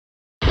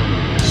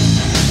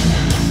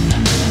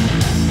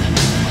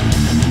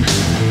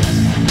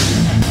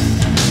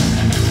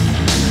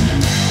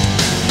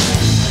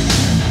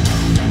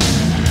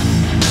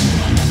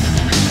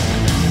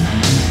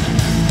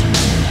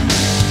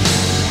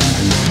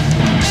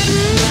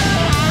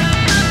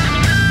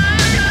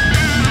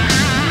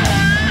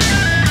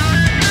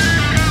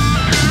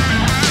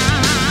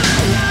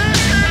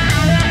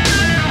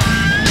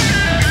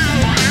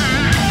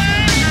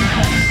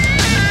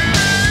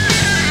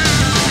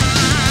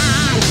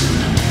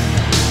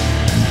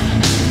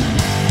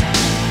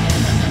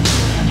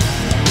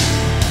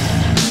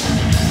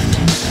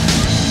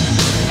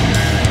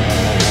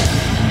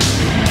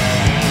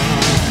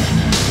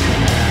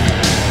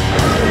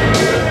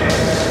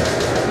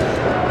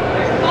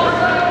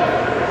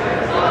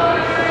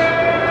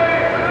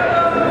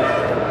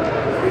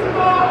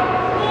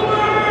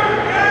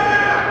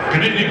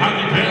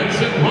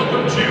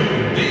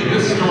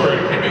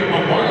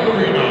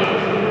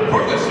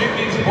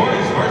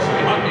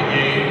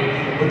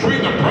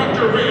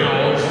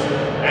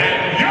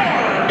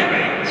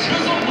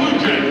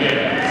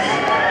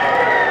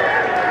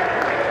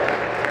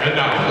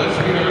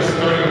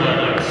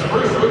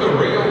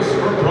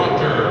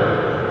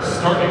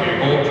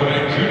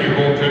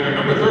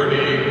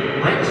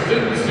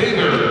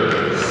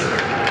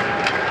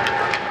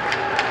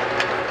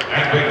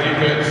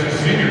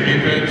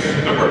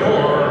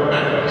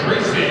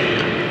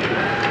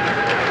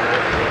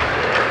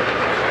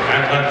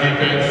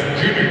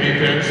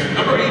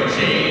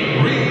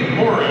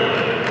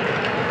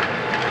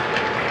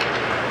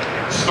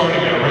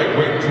Starting at right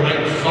wing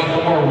tonight,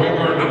 sophomore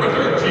winger number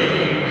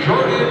 13,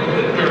 Jordan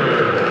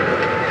Linder.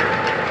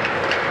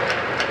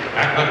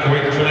 At left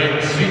wing tonight,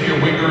 senior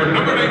winger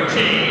number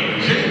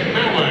 19, Jake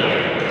Mallon.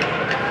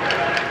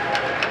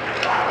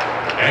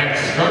 And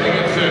starting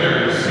at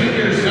center,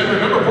 senior center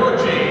number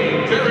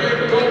 14,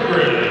 Derek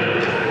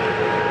Goldridge.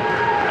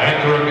 And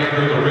the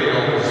remainder of the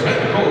Reals, head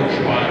coach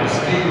by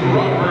Steve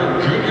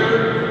Rodberg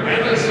Jr.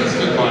 and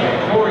assisted by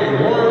Corey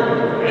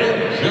Ward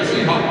and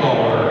Jesse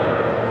Hockbauer.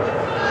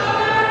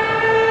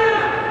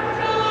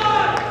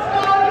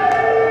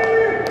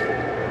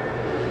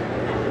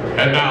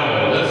 And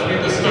now, let's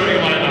meet the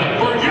starting lineup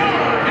for your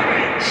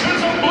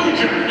Chisholm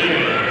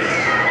Bluejackets.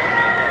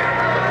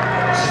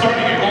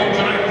 Starting at goal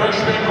tonight,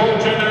 freshman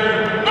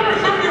goaltender, number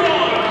 31,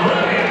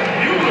 Ray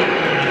Hewlett.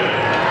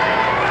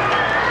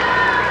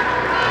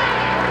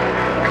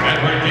 And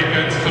for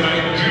defense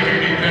tonight, junior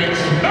defense,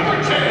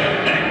 number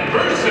 10, Nick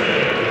Burson.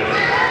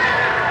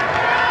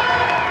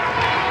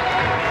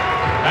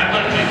 And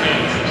left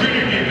defense,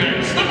 junior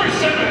defense, number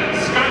 7,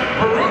 Scott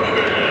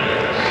Perunovich.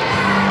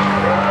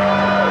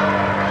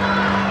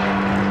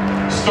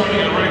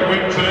 Starting at right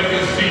wing tonight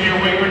is senior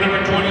winger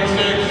number 26,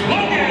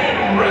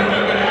 Logan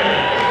Redevich.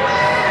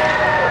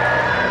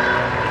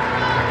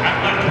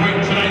 At left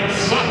wing tonight,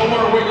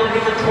 sophomore winger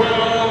number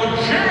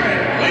 12,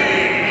 Jared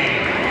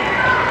Lee.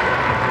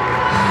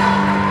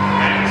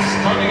 And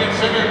starting at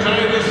center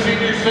tonight is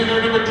senior center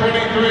number 23,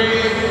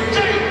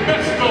 Jake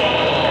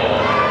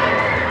Bestel.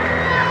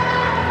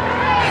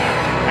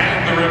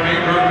 And the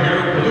remainder of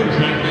your Blue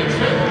Jackets,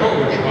 head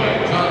coach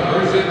by Todd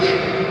Herzich,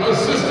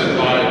 assisted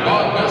by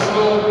Bob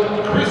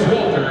Bestel, Chris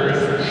Walters,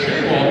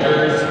 Shea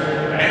Walters,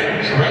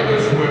 and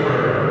Travis Weber.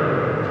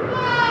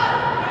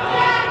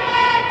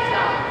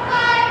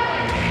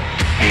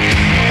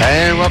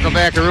 And welcome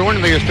back, everyone,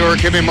 to the historic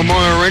Hibbing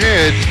Memorial Arena.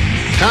 It's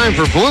time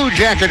for Blue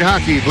Jacket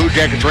hockey. Blue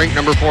Jackets ranked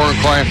number 4 in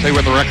Class A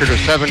with a record of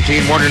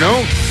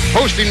 17-1-0,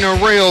 hosting the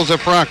Rails of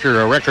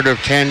Proctor, a record of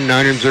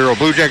 10-9-0.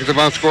 Blue Jackets have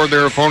outscored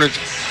their opponents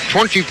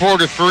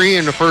 24-3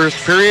 in the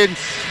first period.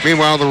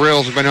 Meanwhile, the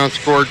Rails have been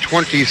outscored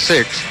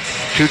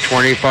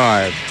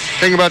 26-25.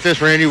 Think about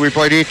this, Randy. We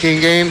played 18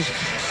 games,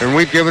 and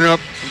we've given up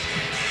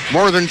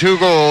more than 2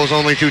 goals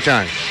only 2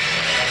 times.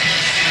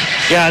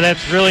 Yeah,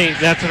 that's really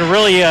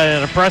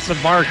an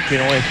impressive mark,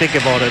 when you think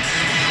about it.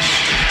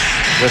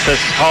 With this,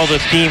 how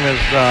this team has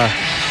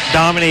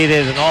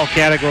dominated in all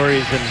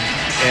categories and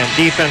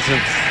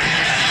defensive.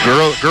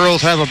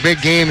 Girls have a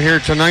big game here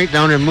tonight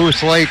down in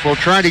Moose Lake. We'll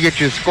try to get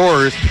you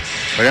scores,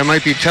 but that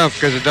might be tough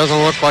because it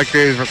doesn't look like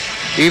they've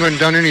even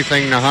done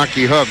anything in the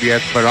Hockey Hub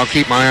yet, but I'll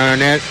keep my eye on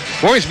that.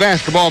 Boys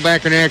basketball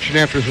back in action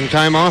after some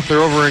time off.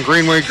 They're over in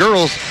Greenway.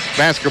 Girls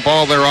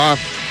basketball, they're off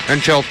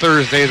until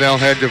Thursday. They'll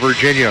head to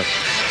Virginia.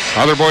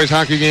 Other boys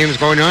hockey games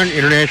going on.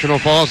 International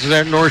Falls is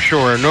at North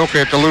Shore.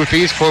 Anoka at Duluth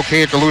East.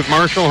 Cloquet at Duluth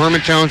Marshall.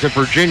 Hermantown's at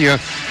Virginia.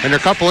 And a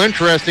couple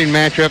interesting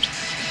matchups.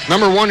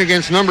 Number 1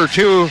 against number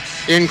 2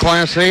 in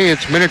Class A.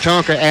 It's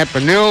Minnetonka at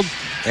Benilde.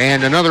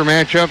 And another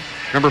matchup.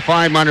 Number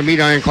 5,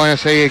 Montemita in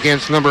Class A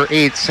against number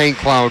 8, St.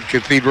 Cloud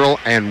Cathedral.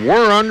 And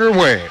we're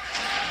underway.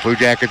 Blue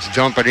Jackets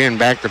dump it in.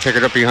 Back to pick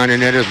it up behind the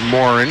net is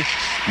Morin.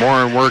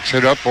 Morin works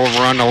it up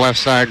over on the left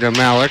side to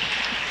Malik.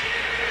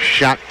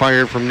 Shot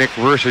fired from Nick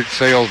Versich,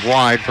 sails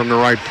wide from the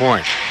right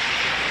point.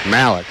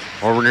 Malik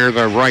over near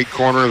the right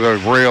corner of the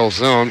rail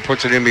zone,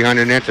 puts it in behind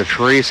the net to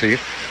Tracy.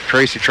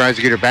 Tracy tries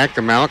to get it back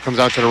to Malik, comes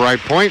out to the right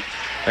point,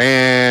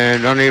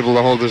 and unable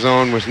to hold the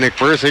zone was Nick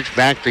Versich.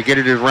 Back to get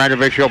it is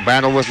Radovich. He'll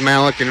battle with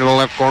Malik into the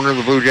left corner of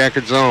the Blue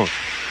Jacket zone.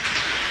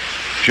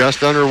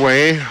 Just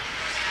underway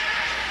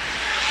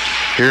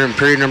here in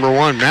period number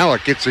 1.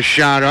 Malik gets a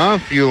shot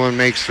off. Hewlin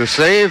makes the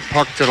save.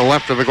 Puck to the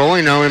left of the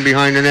goalie, now in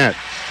behind the net.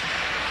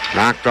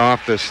 Knocked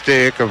off the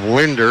stick of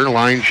Linder.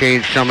 Line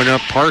change coming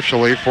up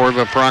partially for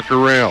the Proctor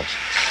Rails.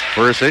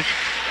 Versich,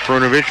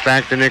 Perunovich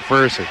back to Nick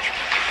Versich.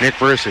 Nick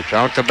Versich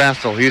out to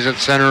Bestel. He's at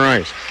center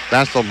ice.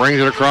 Bestel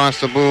brings it across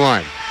the blue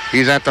line.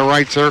 He's at the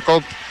right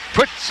circle.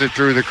 Puts it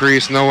through the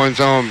crease. No one's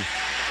home.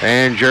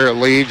 And Jarrett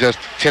Lee just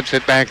tips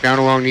it back down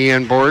along the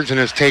end boards and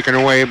is taken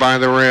away by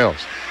the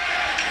Rails.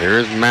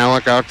 There's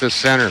Malik out to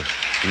center.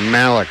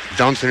 Malik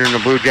dumps it in the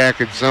Blue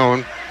Jacket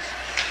zone.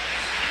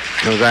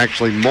 It was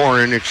actually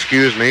Morin,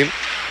 excuse me.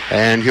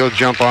 And he'll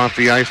jump off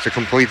the ice to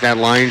complete that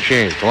line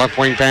change. The left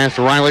wing pass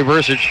to Riley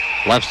Versich.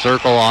 Left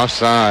circle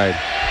offside.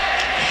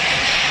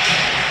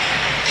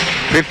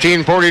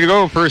 15:40 to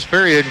go, first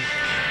period.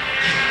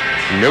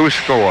 No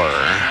score.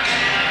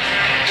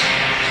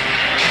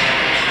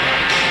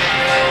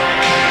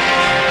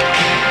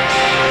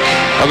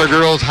 Other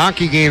girls'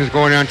 hockey games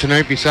going on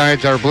tonight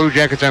besides our Blue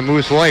Jackets at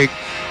Moose Lake.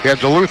 You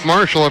have Duluth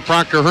Marshall at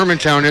Proctor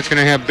Hermantown. It's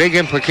going to have big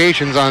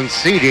implications on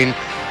seeding.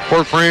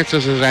 Port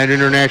Francis is at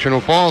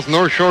International Falls.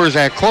 North Shore is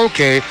at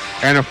Cloquet.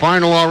 And a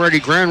final already,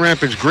 Grand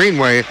Rapids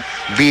Greenway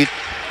beat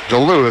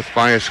Duluth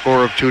by a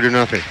score of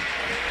 2-0.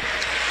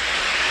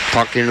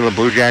 Puck into the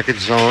Blue Jacket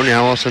zone.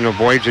 Allison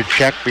avoids a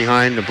check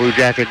behind the Blue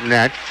Jacket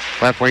net.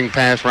 Left wing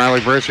pass, Riley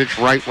Versich.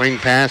 Right wing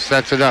pass,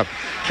 sets it up.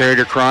 Carried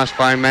across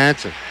by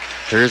Madsen.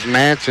 There's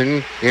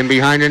Matson in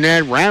behind the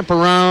net, wrap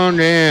around,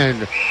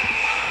 and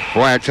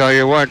boy, I tell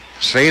you what,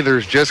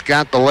 Sather's just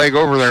got the leg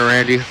over there,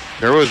 Randy.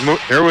 There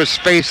was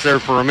space there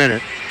for a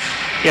minute.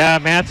 Yeah,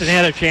 Matson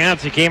had a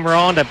chance. He came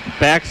around the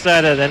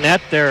backside of the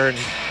net there and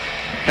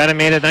kind of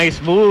made a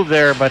nice move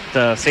there, but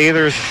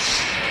Sather's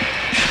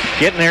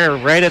getting there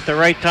right at the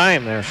right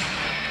time there.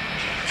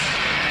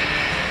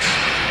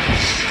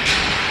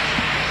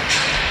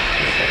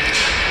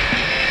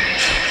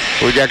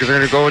 Blue Jackets are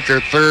going to go with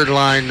their third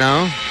line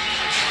now.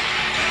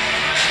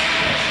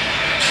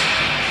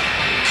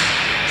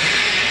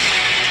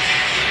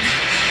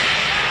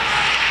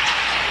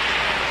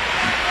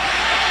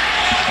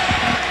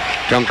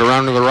 Jumped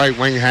around to the right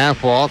wing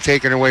half wall,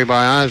 taken away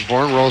by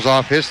Osborne, rolls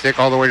off his stick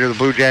all the way to the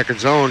Blue Jacket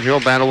zone. He'll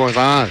battle with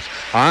Oz.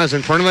 Oz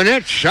in front of the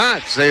net,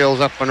 shot sails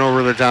up and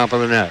over the top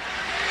of the net.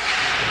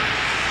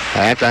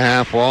 At the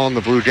half wall in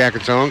the Blue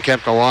Jacket zone,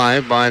 kept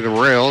alive by the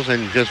rails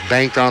and just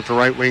banked off the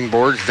right wing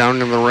boards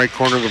down in the right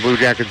corner of the Blue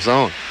Jacket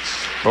zone.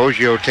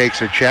 Boggio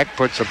takes a check,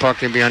 puts the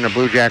puck in behind the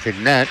Blue Jacket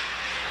net.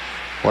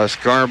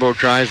 Lescarbo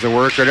tries to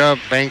work it up,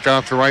 banked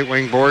off the right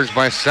wing boards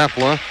by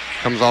Cephala,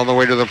 comes all the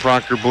way to the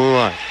Proctor blue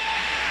line.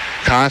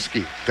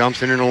 Koski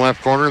dumps it in the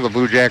left corner of the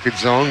Blue Jacket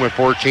zone with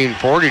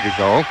 14:40 to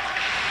go.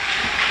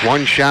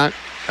 One shot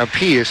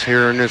apiece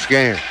here in this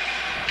game.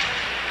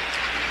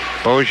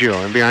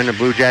 Boggio in behind the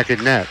Blue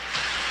Jacket net.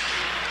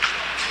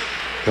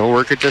 He'll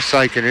work it to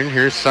Sikinen.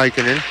 Here's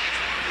Sikinen.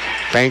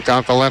 Banked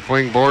off the left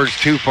wing boards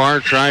too far.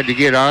 Tried to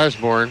get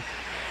Osborne.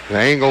 The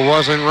angle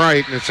wasn't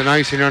right, and it's an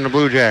icing on the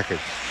Blue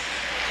Jackets.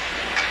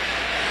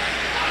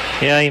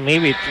 Yeah,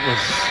 maybe it was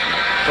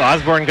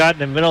Osborne got in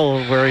the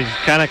middle where he's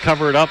kind of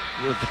covered up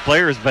with the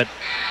players, but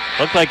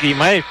looked like he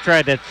might have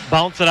tried to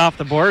bounce it off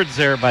the boards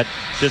there, but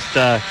just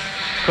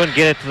couldn't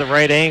get it to the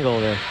right angle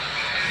there.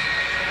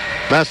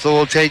 Vestal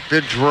will take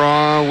the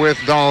draw with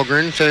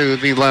Dahlgren to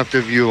the left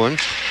of Ewan,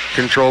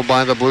 controlled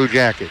by the Blue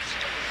Jackets.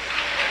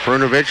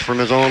 Prunovich from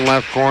his own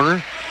left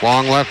corner.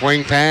 Long left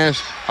wing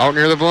pass out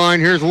near the blue line.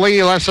 Here's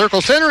Lee, left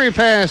circle, centering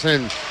pass,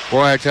 and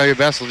boy, I tell you,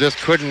 Vestal just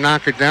couldn't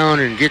knock it down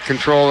and get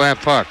control of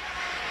that puck.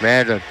 They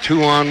had a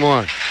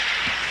 2-on-1.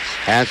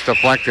 That's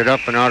deflected up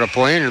and out of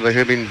play into the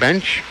Hibbing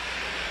bench,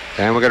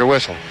 and we got a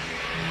whistle.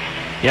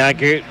 Yeah,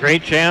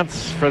 great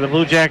chance for the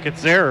Blue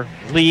Jackets there.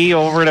 Lee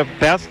over to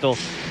Vestal.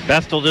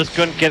 Vestal just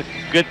couldn't get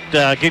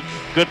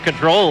good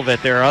control of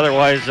it there.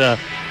 Otherwise,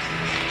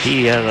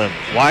 he had a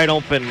wide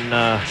open,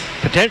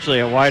 potentially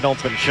a wide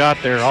open shot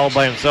there all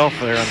by himself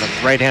there on the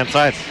right-hand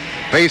side.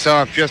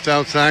 Face-off just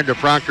outside the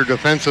Proctor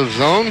defensive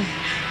zone.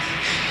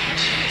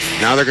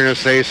 Now they're going to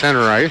say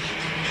center ice.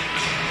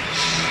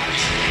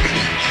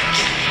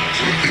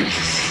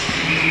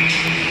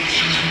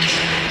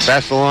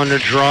 Vestal on the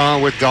draw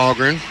with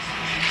Dahlgren.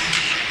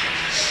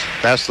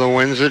 Vestal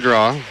wins the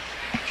draw.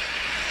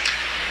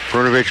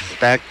 Prunovich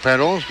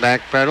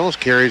backpedals,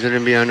 carries it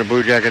in behind the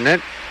Blue Jacket net.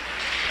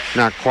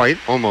 Not quite,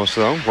 almost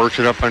though. Works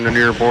it up on the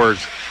near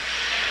boards.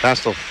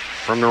 Vestal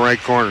from the right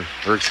corner,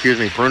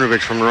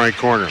 Prunovich from the right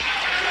corner.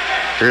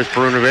 Here's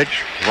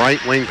Prunovich, right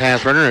wing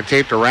pass runner, a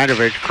tape to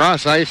Radovich.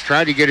 Cross ice,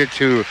 tried to get it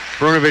to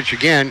Prunovich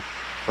again.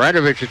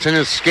 Radovich, it's in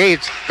his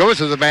skates, goes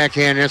to the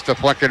backhand, it's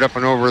deflected up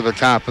and over the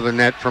top of the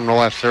net from the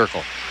left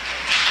circle.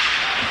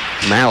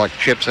 Malik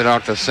chips it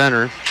out to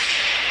center,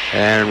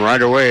 and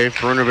right away,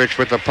 Prunovich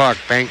with the puck,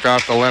 banked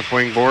off the left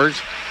wing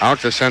boards, out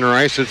to center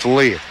ice, it's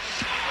Lee.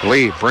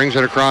 Lee brings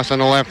it across on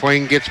the left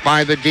wing, gets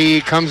by the D,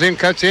 comes in,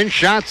 cuts in,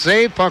 shot,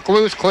 save, puck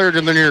loose, cleared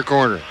to the near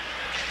corner.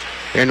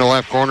 In the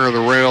left corner of the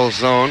rail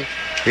zone,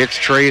 it's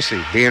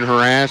Tracy being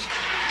harassed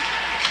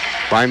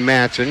by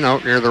Matson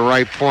out near the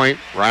right point.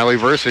 Riley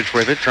Versich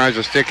with it, tries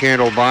a stick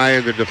handle by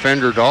the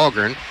defender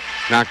Dahlgren,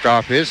 knocked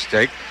off his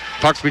stick.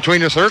 Puck's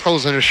between the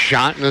circles and a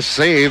shot and a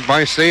save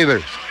by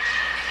Sathers.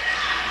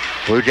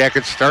 Blue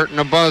Jackets starting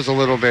to buzz a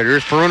little bit.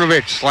 Here's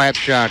Perunovich, slap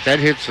shot. That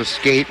hits the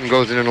skate and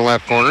goes into the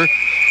left corner.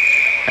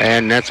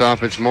 And that's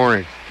off its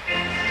mooring.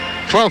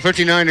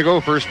 12:59 to go,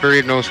 first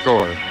period, no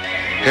score.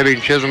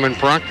 Hibbing, Chisholm, and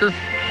Proctor.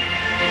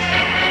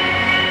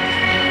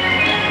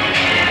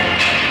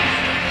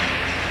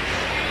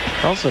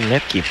 How's the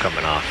net keep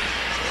coming off?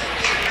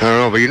 I don't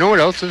know, but you know what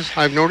else is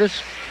I've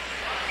noticed?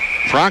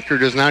 Proctor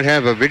does not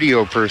have a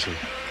video person.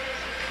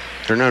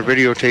 They're not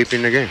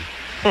videotaping the game.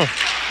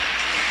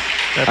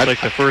 That's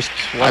like the first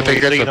one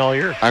we've seen all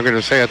year. I'm going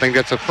to say I think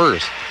that's a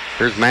first.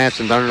 Here's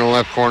Matson down in the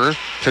left corner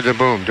to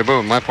DeBoom.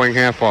 DeBoom, left wing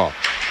half wall.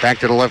 Back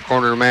to the left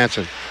corner of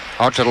Matson.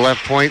 Out to the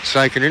left point,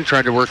 Sikinen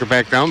tried to work it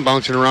back down,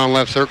 bouncing around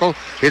left circle.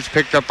 It's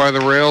picked up by the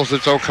rails.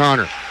 It's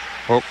O'Connor.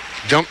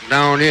 Dumped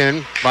down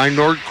in by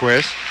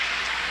Nordquist.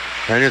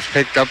 And it's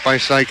picked up by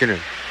Sikinen.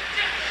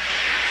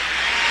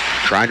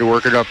 Tried to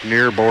work it up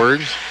near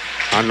boards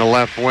on the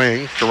left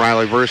wing to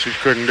Riley Versich,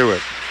 couldn't do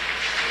it.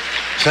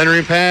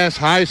 Centering pass,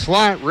 high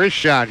slot, wrist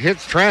shot,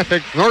 hits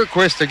traffic.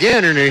 Nordquist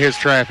again into his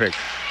traffic.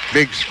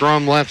 Big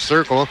scrum left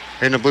circle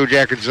in the Blue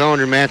Jacket zone,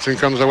 and Matson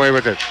comes away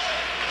with it.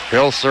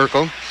 He'll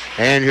circle,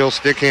 and he'll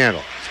stick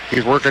handle.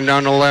 He's working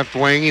down the left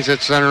wing. He's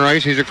at center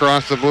ice. He's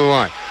across the blue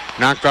line.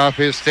 Knocked off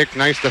his stick.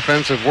 Nice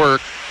defensive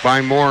work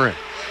by Morin.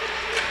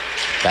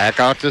 Back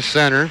out to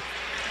center.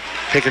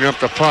 Picking up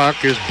the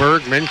puck is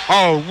Bergman.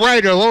 Oh,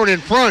 right alone in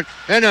front.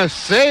 And a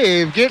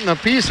save. Getting a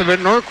piece of it.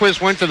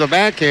 Norquist went to the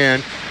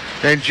backhand.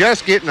 And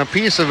just getting a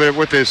piece of it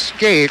with his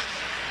skate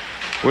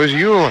was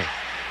Euler.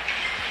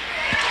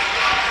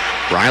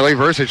 Riley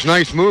Versich,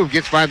 nice move.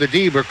 Gets by the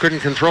D, but couldn't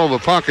control the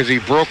puck as he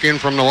broke in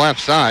from the left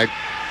side.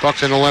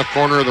 Puck's in the left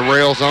corner of the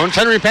rail zone.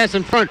 Centering pass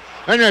in front.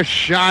 And a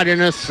shot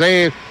and a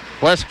save.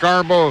 Les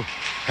Garbo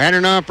had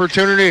an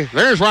opportunity.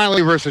 There's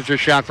Riley Versich, a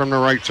shot from the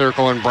right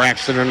circle, and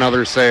Braxton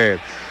another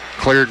save.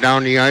 Cleared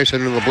down the ice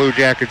into the Blue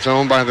Jacket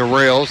zone by the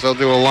rails. They'll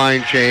do a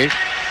line change.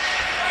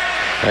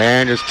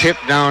 And is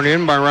tipped down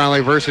in by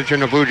Riley Versich,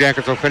 and the Blue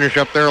Jackets will finish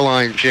up their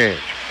line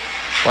change.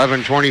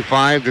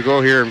 11:25 to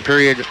go here in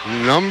period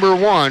number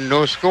 1.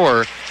 No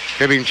score.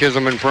 Hibbing,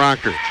 Chisholm, and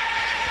Proctor.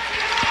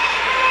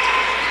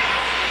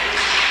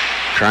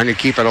 Trying to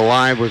keep it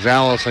alive was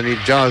Allison. He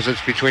does.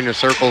 It's between the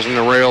circles and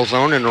the rail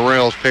zone, and the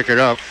rails pick it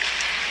up.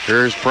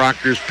 Here's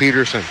Proctor's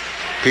Peterson.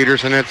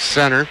 Peterson at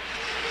center.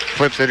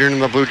 Flips it into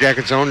the Blue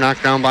Jacket zone.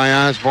 Knocked down by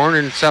Osborne,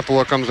 and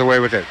Sepula comes away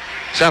with it.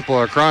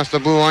 Sepula across the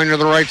blue line to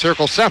the right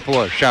circle.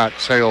 Sepula shot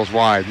sails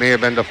wide. May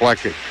have been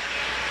deflected.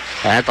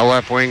 At the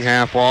left wing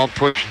half wall.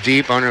 Pushed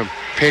deep on a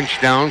pinch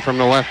down from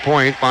the left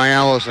point by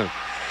Allison.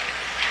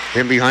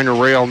 In behind the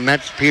rail,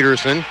 Metz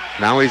Peterson.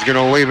 Now he's going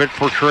to leave it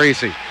for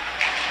Tracy.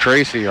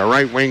 Tracy, a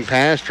right wing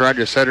pass. Tried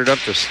to set it up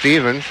to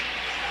Stevens.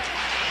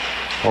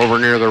 Over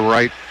near the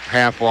right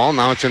half wall.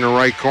 Now it's in the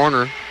right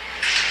corner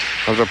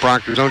of the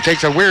Proctor zone.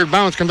 Takes a weird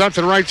bounce. Comes out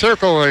to the right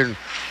circle. And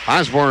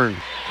Osborne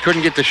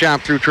couldn't get the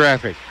shot through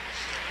traffic.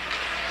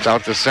 It's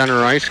out to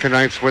center ice.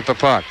 Knifes with the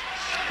puck.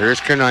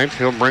 Here's Knife.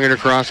 He'll bring it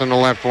across on the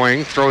left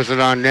wing. Throws it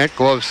on net.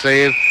 Glove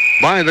save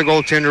by the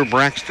goaltender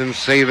Braxton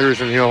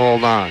Sathers, and he'll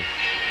hold on.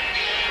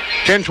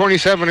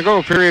 10:27 to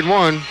go, period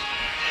 1.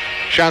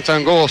 Shots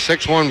on goal,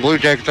 6-1 Blue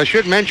Jackets. I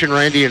should mention,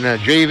 Randy, in that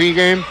JV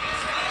game,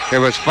 it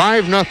was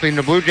 5-0.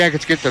 The Blue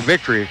Jackets get the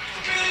victory.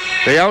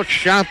 They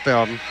outshot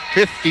them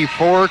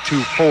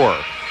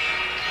 54-4.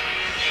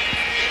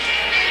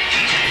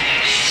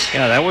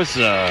 Yeah, that was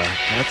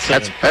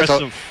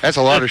that's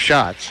a lot of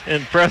shots.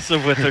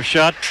 Impressive with their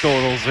shot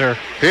totals there.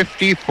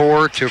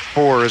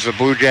 54-4 as the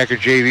Blue Jacket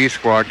JV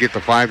squad get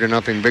the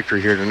 5-0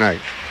 victory here tonight.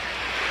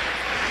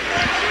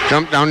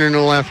 Dump down in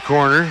the left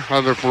corner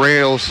of the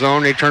rail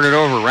zone. They turn it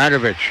over.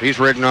 Radovich, he's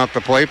ridden off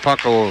the play.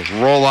 Puck will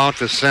roll out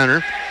to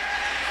center.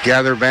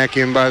 Gathered back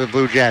in by the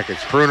Blue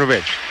Jackets.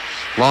 Prunovich,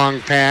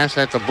 long pass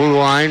at the blue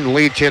line.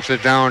 Lee tips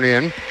it down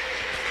in.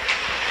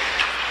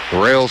 The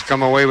rails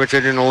come away with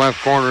it in the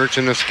left corner. It's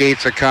in the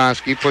skates of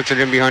Koski. Puts it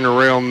in behind the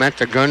rail. Met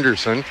to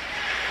Gunderson.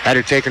 Had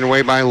it taken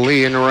away by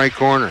Lee in the right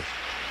corner.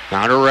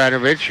 Now to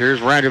Radovich. Here's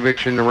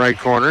Radovich in the right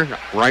corner.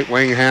 Right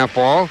wing half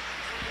wall.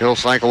 He'll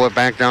cycle it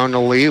back down to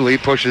Lee. Lee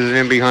pushes it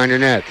in behind the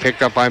net.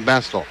 Picked up by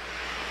Bestel.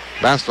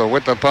 Bestel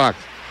with the puck.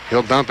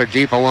 He'll dump it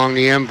deep along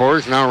the end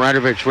boards. Now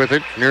Radovich with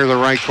it near the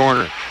right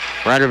corner.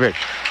 Radovich.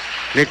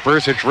 Nick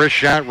Versich, wrist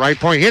shot, right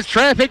point. Hits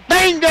traffic.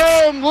 Bang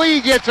down.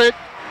 Lee gets it.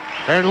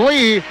 And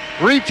Lee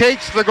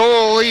retakes the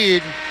goal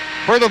lead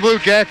for the Blue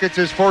Jackets,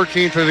 his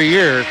 14th of the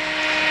year.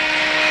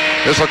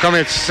 This will come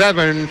at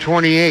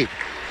 7:28.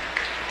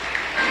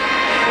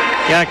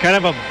 Yeah, kind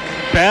of a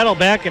battle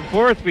back and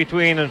forth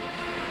between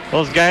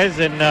those guys,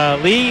 and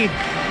Lee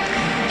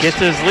gets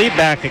his lead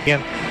back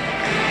again.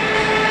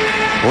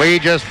 Lee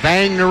just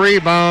banged the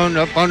rebound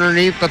up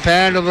underneath the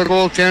pad of the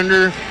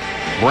goaltender,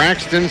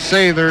 Braxton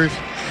Sathers,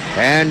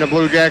 and the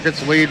Blue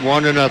Jackets lead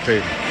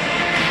 1-0.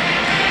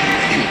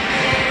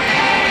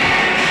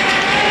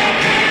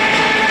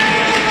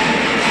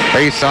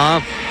 Face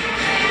off.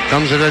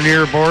 Comes to the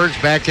near boards.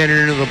 Back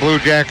into the Blue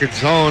Jacket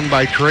zone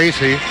by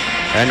Tracy.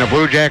 And the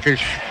Blue Jackets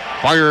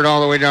fired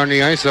all the way down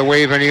the ice. A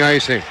wave and the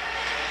icing.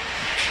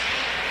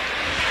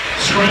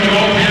 Scoring the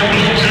goal for your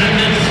Blue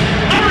Jackets,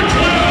 number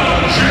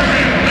 12,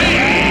 Jerry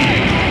Lee.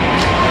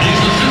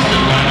 He's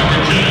assisted by number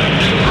 10,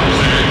 Nick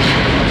Versich,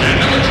 and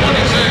number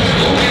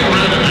 26, Louis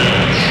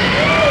Radovich.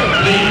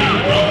 Lee.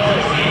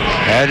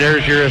 And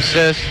there's your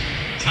assist.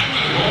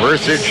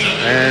 Versich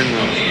and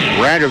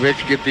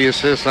Radovich get the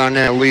assist on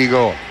that Lee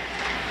goal.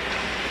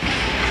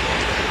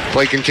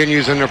 Play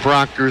continues in the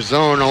Proctor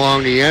zone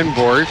along the end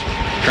boards.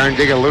 Trying to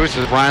dig it loose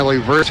is Riley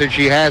Versich.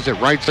 He has it.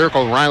 Right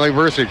circle, Riley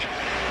Versich.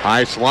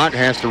 High slot,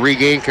 has to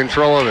regain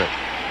control of it.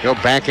 He'll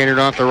backhand it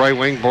off the right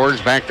wing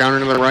boards, back down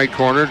into the right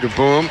corner to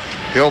Boom.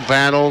 He'll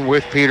battle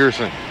with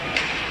Peterson.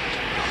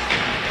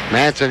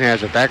 Madsen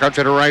has it. Back up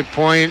to the right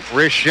point.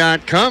 Wrist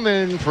shot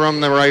coming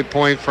from the right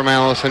point from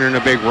Allison, and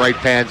a big right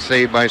pad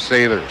save by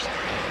Sathers.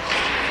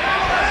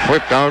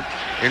 Whipped out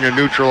into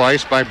neutral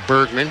ice by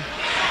Bergman.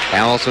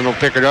 Allison will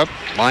pick it up.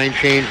 Line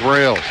change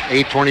rails.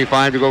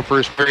 8:25 to go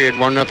first period.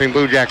 1-0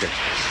 Blue Jackets.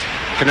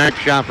 Connect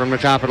shot from the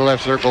top of the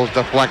left circle is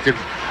deflected.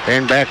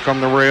 And back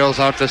from the rails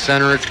out to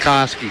center. It's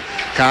Koski.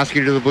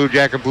 Koski to the Blue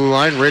Jacket blue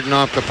line. Ridden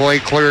off the play.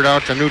 Cleared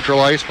out to neutral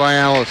ice by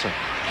Allison.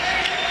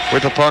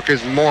 With the puck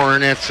is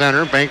Morin at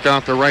center. Banked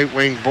off the right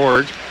wing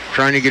boards.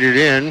 trying to get it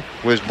in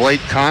was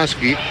Blake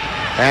Koski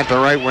at the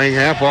right wing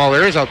half wall.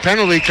 There's a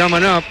penalty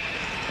coming up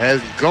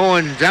as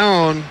going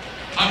down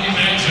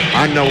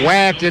on the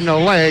whack in the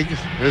leg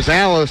is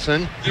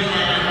Allison.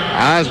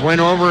 Oz went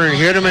over and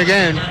hit him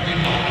again.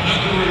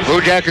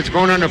 Blue Jackets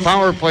going on the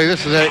power play.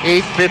 This is at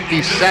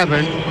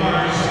 8:57.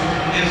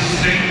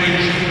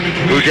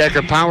 Blue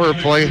Jacket power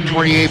play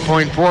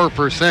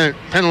 28.4%.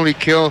 Penalty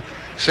kill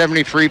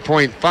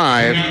 73.5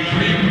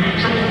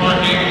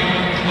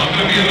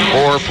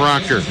 for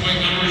Proctor.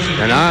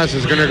 And Oz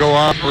is going to go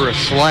off for a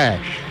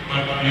slash.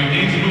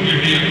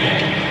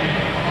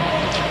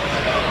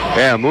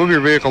 Yeah, move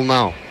your vehicle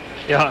now.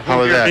 Yeah, how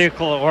move is your that?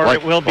 vehicle or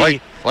it will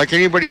be. Like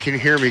anybody can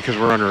hear me because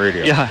we're on the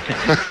radio. Yeah.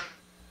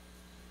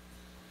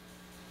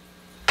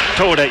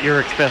 Towed at your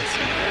expense.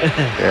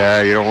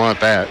 Yeah, you don't want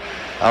that.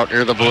 Out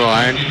near the blue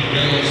line.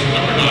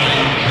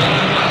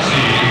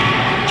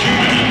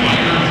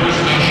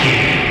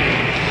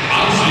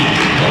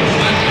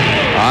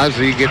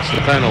 Ozzy gets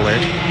the penalty.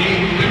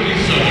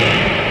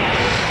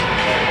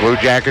 Blue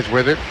Jackets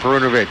with it.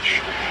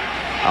 Perunovich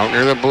out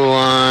near the blue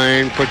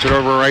line, puts it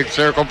over right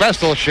circle.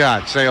 Bestel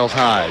shot, sails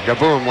high.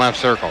 DeBoom left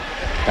circle.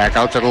 Back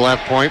out to the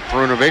left point.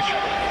 Perunovich,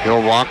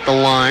 he'll walk the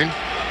line.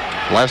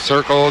 Left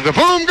circle.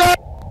 DeBoom goes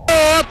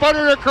up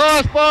under the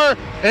crossbar,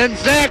 and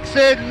Zach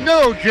said,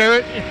 "No,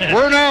 Jarrett.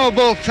 We're now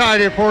both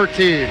tied at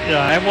 14."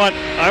 Yeah, I want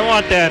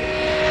that.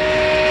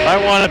 I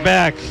want it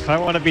back. I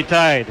want to be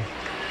tied.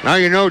 Now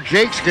you know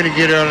Jake's going to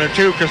get it on it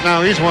too, because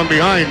now he's one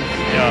behind.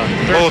 Yeah,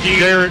 13, both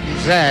Jarrett and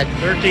Zach.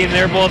 13,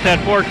 they're both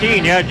at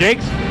 14. Yeah,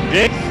 Jake's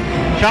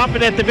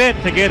chomping at the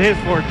bit to get his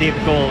 14th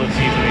goal this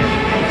season here.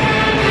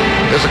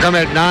 This will come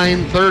at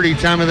 9:30,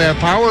 time of that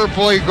power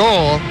play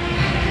goal.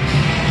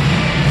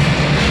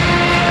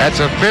 That's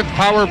a 5th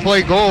power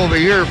play goal of the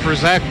year for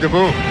Zach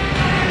DeBoom.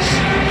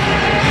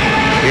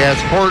 He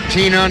has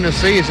 14 on the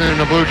season, and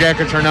the Blue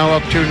Jackets are now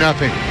up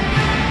 2-0.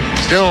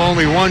 Still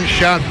only one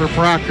shot for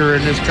Proctor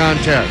in this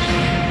contest.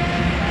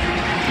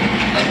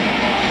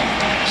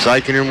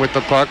 Sykinen with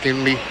the puck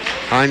in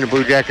behind the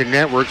Blue Jacket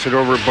net, works it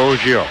over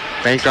Boggio.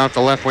 Banked off the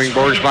left wing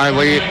boards by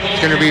Lee.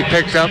 It's going to be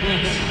picked up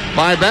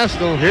by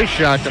Bestel. His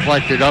shot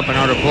deflected up and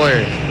out of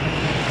play.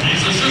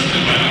 He's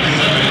assisted by number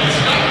 7,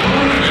 Scott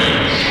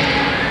Perunovich.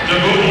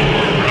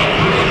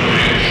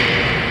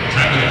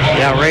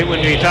 Yeah, right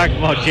when we talked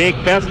about Jake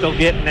Bestel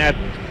getting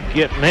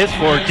his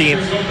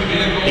 14th,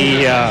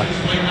 he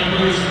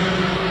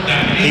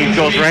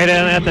goes right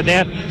in at the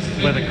net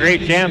with a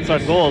great chance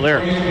on goal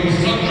there.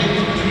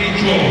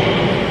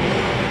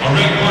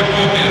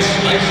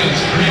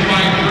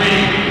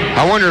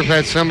 I wonder if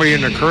that's somebody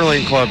in the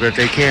curling club that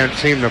they can't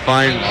seem to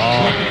find.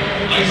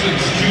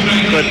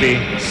 Could be.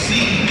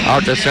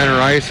 Out to center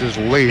ice is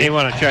Lee. They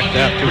want to check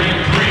that too.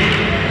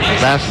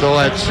 Bestel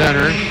at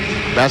center.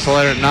 Bestel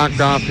had it knocked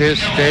off his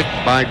stick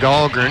by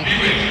Dahlgren,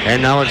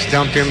 and now it's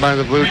dumped in by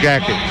the Blue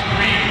Jackets.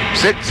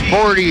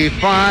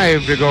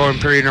 6:45 to go in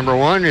period number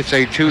 1. It's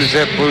a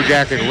 2-zip Blue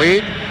Jacket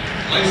lead.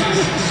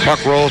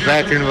 Puck rolls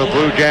back into the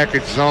Blue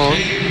Jackets zone.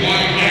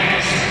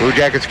 Blue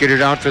Jackets get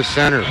it out to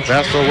center.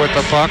 Bestel with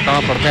the puck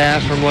off a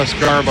pass from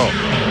Lescarbo.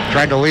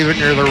 Tried to leave it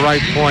near the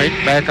right point.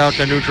 Back out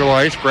to neutral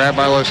ice. Grabbed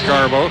by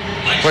Lescarbo.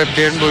 Flipped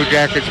in. Blue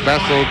Jackets.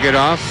 Bestel will get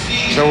off.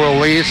 So will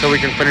Lee, so we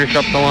can finish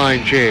up the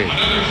line change.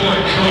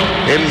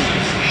 In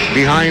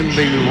behind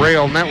the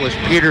rail net was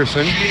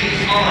Peterson.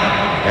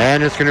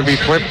 And it's going to be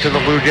flipped to the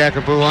Blue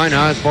Jacket blue line.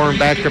 Osborne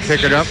back to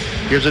pick it up.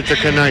 Gives it to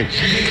Knight.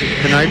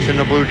 Knight's in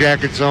the Blue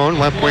Jacket zone.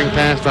 Left wing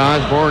pass to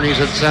Osborne. He's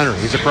at center.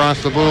 He's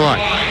across the blue line.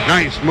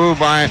 Nice move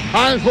by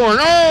Osborne.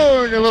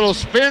 Oh, and a little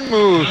spin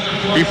move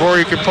before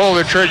he could pull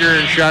the trigger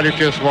and shot it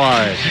just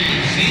wide.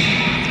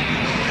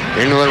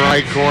 Into the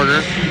right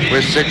corner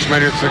with 6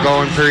 minutes to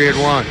go in period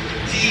 1.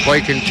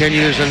 Play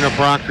continues in the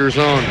Proctor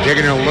zone.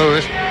 Digging it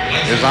loose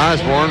is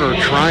Osborne, or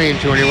trying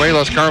to anyway.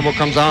 Lescarbo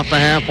comes off the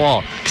half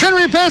wall.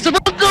 Centering pass to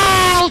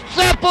goal!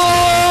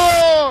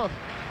 Seppel!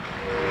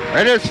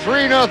 And it's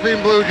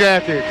 3-0 Blue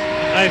Jackets.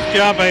 Nice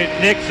job by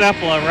Nick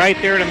Seppala right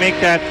there to make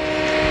that,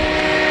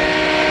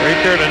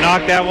 right there to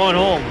knock that one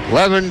home.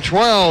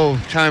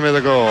 11-12 time of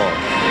the goal.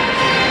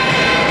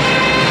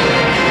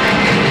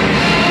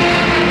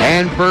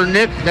 And for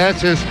Nick,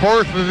 that's his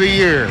 4th of the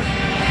year.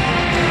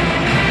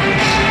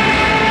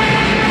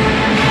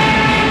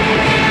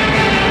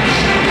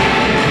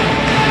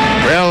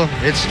 Well,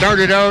 it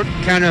started out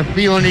kind of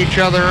feeling each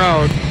other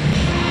out.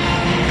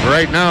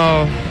 Right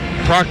now,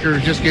 Proctor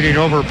is just getting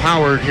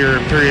overpowered here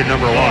in period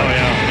number 1. Oh,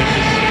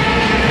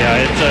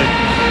 yeah.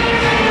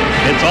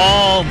 It's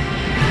all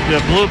the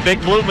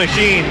big blue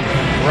machine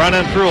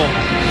running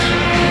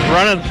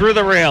through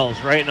the rails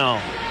right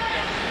now.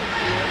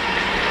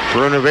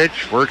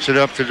 Perunovich works it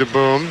up to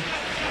DeBoom.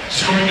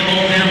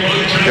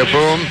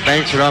 DeBoom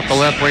banks it off the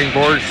left wing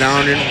boards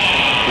down into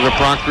the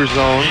Proctor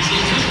zone.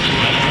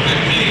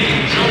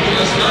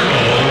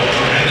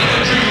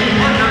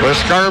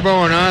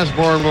 Lescarbo and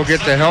Osborne will get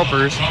the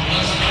helpers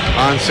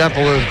on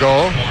Seppala's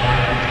goal.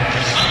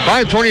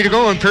 5:20 to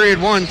go in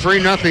period 1,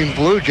 3-0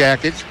 Blue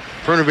Jackets.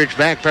 Perunovich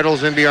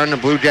backpedals in beyond the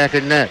Blue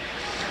Jacket net.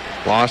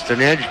 Lost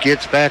an edge,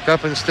 gets back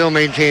up, and still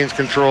maintains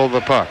control of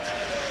the puck.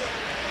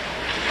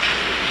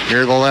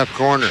 Near the left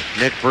corner,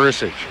 Nick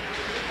Versich.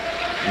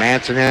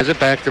 Madsen has it,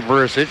 back to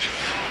Versich.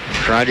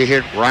 Tried to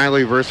hit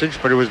Riley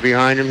Versich, but it was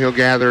behind him. He'll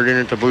gather it in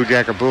at the Blue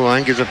Jacket blue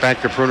line. Gives it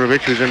back to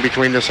Prunovich, who's in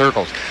between the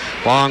circles.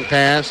 Long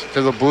pass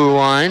to the blue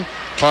line.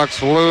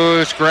 Puck's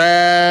loose,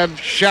 grab,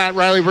 shot,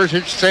 Riley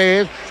Versich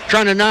save.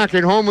 Trying to knock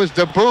it home was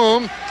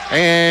DeBoom,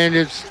 and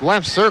it's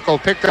left circle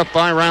picked up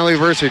by Riley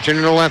Versich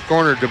into the left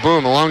corner.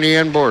 DeBoom along the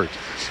end boards.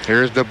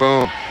 Here's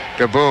DeBoom.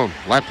 DeBoom,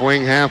 left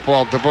wing half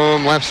wall.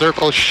 DeBoom, left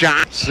circle,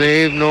 shot,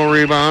 save, no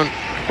rebound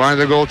by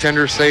the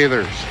goaltender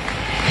Sathers.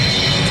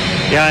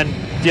 Yeah, and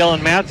Dylan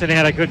Madsen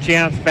had a good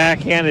chance,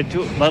 backhanded,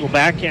 little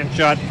backhand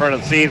shot in front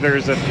of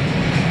Sathers, and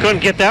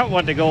couldn't get that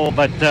one to go.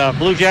 But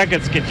Blue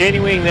Jackets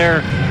continuing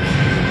their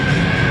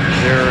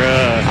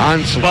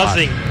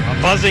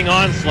buzzing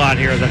onslaught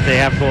here that they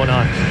have going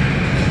on.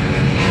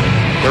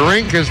 The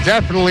rink is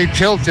definitely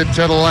tilted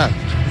to the left.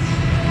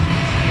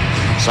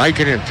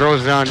 Sykinen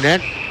throws it on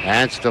net.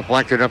 That's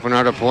deflected up and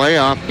out of play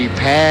off the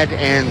pad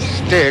and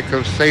stick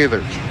of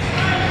Sathers.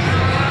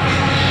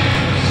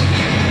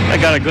 I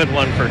got a good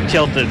one for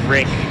tilted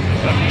rink,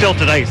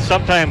 tilted ice.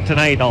 Sometime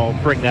tonight I'll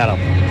bring that up.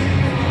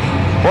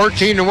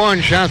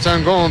 14-1 shots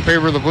on goal in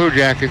favor of the Blue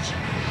Jackets.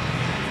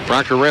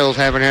 Proctor Rails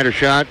haven't had a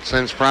shot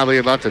since probably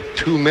about the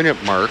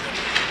 2-minute mark.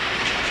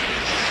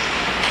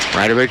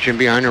 Radovich in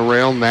behind the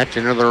rail, net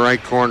into the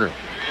right corner.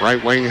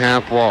 Right wing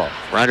half wall.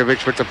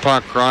 Radovich with the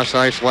puck, cross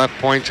ice, left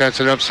point, sets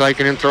it up,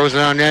 Sykinen throws it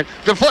on net.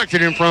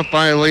 Deflected in front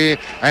by Lee,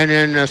 and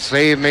then a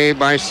save made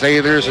by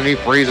Sathers, and he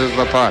freezes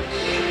the puck.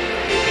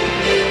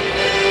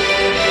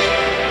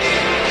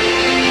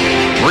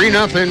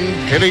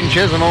 3-0, Hibbing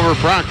Chisholm over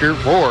Proctor,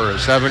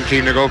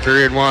 4:17 to go,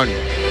 period one.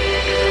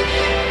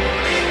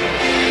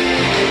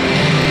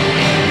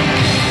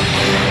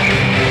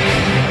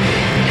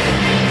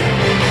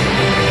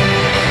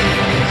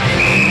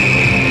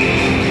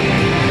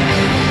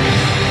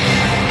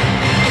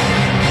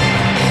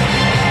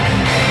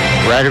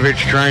 Radovich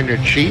trying to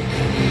cheat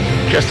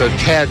just a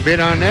tad bit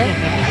on that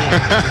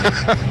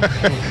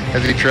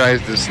as he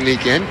tries to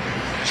sneak in.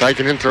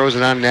 Sykinen throws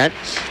it on net.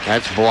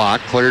 That's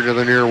blocked, cleared to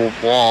the near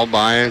wall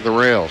by the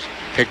rails.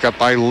 Picked up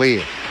by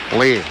Lee.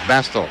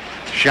 Vestal,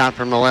 shot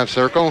from the left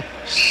circle,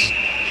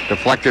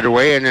 deflected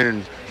away and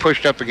then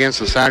pushed up against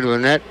the side of the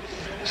net.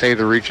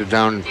 Sather reaches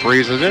down and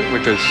freezes it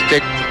with his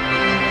stick.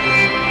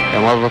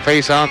 And we'll have a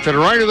face-off to the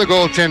right of the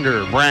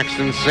goaltender,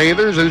 Braxton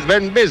Sathers, who's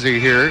been busy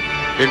here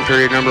in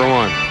period number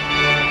one.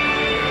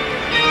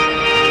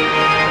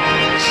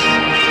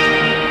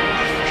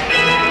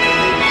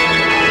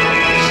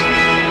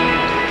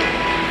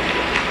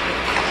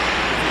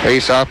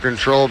 Face-off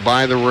controlled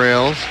by the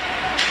rails.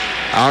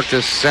 Out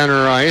to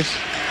center ice.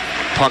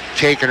 Puck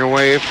taken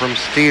away from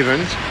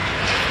Stevens.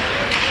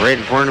 Right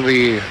in front of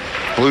the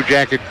Blue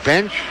Jacket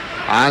bench.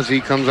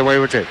 Ozzie comes away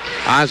with it.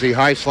 Ozzie,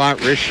 high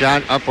slot, wrist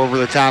shot up over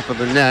the top of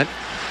the net.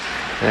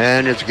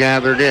 And it's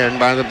gathered in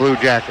by the Blue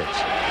Jackets.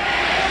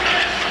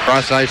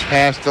 Cross ice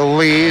pass to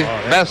Lee.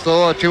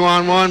 Vestal, a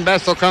 2-on-1.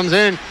 Vestal comes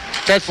in.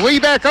 Sets Lee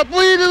back up.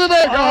 Lee to the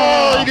back.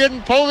 Oh, he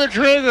didn't pull the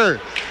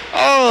trigger.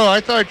 Oh,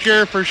 I thought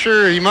Jared for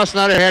sure he must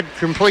not have had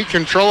complete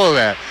control of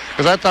that,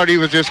 because I thought he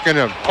was just going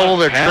to pull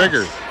the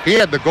trigger. He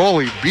had the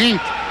goalie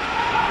beat.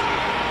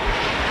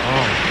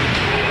 Oh.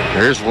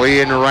 There's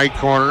Lee in the right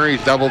corner.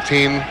 He's double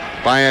teamed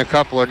by a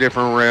couple of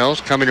different rails.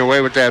 Coming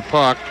away with that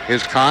puck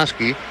is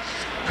Koski.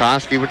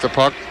 Koski with the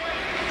puck.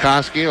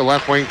 Koski, a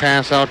left wing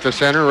pass out to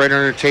center, right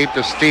under tape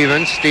to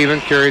Stevens.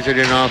 Stevens carries it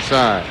in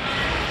offside.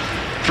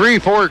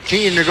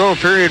 3:14 to go,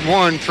 period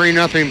one,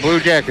 3-0 Blue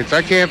Jackets.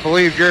 I can't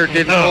believe Jared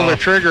didn't pull the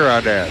trigger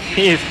on that.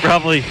 He's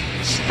probably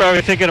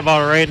thinking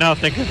about it right now,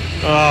 thinking,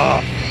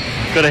 oh,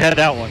 could have had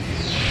that one.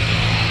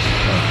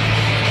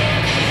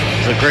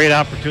 It's a great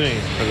opportunity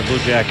for the Blue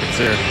Jackets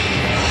there.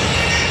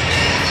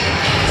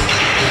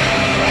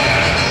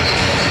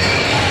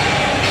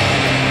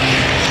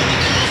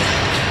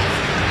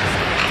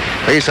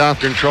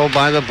 Face-off controlled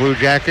by the Blue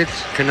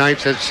Jackets.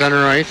 Knipes at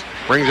center ice.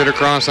 Brings it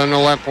across on the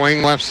left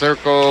wing, left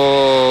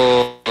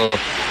circle.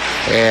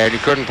 And he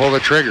couldn't pull the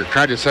trigger.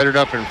 Tried to set it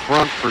up in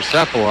front for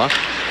Sepala.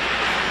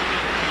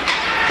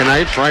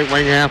 Knipes, right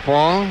wing half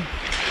wall.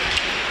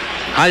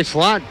 High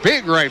slot,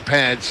 big right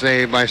pad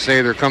save by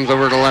Sather. Comes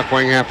over to left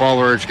wing half wall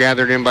where it's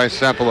gathered in by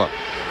Sepala.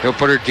 He'll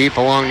put it deep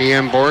along the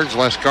end boards.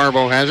 Les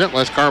Carbo has it.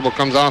 Les Carbo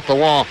comes off the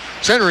wall.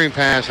 Centering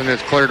pass, and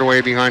it's cleared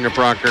away behind the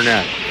Proctor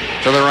net.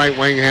 To the right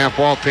wing half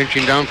wall,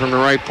 pinching down from the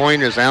right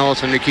point is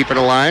Allison to keep it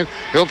alive.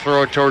 He'll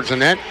throw it towards the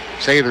net.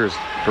 Sathers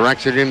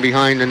directs it in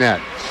behind the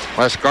net.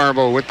 Les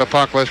Carbo with the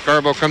puck. Les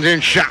Carbo comes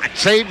in, shot,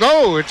 save,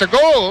 go, it's a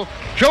goal.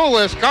 Joe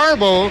Les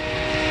Carbo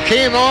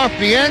came off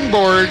the end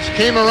boards,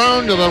 came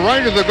around to the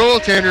right of the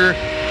goaltender,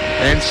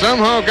 and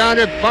somehow got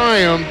it by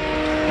him.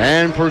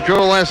 And for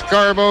Joe Les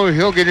Carbo,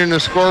 he'll get in the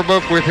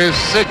scorebook with his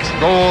 6th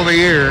goal of the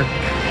year.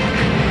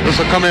 This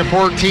will come at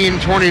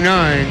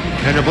 14:29,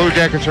 and the Blue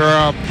Jackets are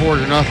up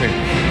 4-0.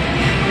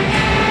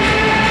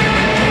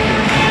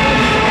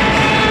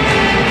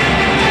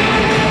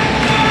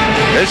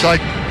 It's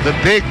like the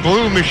big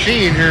blue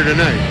machine here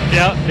tonight.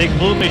 Yeah, big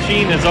blue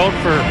machine is out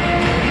for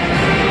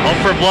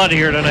blood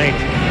here tonight.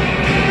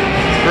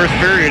 First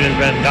period has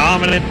been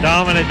dominant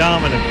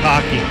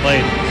hockey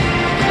played.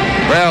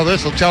 Well,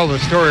 this will tell the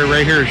story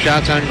right here.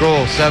 Shots on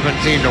goal,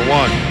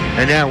 17-1.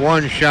 And that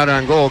one shot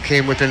on goal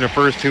came within the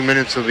first 2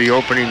 minutes of the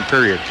opening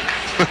period.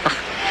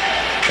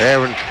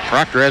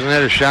 Proctor hasn't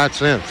had a shot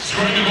since.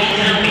 Scoring the goal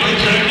here,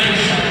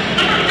 Bluejackets,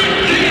 number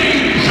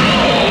 15,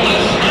 Joe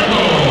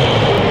Lesmando.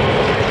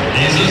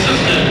 He's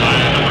assisted by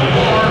number 4,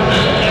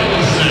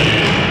 Allison.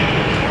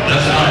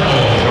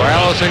 So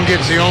Allison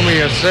gets the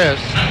only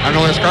assist on the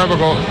Lescarbo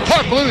goal.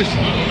 Puck loose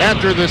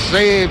after the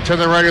save to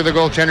the right of the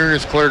goaltender, and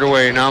it's cleared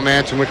away. Now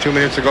Madsen with 2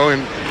 minutes to go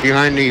in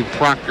behind the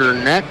Proctor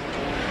net.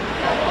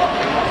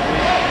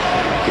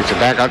 Gets it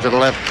back out to the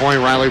left point.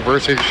 Riley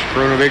Bursic,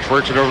 Brunovic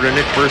works it over to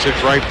Nick Bursic,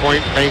 right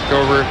point, banked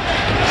over.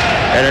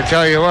 And I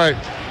tell you what,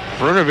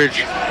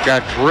 Brunovic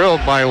got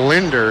drilled by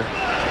Linder.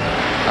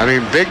 I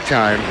mean, big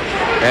time.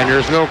 And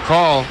there's no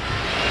call.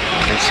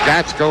 And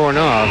Scott's going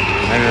off,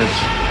 and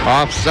it's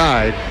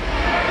offside.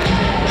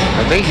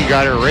 I think he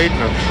got it right in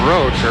the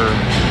throat, or...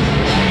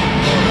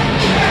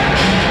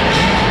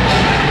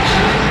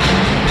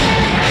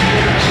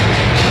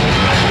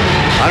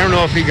 I don't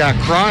know if he got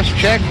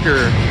cross-checked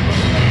or...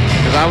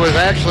 Because I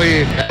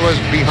was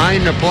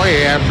behind the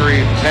play after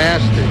he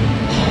passed it.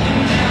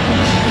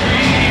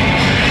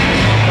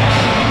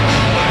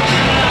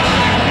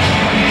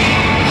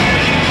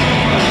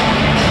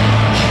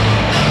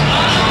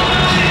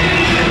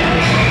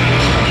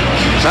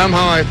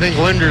 Somehow I think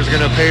Linder's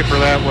going to pay for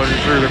that one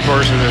through the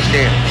course of this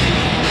game.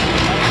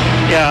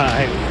 Yeah,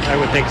 I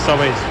would think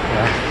somebody's...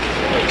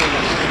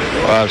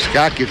 Well, if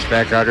Scott gets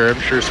back out there, I'm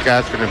sure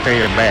Scott's going to pay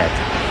him back.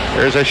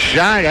 There's a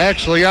shot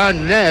actually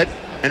on net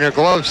and a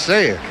glove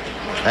save.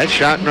 That's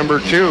shot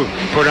number 2,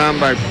 put on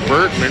by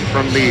Bergman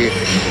from the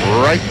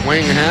right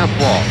wing half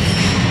wall.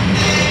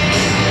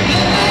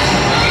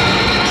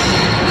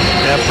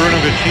 Yeah,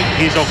 Brunovic,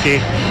 he's okay.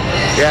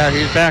 Yeah,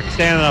 he's back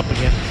standing up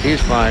again.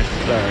 He's fine.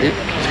 He's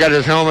got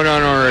his helmet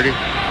on already.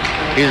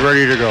 He's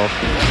ready to go.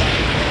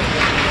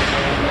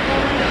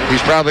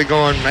 He's probably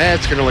going,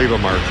 that's going to leave a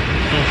mark.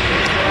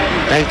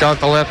 Banked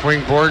out the left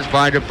wing boards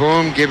by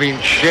DeBoom, giving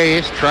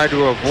chase, tried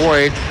to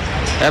avoid.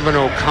 Evan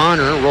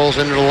O'Connor rolls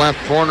into the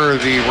left corner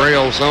of the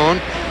rail zone.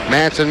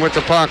 Madsen with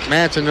the puck.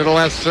 Madsen to the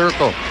left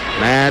circle.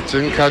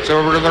 Madsen cuts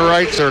over to the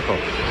right circle.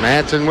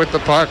 Madsen with the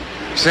puck.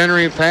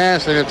 Centering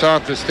pass, and it's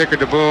off the stick of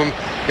DeBoom.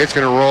 It's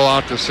going to roll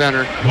out to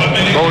center.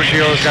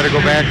 Boggio's got to go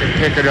back and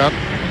pick it up.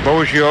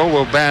 Boggio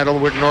will battle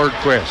with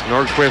Nordquist.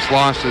 Nordquist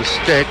lost his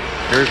stick.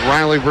 There's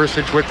Riley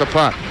Bursic with the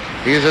puck.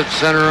 He's at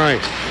center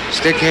ice.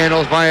 Stick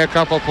handles by a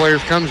couple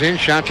players. Comes in,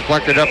 shot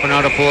deflected up and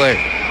out of play.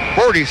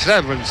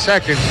 47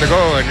 seconds to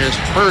go in this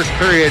first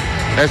period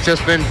that's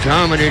just been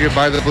dominated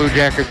by the Blue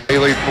Jackets. They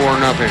lead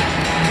 4-0.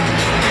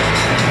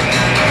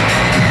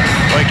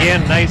 Well,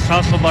 again, nice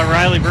hustle by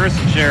Riley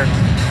Bursic there.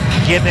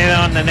 Getting it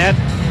on the net.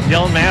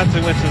 Dylan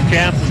Madsen with some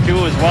chances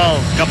too as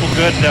well. Couple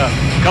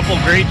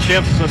great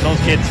shifts with those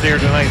kids there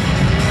tonight.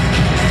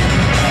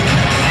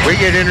 We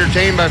get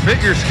entertained by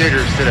figure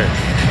skaters today.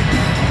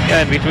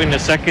 Yeah, and between the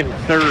second and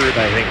third,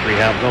 I think we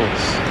have those.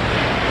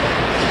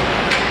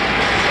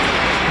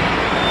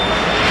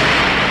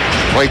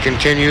 Play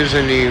continues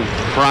in the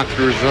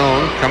Proctor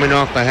zone. Coming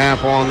off the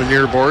half wall on the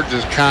near boards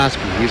is Koski.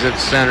 He's at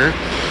center.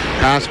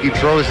 Koski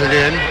throws it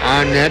in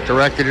on net,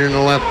 directed in the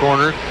left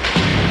corner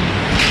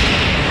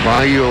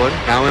by Hewlett.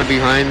 Now in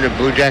behind the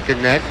Blue Jacket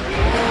net.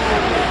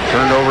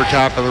 Turned over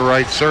top of the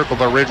right circle,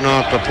 but ridden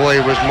off the play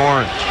was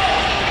Morris.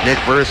 Nick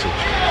Bursic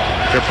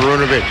to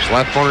Perunovic.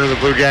 Left corner of the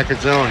Blue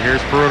Jacket zone.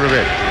 Here's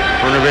Perunovic.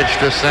 Perunovic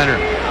to center.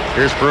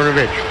 Here's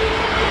Perunovic.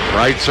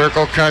 Right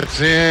circle cuts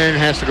in.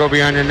 Has to go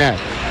behind the net.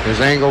 His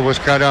angle was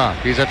cut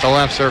off. He's at the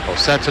left circle.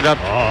 Sets it up.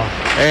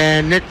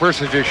 And Nick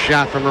Bursic's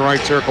shot from the right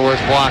circle is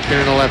blocked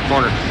in the left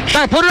corner.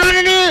 Shot, put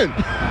it in!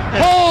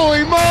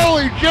 Holy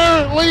moly!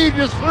 Jarrett Lee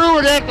just threw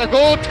it at the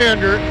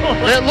goaltender.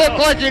 It looked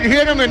like it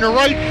hit him in the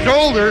right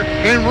shoulder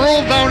and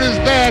rolled down his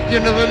back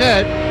into the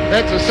net.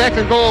 That's the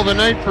second goal of the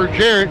night for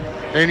Jarrett,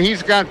 and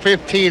he's got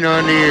 15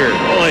 on the year.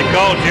 Holy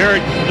cow,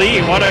 Jarrett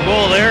Lee, what a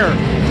goal there.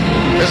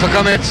 This will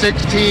come at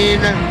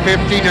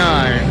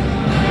 16:59.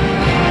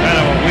 Kind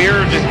of a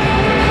weird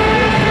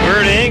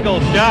angle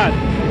shot.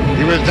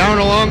 He was down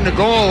along the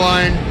goal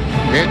line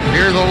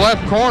near the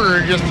left corner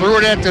and just threw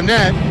it at the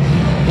net.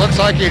 Looks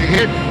like it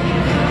hit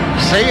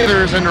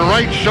Sailors in the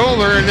right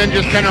shoulder and then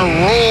just kind of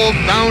rolled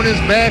down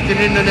his back and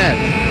in the net.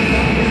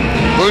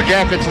 Blue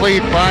Jackets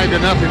lead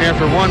 5-0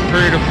 after one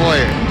period of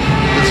play.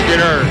 Let's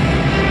get our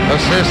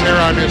assist here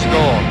on this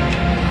goal.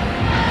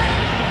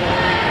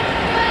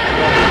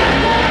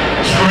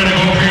 Scoring a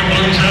goal for your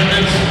Blue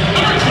Jackets,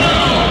 number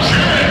 12,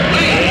 Jarrett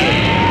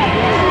Lee.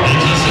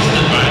 He's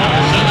assisted by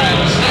number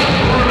 7, Scott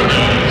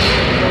Perunovic.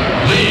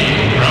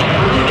 Lee from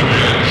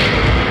Perunovic.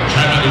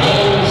 Time of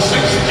goal,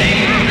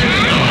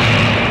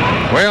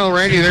 16:59. Well,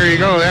 Randy, there you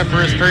go. that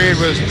first period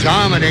was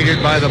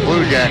dominated by the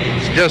Blue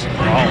Jackets. Just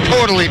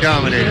totally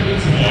dominated.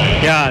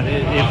 Yeah,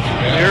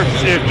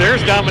 if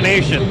there's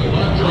domination,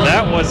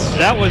 that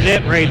was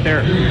it right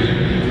there.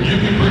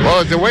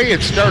 Well, the way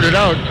it started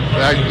out,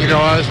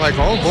 I was like,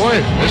 oh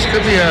boy, this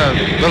could be a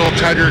little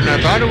tighter than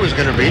I thought it was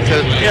going to be.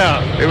 Cause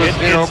it was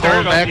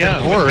going back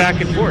and forth.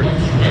 Back and forth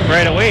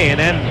right away, and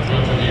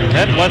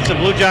then once the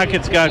Blue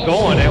Jackets got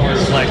going, it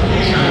was like,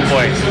 oh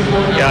boy,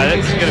 yeah,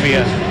 it's going to be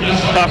a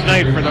tough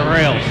night for the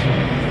Royals.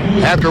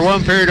 After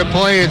one period of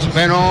play, it's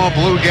been all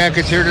Blue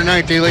Jackets here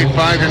tonight. They lead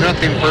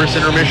 5-0. First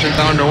intermission's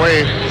on the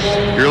way.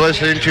 You're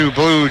listening to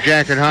Blue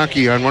Jacket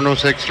Hockey on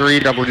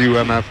 106.3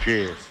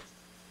 WMFG.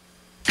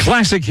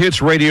 Classic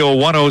Hits Radio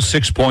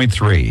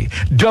 106.3,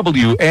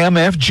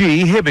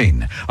 WMFG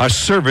Hibbing, a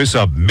service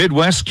of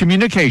Midwest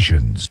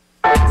Communications.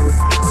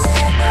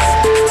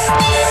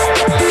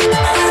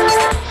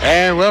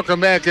 And welcome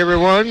back,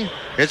 everyone.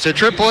 It's the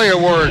AAA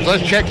Awards.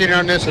 Let's check in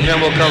on this, and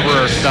then we'll cover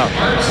our stuff.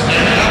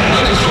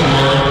 Athletics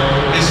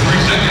Award is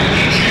presented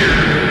each year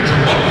to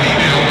one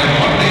female and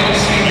one male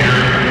senior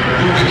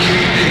who have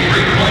achieved a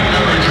grade point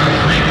average of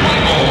 3.0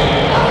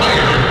 or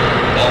higher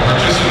while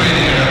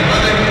participating in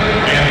athletic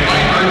and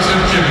fine arts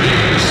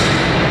activities.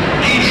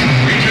 Each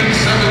Region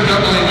 7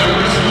 AA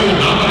member school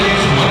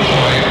nominates one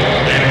boy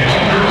and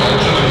one girl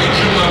to the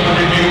region level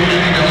review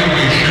and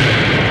evaluation.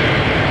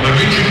 The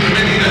region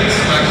committee then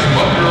selects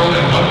one girl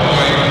and one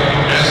boy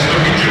as the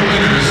region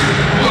winners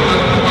who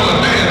will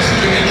advance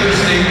to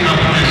interstate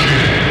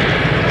competition.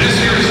 This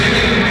year's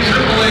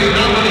AAA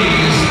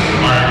nominees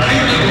are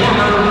Caitlin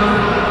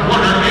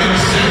Warner and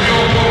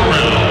Samuel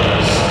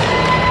Pomerels.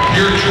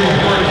 Here to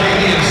award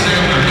Katie and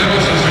Sam their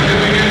medals and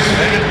certificates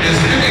is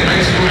Hibbing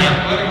High School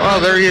Athletic. Well,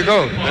 there you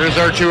go. There's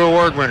our two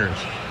award winners.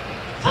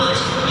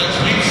 First, let's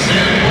meet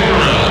Sam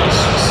Pomerels.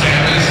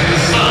 Sam is the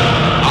son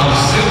of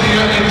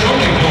Cynthia and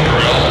Tony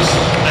Pomerels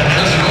and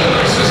has an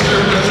older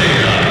sister,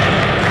 Matea.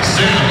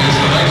 Sam is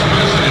the vice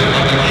president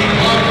of the Key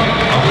Club,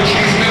 of which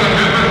he's been a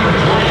member for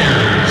 4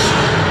 years.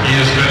 He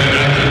has been an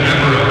active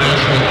member of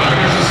National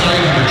Honor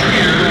Society for 2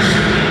 years,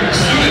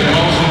 Student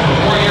Council for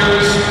 4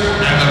 years,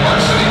 and the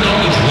Varsity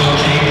Knowledge Bowl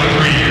team for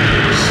 3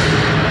 years.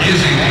 He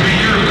is a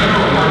 3-year Letter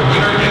Award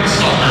winner in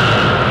soccer.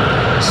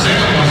 Sam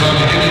was on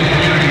the Indian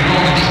Community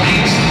College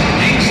Dean's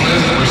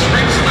list for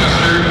spring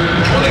semester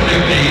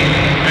 2015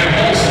 and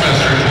fall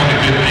semester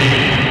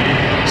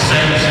 2015.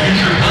 Sam's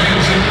future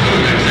plans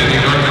include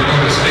attending North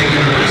Dakota State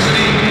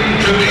University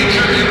to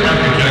major in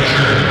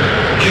architecture.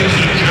 Ladies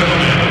and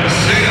gentlemen,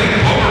 Sam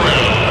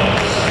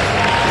Pomerels.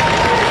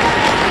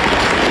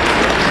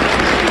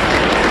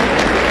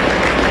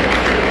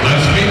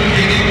 Let's meet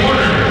Katie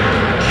Warner.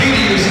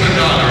 Katie is the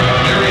daughter of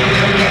Mary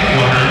and Nick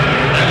Warner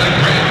and the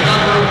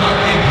granddaughter of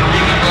hockey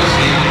Karina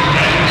Gussie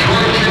and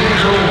George and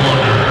Carol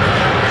Warner.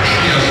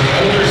 She has an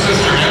older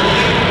sister,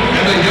 Emily,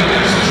 and a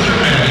younger sister,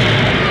 Maddie.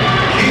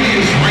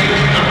 Katie is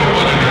ranked number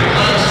 1 in her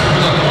class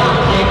with a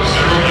 4.0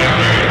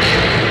 average.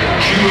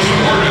 She was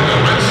awarded the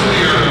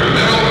Rensselaer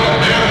Medal of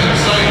Math and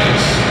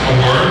Science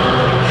Award.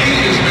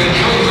 Katie has been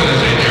chosen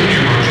as a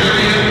junior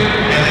Rotarian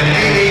and an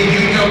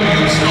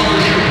AAUW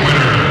scholarship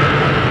winner.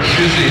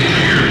 She is a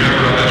 2-year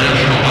member of the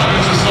National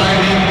Honor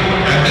Society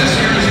and this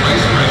year's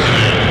vice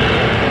president.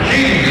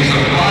 Katie is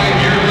a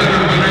 5-year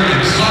letter winner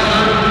in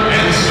soccer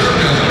and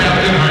served as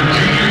captain her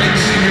junior and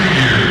senior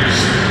years.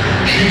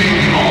 She made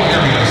the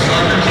all-area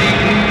soccer team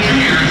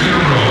 2 years in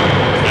a row,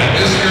 and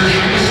this year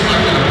she was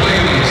selected to play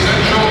in the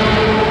Essential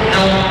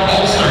Health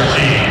All-Star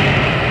team.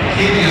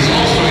 Katie is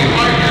also a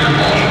 5-year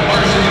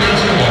varsity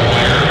basketball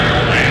player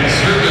and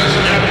served as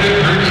captain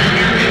her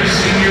junior and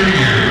senior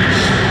years.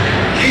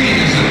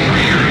 Katie is a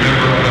 3-year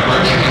member of the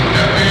marching and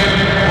pep band,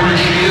 where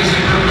she is a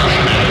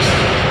percussionist.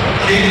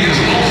 Katie is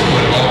also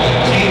involved in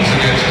Teens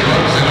Against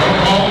Drugs and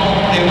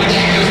Alcohol, in which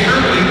she is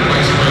currently the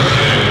vice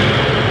president.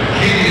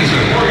 Katie is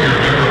a 4-year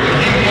member of the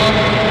Key Club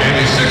and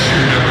a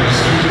 6-year member of the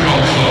Student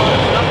Council.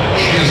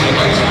 She is the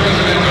vice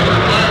president of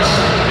her class,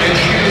 and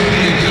she is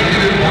the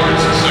executive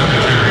board's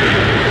secretary.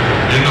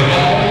 In the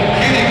fall,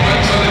 Katie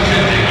plans on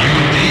attending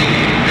UD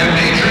and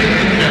majoring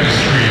in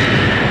chemistry.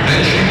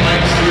 Then she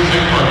plans to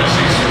attend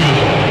pharmacy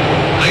school.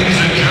 Ladies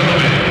and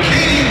gentlemen,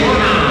 Katie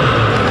Warner.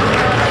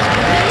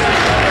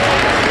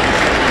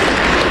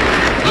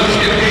 Let's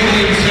give Katie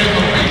and Sam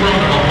a big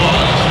round of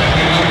applause. And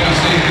we'd like to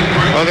say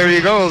good. Well, there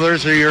you go.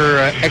 Those are your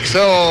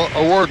Excel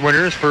Award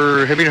winners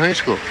for Hibbing High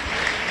School.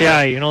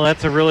 Yeah,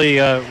 that's a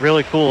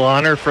really cool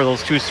honor for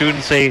those two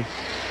students. They,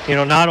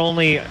 not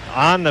only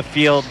on the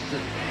field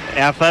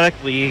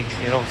athletically,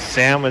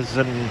 Sam is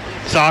in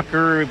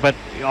soccer, but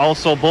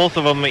also both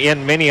of them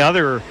in many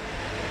other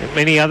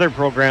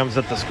programs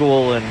at the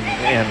school,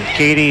 and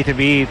Katie to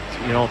be,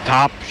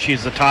 top.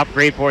 She's the top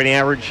grade point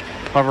average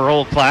of her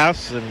whole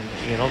class, and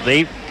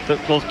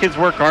those kids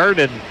work hard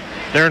and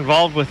they're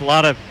involved with a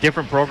lot of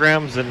different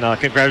programs, and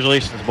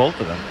congratulations to both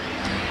of them.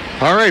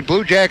 All right,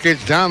 Blue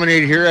Jackets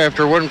dominate here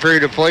after one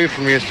period of play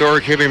from the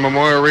historic Hibbing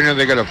Memorial Arena.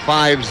 They got a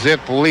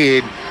 5-zip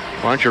lead.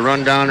 Why don't you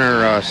run down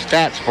our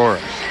stats for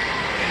us?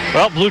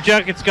 Well, Blue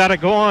Jackets got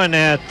it going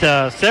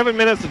at 7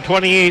 minutes and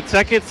 28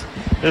 seconds.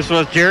 This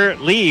was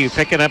Jarrett Lee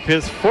picking up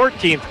his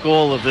 14th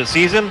goal of the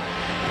season.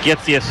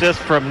 Gets the assist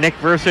from Nick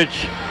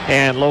Versich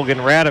and Logan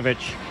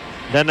Radovich.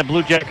 Then the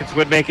Blue Jackets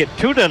would make it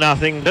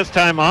 2-0. This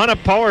time on a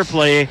power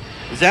play,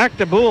 Zach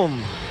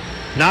DeBoom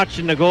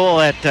notching the goal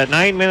at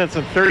 9 minutes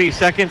and 30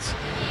 seconds.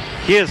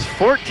 His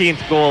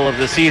 14th goal of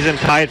the season,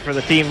 tied for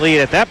the team lead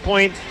at that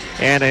point,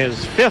 and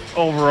his 5th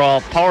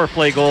overall power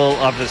play goal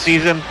of the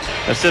season,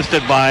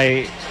 assisted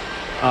by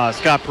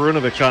Scott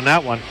Perunovich on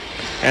that one.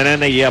 And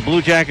then the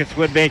Blue Jackets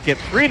would make it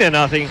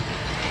 3-0.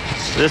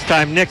 This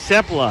time Nick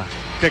Sepula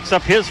picks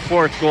up his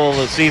 4th goal of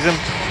the season,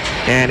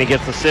 and he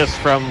gets assists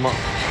from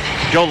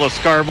Joe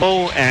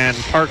Lascarbo and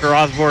Parker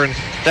Osborne.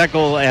 That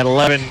goal at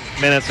 11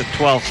 minutes and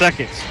 12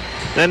 seconds.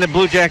 Then the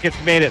Blue Jackets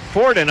made it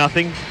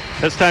 4-0.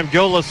 This time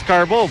Joe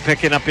Lascarbo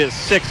picking up his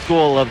 6th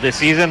goal of the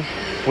season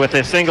with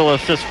a single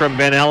assist from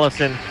Ben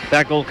Ellison.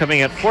 That goal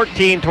coming at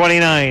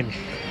 14:29.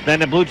 Then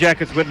the Blue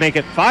Jackets would make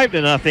it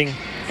 5-0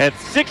 at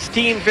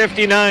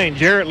 16:59.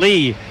 Jarrett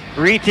Lee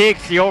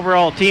retakes the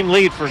overall team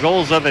lead for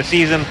goals of the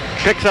season,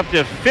 picks up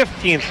the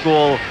 15th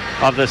goal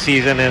of the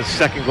season, his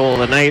 2nd goal of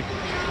the night,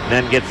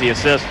 then gets the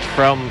assist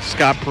from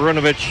Scott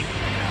Perunovich.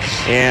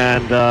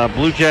 And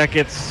Blue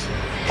Jackets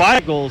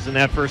 5 goals in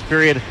that first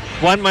period.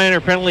 1 minor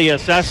penalty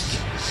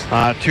assessed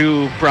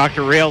to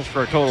Proctor Rails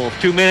for a total of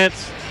 2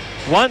 minutes.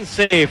 1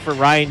 save for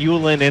Ryan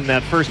Hewlin in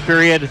that first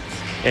period,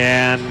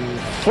 and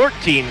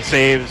 14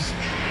 saves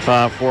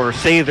for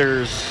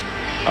Sathers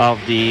of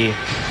the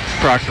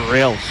Proctor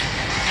Rails.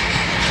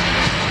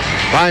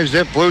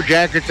 5-zip Blue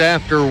Jackets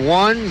after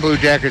 1. Blue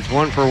Jackets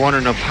 1 for 1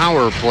 in a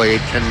power play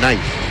tonight.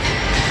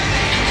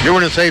 You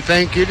want to say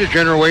thank you to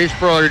General Waste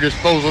for all your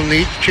disposal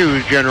needs.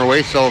 Choose General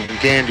Waste, Sullivan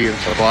Candy and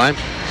Supply,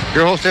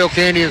 your wholesale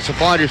candy and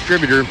supply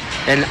distributor,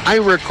 and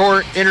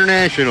IRACOR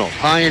International,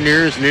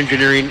 pioneers in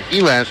engineering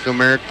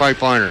elastomeric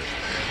pipeliners.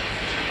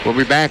 We'll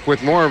be back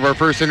with more of our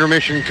first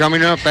intermission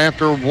coming up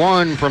after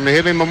 1 from the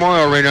Hibbing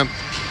Memorial Arena.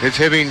 It's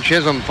Hibbing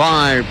Chisholm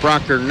 5,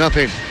 Proctor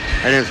nothing,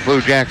 and it's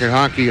Blue Jacket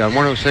Hockey on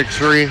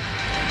 106.3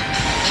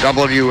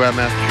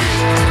 WMFG.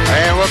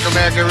 And welcome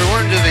back,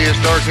 everyone, to the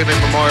historic Hibbing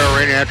Memorial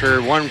Arena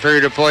after 1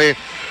 period of play.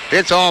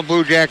 It's all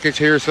Blue Jackets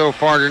here so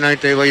far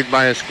tonight. They lead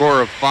by a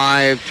score of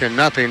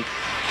 5-0.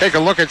 Take a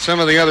look at some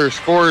of the other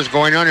scores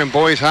going on in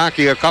boys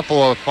hockey, a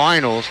couple of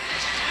finals.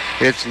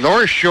 It's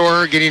North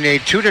Shore getting a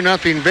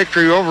 2-0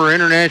 victory over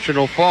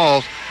International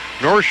Falls.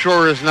 North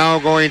Shore is now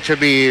going to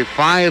be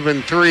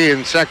 5-3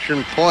 in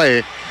section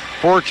play,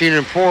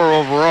 14-4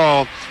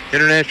 overall.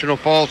 International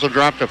Falls will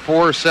drop to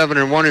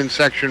 4-7-1 in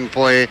section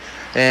play,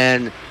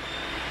 and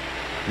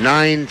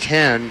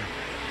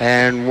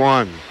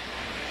 9-10-1.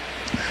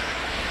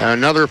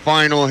 Another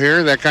final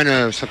here that kind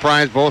of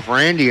surprised both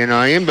Randy and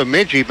I in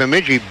Bemidji.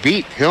 Bemidji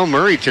beat Hill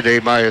Murray today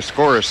by a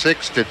score of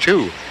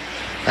 6-2.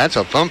 That's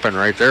a thumping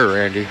right there,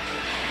 Randy.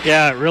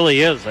 Yeah, it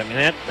really is. I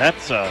mean,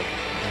 that's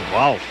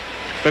wow.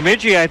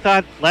 Bemidji, I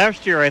thought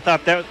last year,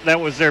 that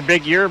was their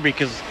big year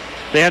because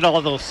they had all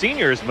those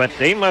seniors, but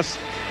they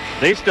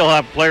still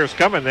have players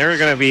coming. They're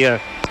going to be a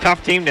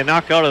tough team to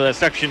knock out of the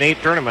Section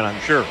 8 tournament, I'm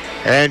sure.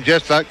 And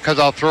just because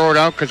I'll throw it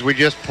out because we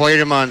just played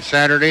them on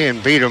Saturday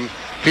and beat them.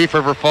 Thief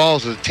River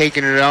Falls is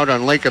taking it out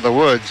on Lake of the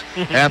Woods.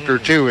 After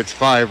 2, it's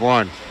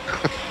 5-1.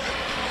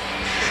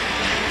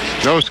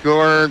 No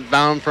score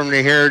down from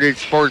the Heritage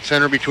Sports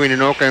Center between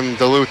Anoka and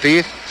Duluth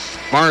East.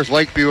 Mars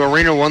Lakeview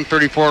Arena,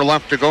 1:34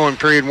 left to go in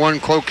period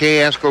 1. Cloquet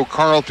Esco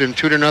Carleton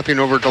 2-0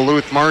 over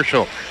Duluth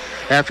Marshall.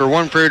 After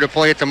 1 period of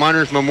play at the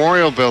Miners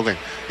Memorial Building,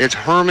 it's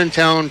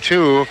Hermantown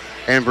 2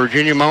 and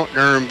Virginia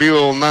Mountainer and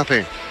Buell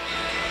 0.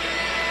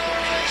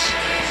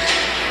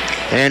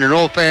 And an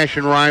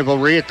old-fashioned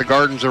rivalry at the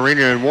Gardens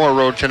Arena in War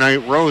Road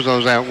tonight.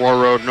 Roseau's at War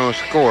Road, no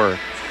score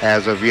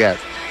as of yet.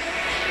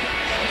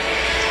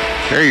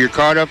 There, you're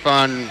caught up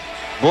on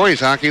boys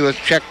hockey. Let's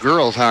check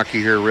girls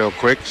hockey here real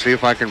quick, see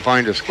if I can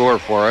find a score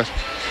for us.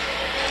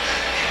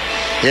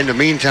 In the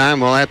meantime,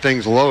 while that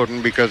thing's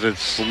loading because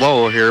it's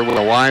slow here with the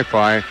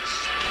Wi-Fi.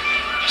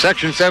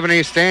 Section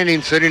 7A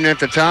standings sitting at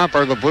the top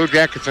are the Blue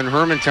Jackets in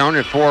Hermantown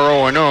at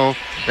 4-0-0.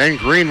 Then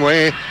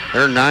Greenway,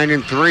 they're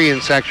 9-3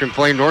 in section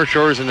play. North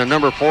Shore's in the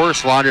number 4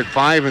 slot at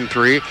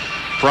 5-3.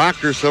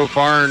 Proctor so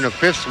far in the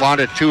 5th slot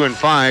at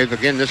 2-5.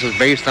 Again, this is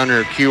based on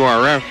their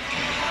QRF.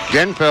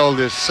 Genfeld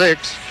is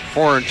 6,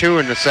 4-2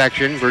 in the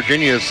section.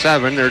 Virginia is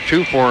 7, they're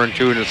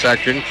 2-4-2 in the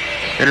section.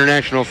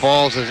 International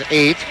Falls is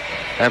 8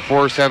 at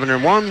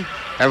 4-7-1.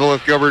 Evelyn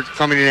Gilbert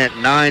coming in at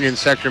 9 in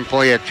section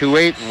play at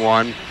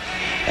 2-8-1.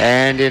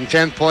 And in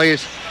 10th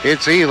place,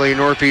 it's Ely,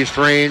 Northeast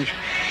Range,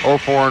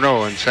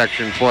 0-4-0 in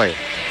section play.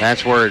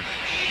 That's where it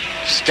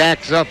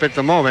stacks up at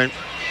the moment.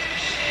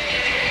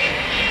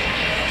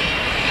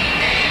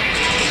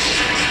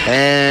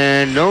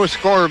 And no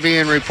score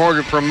being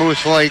reported from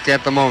Moose Lake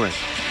at the moment.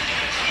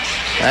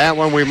 That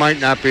one we might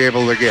not be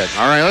able to get.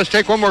 All right, let's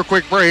take one more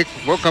quick break.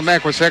 We'll come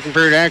back with second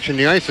period action.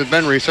 The ice has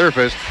been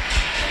resurfaced.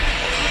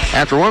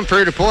 After 1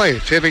 period of play,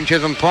 it's Hibbing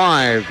Chisholm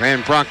 5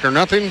 and Proctor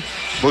nothing.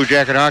 Blue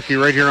Jacket Hockey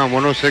right here on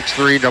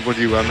 106.3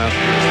 WMF.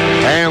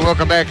 And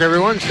welcome back,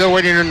 everyone. Still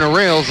waiting on the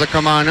rails to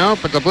come on out,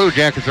 but the Blue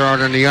Jackets are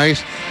out on the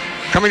ice.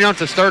 Coming out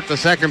to start the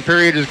second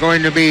period is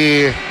going to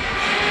be,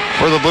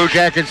 for the Blue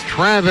Jackets,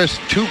 Travis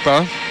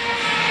Tupa,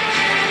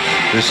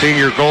 the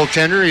senior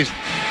goaltender. He's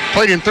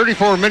played in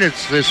 34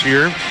 minutes this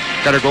year.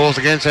 Got a goals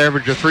against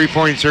average of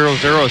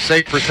 3.00, a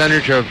save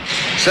percentage of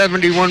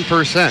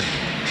 71%,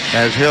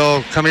 as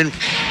he'll come in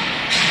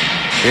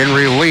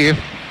relief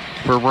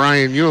for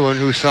Brian Mullen,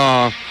 who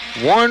saw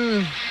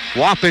one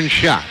whopping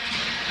shot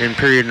in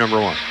period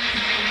number 1.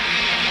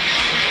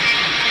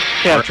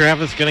 Yeah,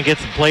 Travis going to get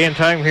some playing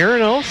time here,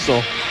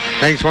 so.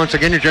 Thanks once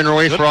again to General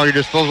Waste for all your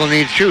disposal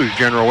needs. Choose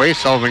General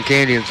Waste, Sullivan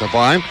Candy and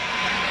Supply.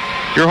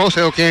 Your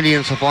wholesale candy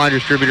and supply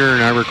distributor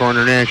in Ivory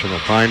National.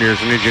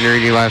 Pioneers in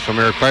engineering,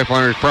 Elastomeric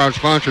Pipeliners, proud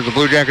sponsors of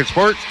Blue Jacket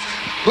Sports.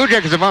 Blue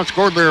Jackets have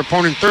outscored their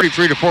opponent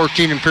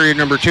 33-14 in period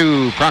number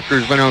 2.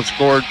 Proctor's been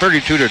outscored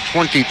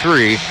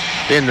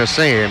 32-23 in the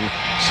same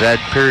said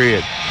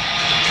period.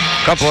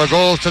 Couple of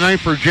goals tonight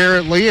for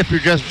Jarrett Lee. If you're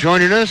just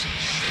joining us,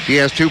 he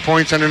has 2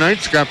 points on the night.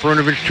 Scott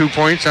Perunovich, 2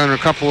 points on a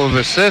couple of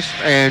assists.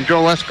 And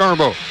Joel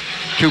Escarbo,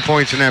 2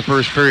 points in that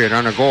first period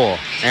on a goal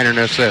and an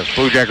assist.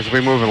 Blue Jackets will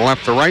be moving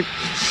left to right.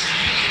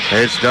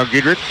 It's Doug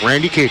Giedrich,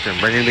 Randy Catron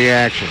bringing the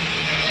action.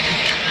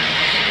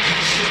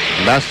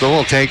 Bessel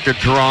will take the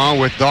draw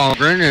with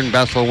Dahlgren, and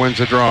Bessel wins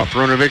the draw.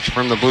 Perunovich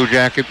from the Blue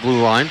Jacket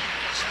blue line.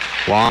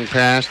 Long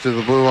pass to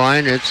the blue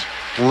line. It's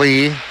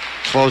Lee.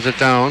 Slows it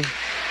down.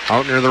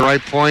 Out near the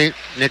right point.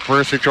 Nick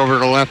Versich over to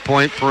the left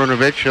point.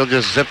 Perunovich, he'll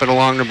just zip it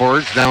along the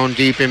boards, down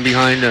deep in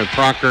behind the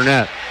Proctor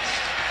net.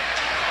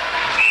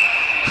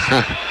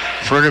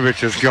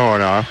 Perunovich is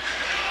going off.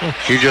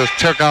 He just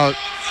took out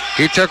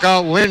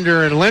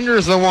Linder, and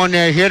Linder's the one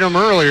that hit him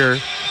earlier.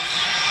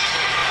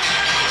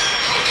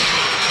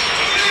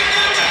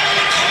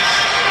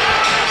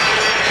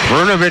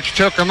 Perunovich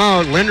took him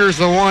out. Linder's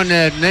the one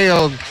that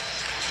nailed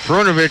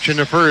Perunovich in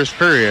the first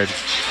period.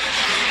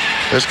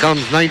 This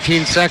comes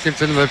 19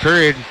 seconds into the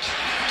period.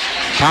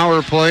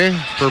 Power play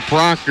for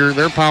Proctor.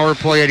 Their power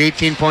play at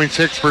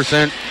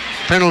 18.6%.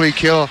 Penalty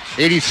kill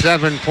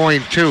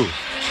 87.2.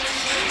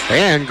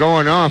 And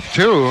going off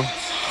too,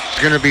 it's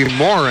going to be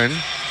Morin.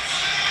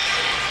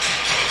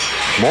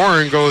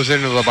 Morin goes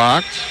into the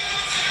box.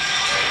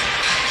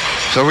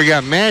 So we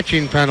got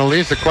matching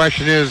penalties. The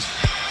question is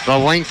the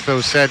length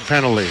of said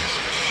penalties.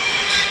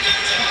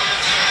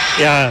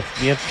 Yeah,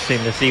 it'd be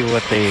interesting to see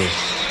what they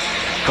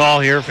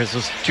call here, if it's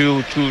just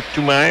two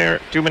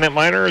minute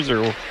minors,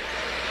 or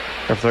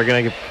if they're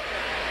going to get.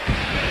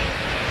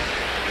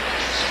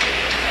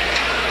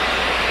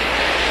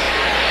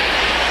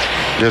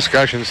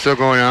 Discussion still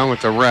going on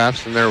with the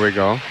refs, and there we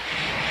go.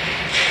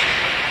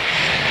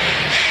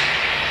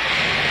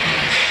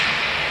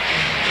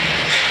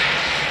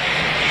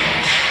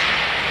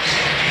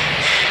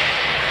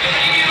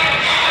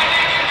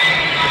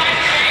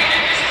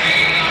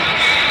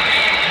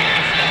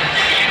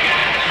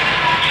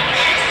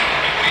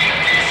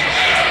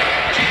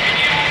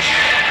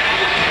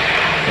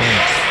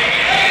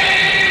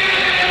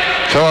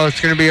 So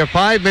it's going to be a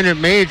 5-minute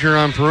major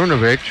on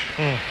Perunovich.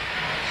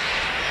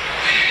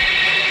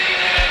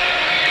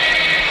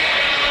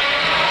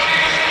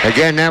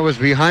 Again, that was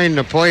behind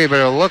the play,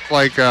 but it looked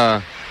like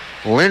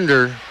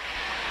Linder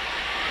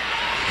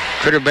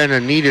could have been a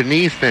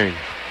knee-to-knee thing.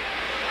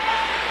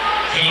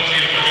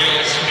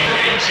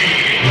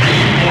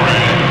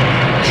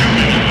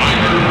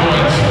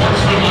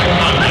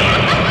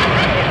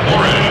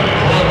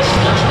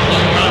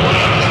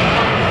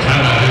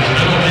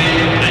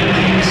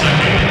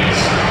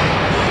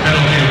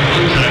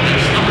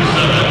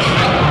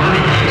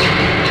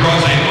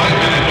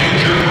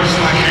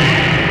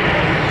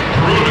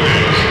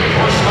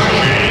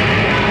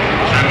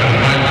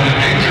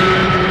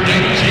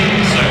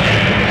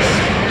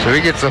 So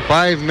he gets a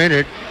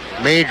 5-minute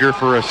major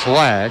for a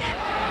slash.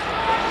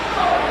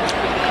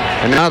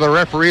 And now the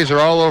referees are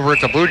all over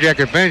at the Blue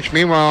Jacket bench.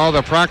 Meanwhile, all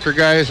the Proctor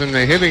guys and the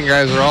Hibbing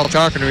guys are all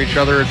talking to each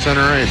other at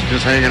center ice,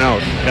 just hanging out.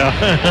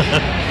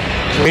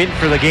 Yeah. Waiting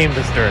for the game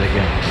to start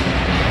again.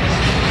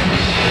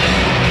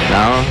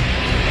 Now,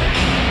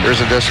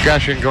 there's a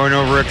discussion going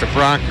over at the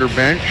Proctor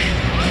bench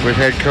with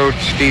head coach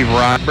Steve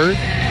Rodberg.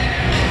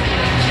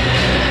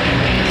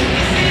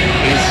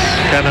 He's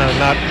kind of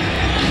not...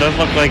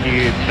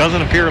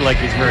 doesn't appear like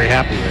he's very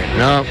happy right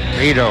now. No,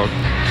 he don't.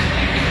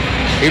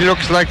 He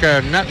looks like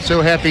a not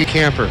so happy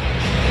camper.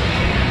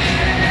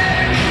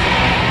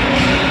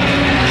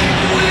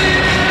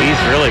 He's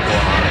really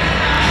going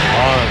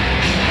on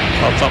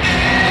about something.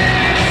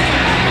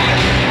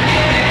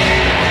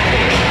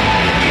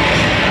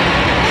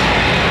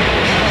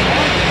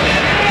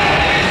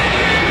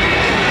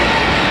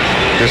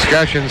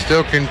 Discussion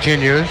still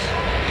continues.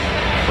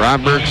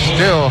 Rodberg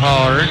still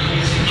hollering.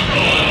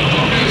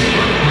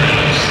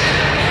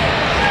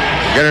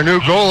 Got a new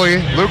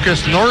goalie.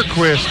 Lucas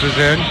Norquist is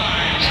in.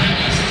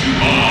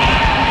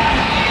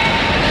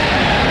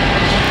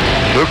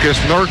 Lucas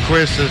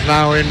Norquist is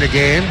now in the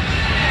game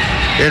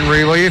in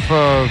relief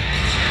of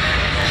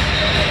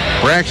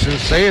Braxton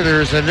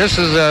Sathers, and this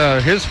is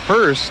his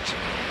first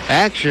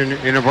action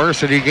in a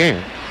varsity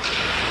game.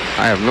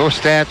 I have no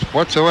stats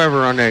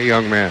whatsoever on that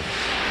young man.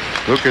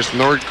 Lucas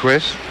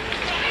Nordquist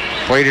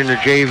played in the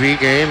JV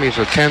game. He's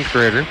a 10th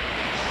grader.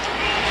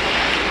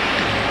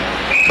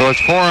 So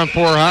it's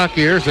 4-on-4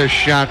 hockey. Here's a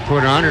shot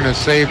put on and a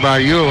save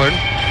by Hewlin.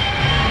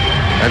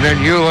 And then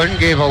Hewlin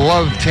gave a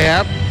love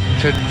tap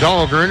to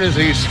Dahlgren as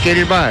he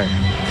skated by.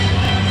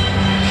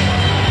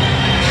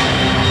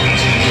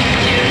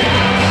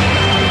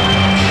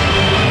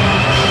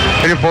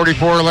 Minute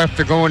 44 left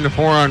to go in the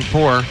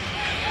 4-on-4.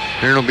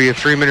 Then it'll be a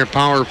 3-minute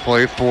power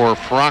play for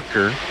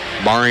Proctor,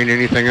 barring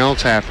anything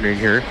else happening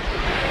here.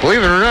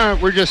 Believe it or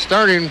not, we're just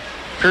starting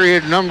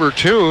period number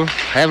 2.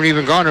 Haven't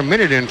even gone a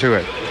minute into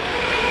it.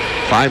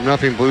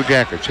 5-0 Blue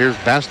Jackets. Here's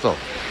Bestel.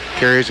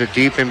 Carries it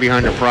deep in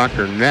behind the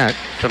Proctor net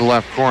to the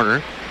left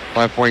corner.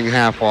 Left wing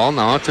half wall.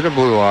 Now to the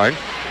blue line.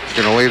 He's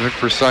going to leave it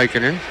for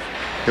Sikinen.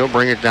 He'll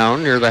bring it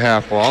down near the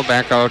half wall.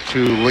 Back out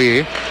to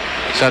Lee.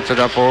 Sets it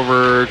up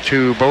over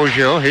to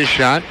Boggio. His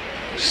shot.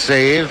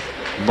 Save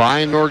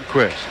by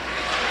Nordquist.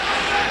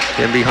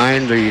 In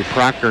behind the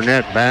Proctor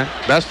net.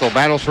 Bestel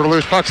battles for the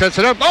loose puck. Sets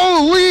it up.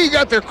 Oh, Lee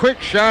got their quick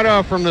shot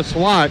off from the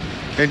slot.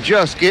 And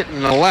just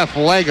getting the left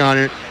leg on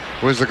it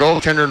was the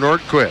goaltender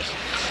Nordquist.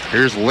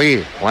 Here's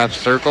Lee, left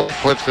circle,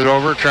 flips it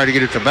over, tried to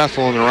get it to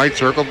Bestel in the right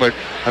circle, but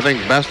I think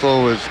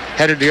Bestel was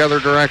headed the other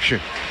direction.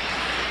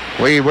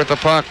 Lee with the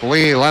puck,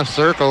 Lee left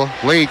circle,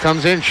 Lee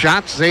comes in,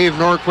 shot, save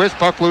Nordquist,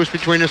 puck loose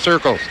between the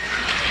circles.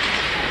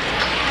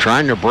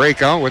 Trying to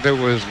break out with it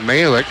was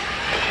Malik.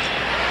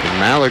 And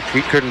Malik,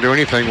 he couldn't do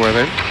anything with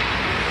it.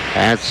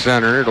 At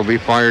center, it'll be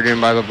fired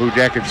in by the Blue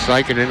Jackets.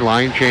 Sikinen,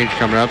 line change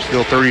coming up,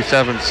 still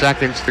 37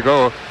 seconds to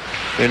go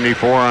in the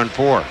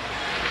 4-on-4.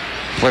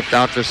 Flipped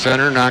out to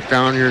center, knocked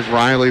down. Here's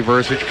Riley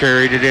Versich,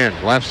 carried it in.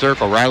 Left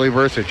circle, Riley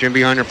Versich in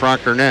behind the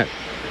Proctor net.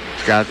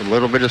 He's got a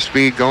little bit of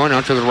speed going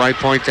out to the right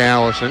point to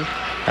Allison.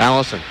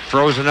 Allison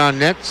throws it on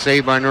net,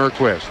 saved by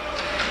Nordquist.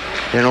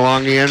 In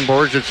along the end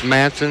boards, it's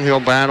Madsen. He'll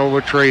battle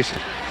with Tracy.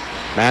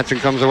 Madsen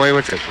comes away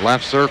with it.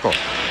 Left circle.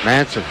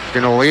 Madsen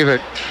going to leave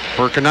it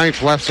for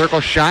Knife. Left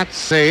circle, shot,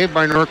 saved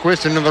by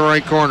Nordquist into the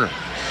right corner.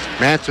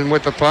 Madsen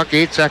with the puck,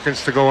 8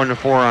 seconds to go in the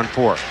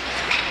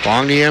 4-on-4.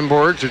 Along the end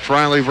boards, it's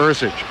Riley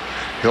Versich.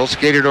 He'll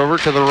skate it over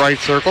to the right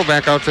circle,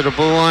 back out to the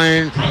blue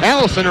line.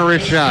 Allison a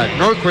wrist shot.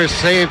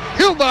 Nordquist save.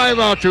 He'll dive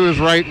out to his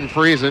right and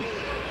freeze it.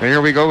 And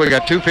here we go. We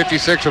got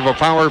 2:56 of a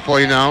power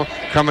play now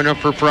coming up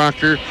for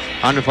Proctor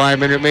on the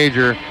 5-minute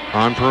major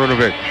on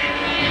Perunovic.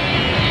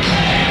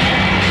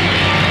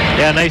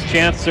 Yeah, nice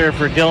chance there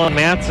for Dylan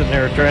Madsen. They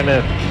were trying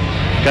to,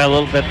 got a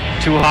little bit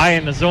too high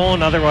in the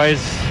zone.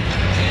 Otherwise,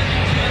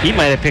 he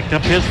might have picked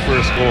up his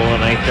first goal of the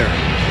night there.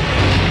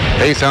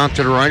 Face out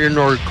to the right of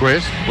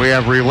Nordquist. We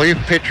have relief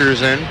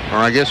pitchers in, or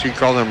I guess you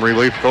call them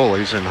relief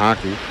goalies in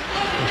hockey.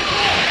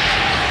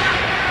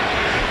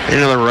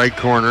 Into the right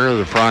corner of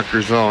the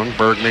Proctor zone.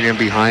 Bergman in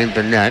behind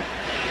the net.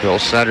 He'll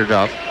set it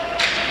up.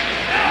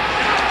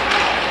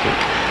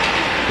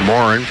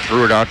 Morin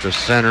threw it out to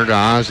center to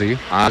Ozzie.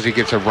 Ozzie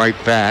gets it right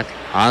back.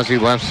 Ozzie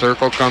left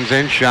circle comes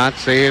in. Shot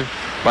saved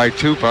by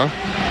Tupa.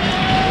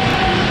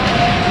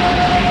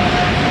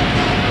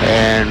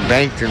 And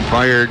banked and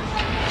fired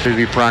to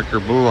the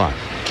Proctor blue line.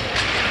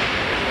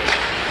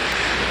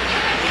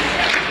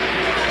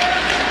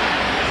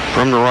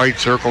 From the right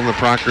circle in the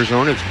Proctor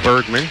zone, it's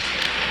Bergman.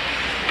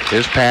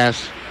 His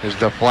pass is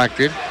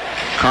deflected.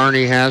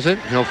 Carney has it.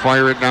 He'll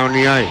fire it down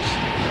the ice.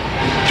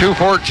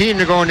 2:14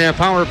 to go in that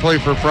power play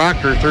for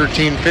Proctor.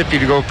 13:50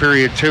 to go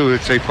period 2.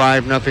 It's a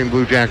 5-0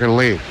 Blue Jacket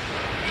lead.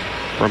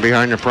 From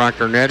behind the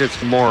Proctor net,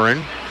 it's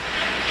Morin.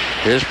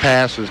 His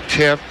pass is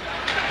tipped,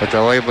 but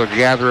they'll able to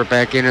gather it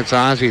back in. It's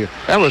Ozzie.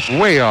 That was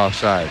way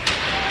offside.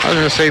 I was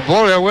going to say,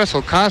 blow that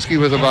whistle. Koski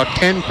was about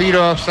 10 feet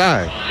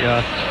offside.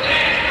 Yeah.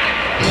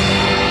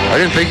 I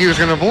didn't think he was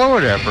going to blow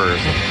it at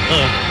first.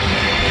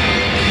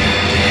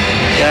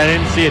 Yeah, I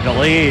didn't see a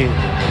delayed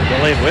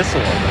whistle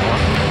on that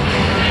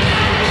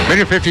one.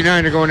 Minute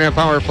 59 to go in that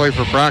power play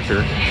for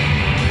Proctor.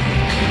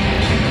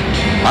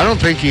 I don't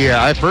think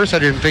at first I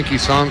didn't think he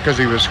saw him because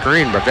he was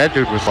screened, but that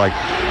dude was like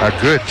a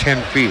good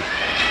 10 feet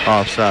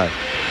offside.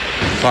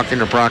 Puck in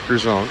the Proctor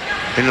zone,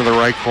 into the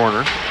right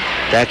corner.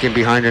 Back in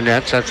behind the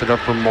net, sets it up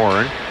for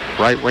Morin.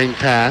 Right wing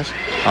pass,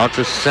 out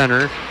to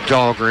center,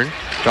 Dahlgren.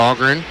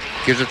 Dahlgren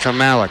gives it to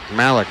Malik.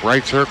 Malik,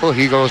 right circle,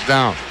 he goes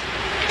down.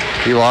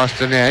 He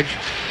lost an edge.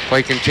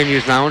 Play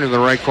continues now into the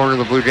right corner of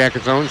the Blue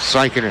Jacket zone.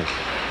 Sikinen.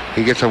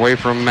 He gets away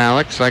from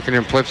Malik.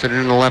 Sikinen flips it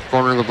into the left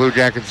corner of the Blue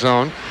Jacket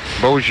zone.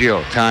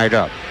 Boggio tied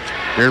up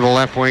near the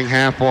left wing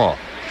half wall.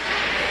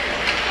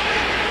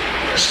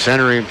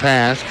 Centering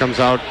pass comes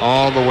out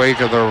all the way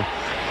to the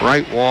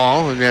right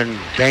wall and then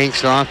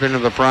banks off into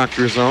the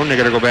Proctor zone. They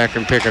got to go back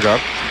and pick it up.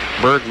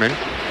 Bergman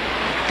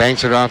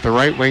banks it off the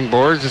right wing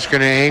boards. It's going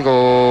to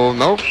angle.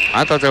 Nope.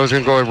 I thought that was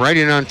going to go right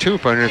in on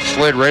Tupa, and it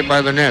slid right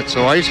by the net.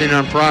 So icing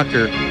on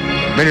Proctor.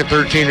 Minute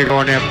 13 to go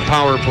on that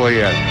power play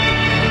yet.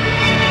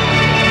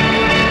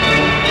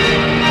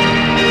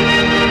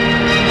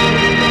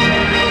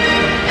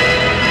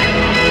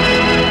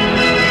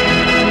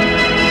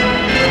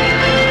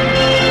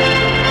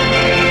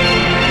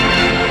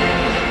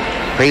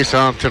 Face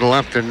off to the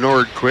left of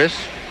Nordquist.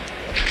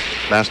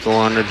 Bastel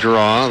on the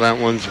draw. That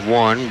one's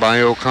won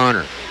by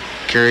O'Connor.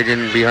 Carried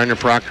in behind the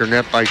Proctor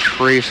net by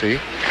Tracy.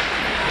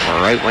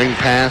 A right wing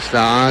pass to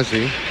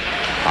Ozzie.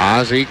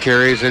 Ozzie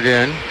carries it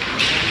in.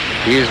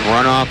 He's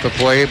run off the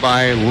play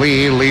by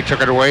Lee. Lee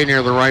took it away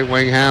near the right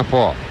wing half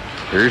wall.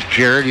 Here's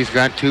Jarrett. He's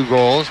got 2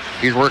 goals.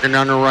 He's working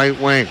down the right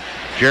wing.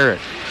 Jarrett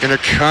gonna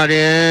cut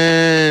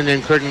in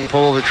and couldn't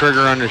pull the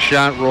trigger on the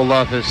shot. Rolled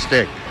off his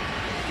stick.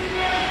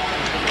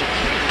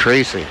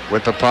 Tracy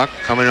with the puck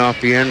coming off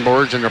the end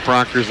boards in the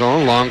Proctor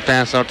zone. Long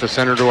pass out to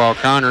center to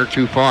O'Connor.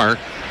 Too far.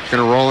 It's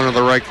gonna roll into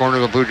the right corner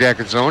of the Blue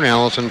Jacket zone.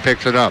 Allison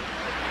picks it up.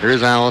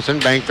 Here's Allison,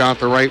 banked off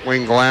the right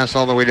wing glass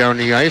all the way down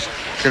the ice.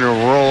 It's going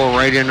to roll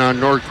right in on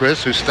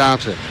Nordquist, who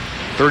stops it.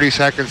 30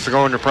 seconds to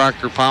go in the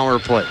Proctor power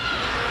play.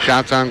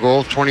 Shots on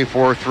goal,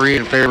 24-3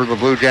 in favor of the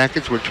Blue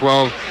Jackets with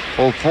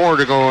 12:04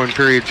 to go in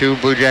period 2.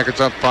 Blue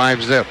Jackets up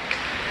 5-zip.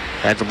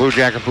 At the Blue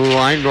Jacket blue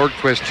line,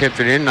 Nordquist tipped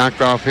it in,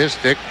 knocked off his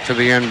stick to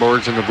the end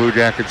boards in the Blue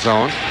Jacket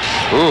zone.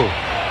 Ooh,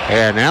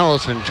 and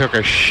Allison took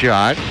a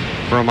shot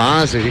from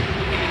Ozzie.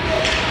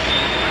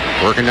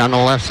 Working down the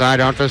left side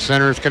out to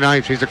center is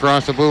Knife. He's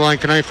across the blue line.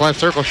 Knife left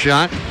circle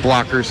shot.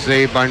 Blocker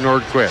saved by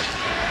Nordquist.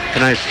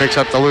 Knife picks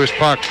up the loose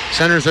puck.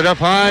 Centers it up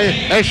high.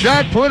 A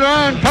shot put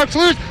on. Puck's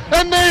loose.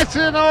 And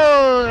Madsen.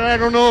 Oh, I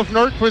don't know if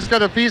Nordquist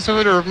got a piece of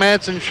it or if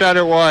Madsen shot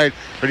it wide.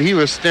 But he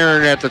was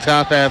staring at the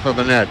top half of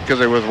the net because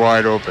it was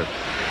wide open.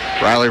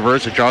 Riley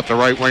Versich off the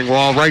right wing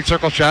wall. Right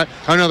circle shot.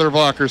 Another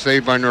blocker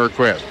saved by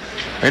Nordquist.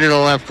 Into the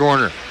left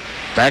corner.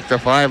 Back to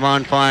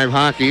 5-on-5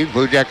 hockey.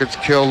 Blue Jackets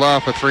killed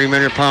off a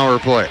 3-minute power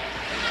play.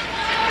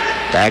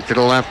 Back to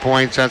the left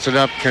point, sets it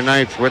up.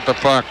 Knife with the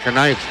puck.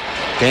 Knife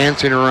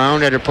dancing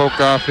around, had it poked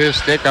off his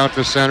stick out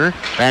to center.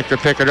 Back to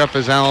pick it up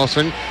is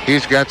Allison.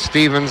 He's got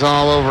Stevens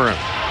all over him.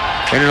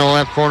 Into the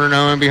left corner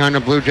now in behind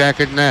the Blue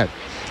Jacket net.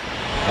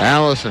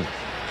 Allison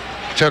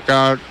took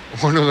out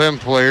one of them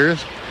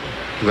players,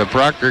 the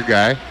Proctor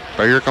guy,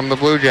 but here come the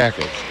Blue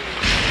Jackets.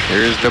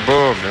 Here's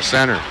DeBoom, the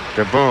center.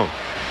 DeBoom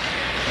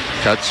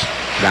cuts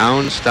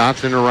down,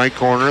 stops in the right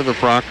corner of the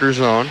Proctor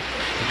zone.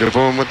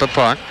 DeBoom with the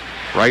puck.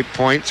 Right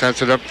point,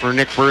 sets it up for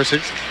Nick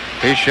Versich.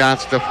 His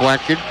shot's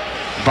deflected,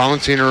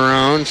 bouncing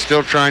around,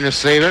 still trying to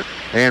save it.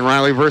 And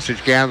Riley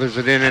Versich gathers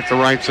it in at the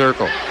right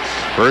circle.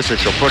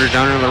 Versich will put it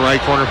down in the right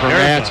corner for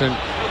Madsen.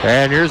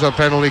 And here's a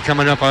penalty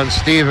coming up on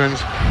Stevens.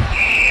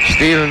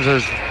 Stevens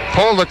has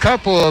pulled a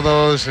couple of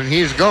those, and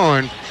he's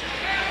going.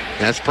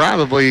 That's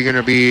probably going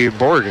to be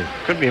boarding.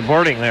 Could be a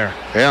boarding there.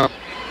 Yeah.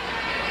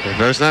 If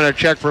there's not a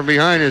check from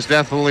behind, it's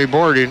definitely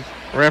boarding.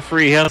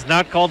 Referee has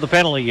not called the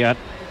penalty yet.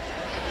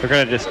 We're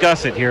going to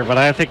discuss it here, but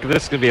I think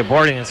this is going to be a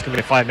boarding. It's going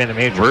to be a 5-minute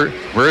major.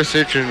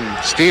 Versich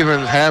and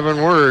Stevens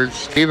having words.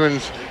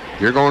 Stevens,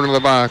 you're going to the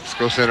box.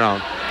 Go sit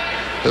down.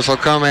 This will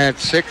come at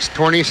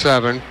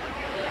 6:27.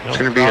 It's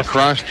going to be a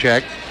cross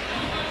check.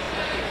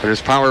 But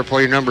it's power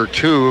play number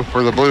 2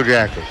 for the Blue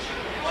Jackets.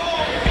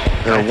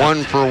 They're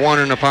 1 for 1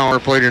 in the power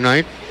play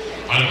tonight.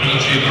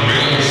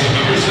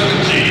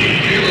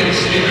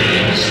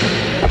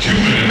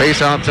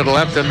 Face off to the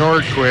left of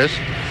Nordquist.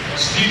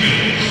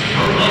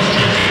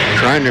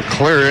 Trying to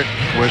clear it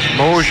with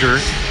Mosier.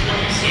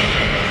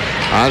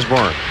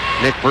 Osborne.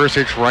 Nick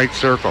Versich, right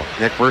circle.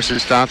 Nick Versich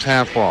stops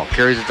half wall.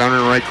 Carries it down in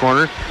the right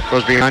corner.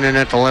 Goes behind it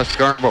at the left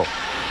Scarborough.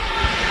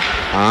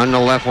 On the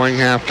left wing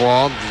half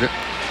wall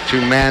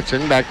to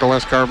Madsen. Back to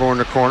Les Scarborough in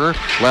the corner.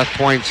 Left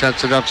point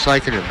sets it up,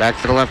 Sikinen.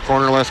 Back to the left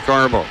corner, Les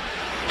Scarborough.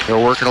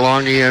 They'll work it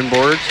along the end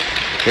boards.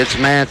 It's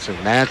Madsen.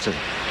 Madsen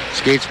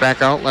skates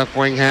back out, left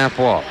wing half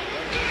wall.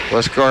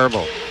 Les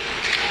Scarborough.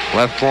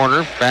 Left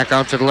corner, back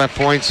out to the left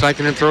point.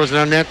 Sikinen throws it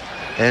on net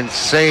and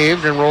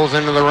saved and rolls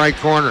into the right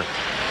corner.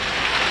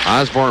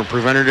 Osborne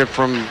prevented it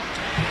from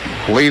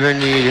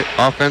leaving the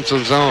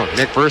offensive zone.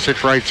 Nick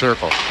Versich, right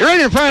circle. Right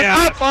in front,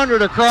 up under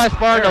the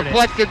crossbar,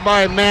 deflected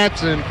by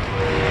Madsen.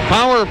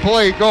 Power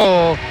play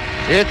goal.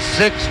 It's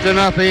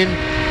 6-0.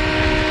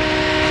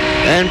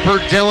 And for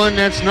Dillon,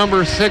 that's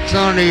number 6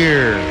 on the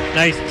year.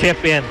 Nice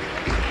tip in.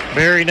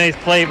 Very nice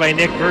play by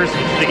Nick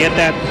Versich to get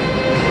that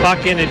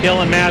puck into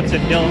Dylan Madsen.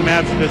 Dylan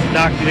Madsen just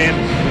knocked it in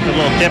with a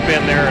little tip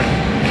in there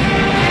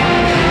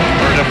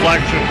for a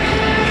deflection.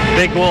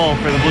 Big goal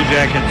for the Blue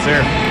Jackets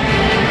there.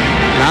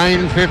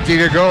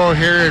 9:50 to go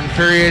here in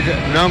period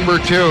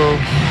number 2.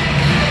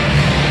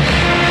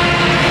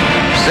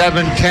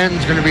 7:10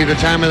 is going to be the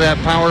time of that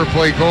power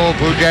play goal.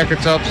 Blue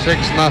Jackets up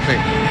 6-0.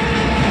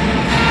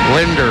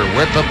 Linder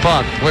with the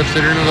puck, flips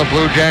it into the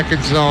Blue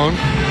Jacket zone.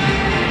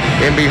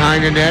 In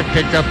behind the net,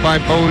 picked up by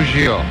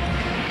Boggio.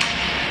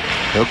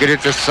 He'll get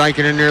it to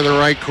Sikinen near the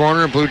right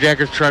corner. Blue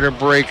Jackets try to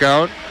break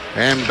out.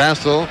 And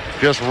Bessel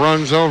just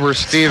runs over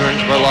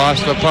Stevens but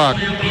lost the puck.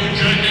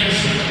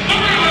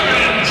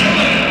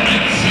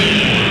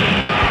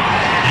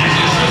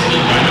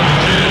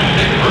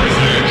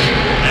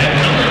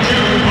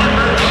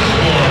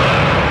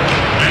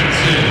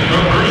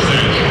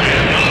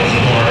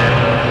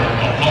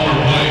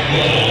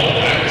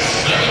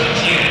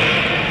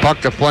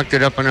 Puck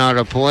deflected up and out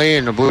of play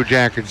in the Blue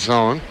Jackets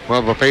zone.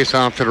 We'll have a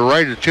face-off to the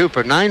right of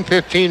Tupa.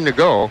 9:15 to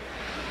go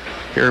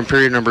here in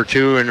period number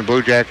 2, and the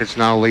Blue Jackets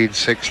now lead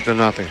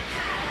 6-0.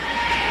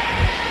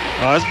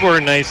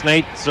 Osborne, nice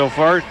night so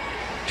far.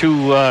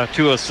 Two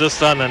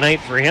assists on the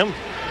night for him.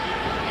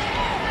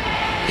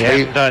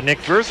 And Nick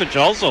Versich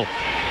also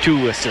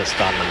 2 assists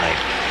on the night.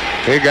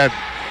 They got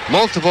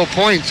multiple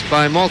points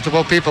by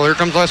multiple people. Here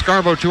comes Les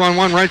Garbo,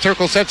 2-on-1, right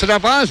circle, sets it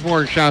up.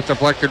 Osborne shot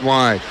deflected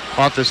wide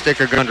off the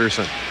stick of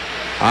Gunderson.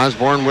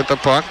 Osborne with the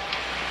puck.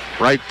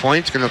 Right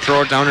point's going to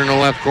throw it down in the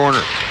left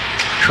corner.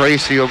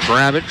 Tracy will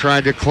grab it,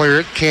 tried to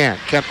clear it, can't.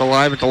 Kept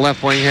alive at the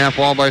left wing half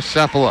wall by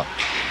Sepala.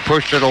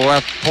 Pushed to the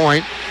left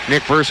point.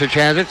 Nick Versich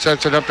has it,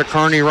 sets it up to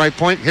Kearney, right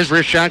point. His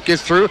wrist shot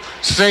gets through.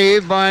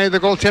 Saved by the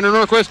goaltender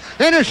Norquist.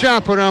 And a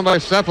shot put on by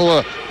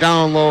Sepala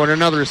down low, and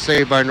another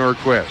save by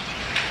Norquist.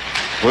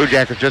 Blue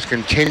Jackets just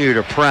continue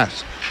to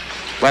press.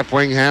 Left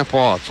wing half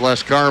wall. It's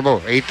Les Garbo.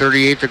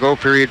 8:38 to go,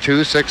 period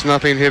 2.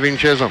 6-0 Hibbing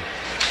Chisholm.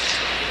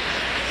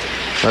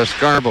 Les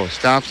Garbo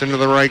stops into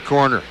the right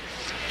corner.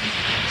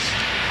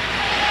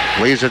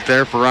 Leaves it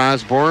there for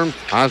Osborne.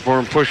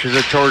 Osborne pushes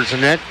it towards the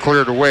net.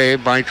 Cleared away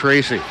by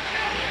Tracy.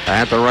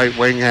 At the right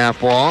wing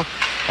half wall.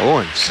 Oh,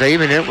 and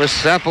saving it was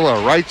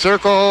Sepala. Right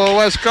circle,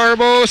 Les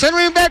Garbo.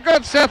 Sending back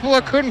up.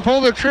 Sepala couldn't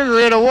pull the trigger.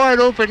 He had a wide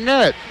open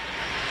net.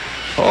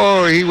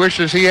 Oh, he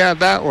wishes he had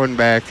that one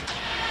back.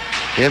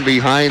 In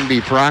behind the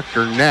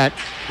Proctor net.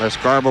 Les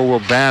Garbo will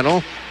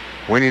battle.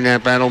 Winning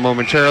that battle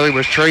momentarily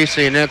was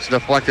Tracy, and that's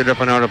deflected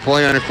up and out of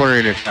play on a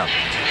clearing attempt.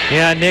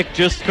 Yeah, Nick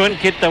just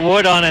couldn't get the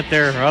wood on it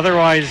there.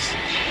 Otherwise,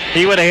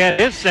 he would have had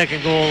his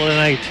second goal of the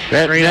night.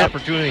 Great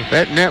opportunity.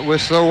 That net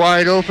was so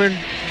wide open.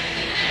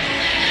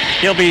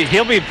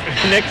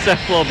 Nick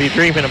Sepala will be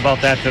dreaming about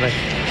that tonight.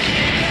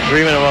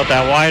 Dreaming about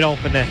that wide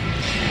open net.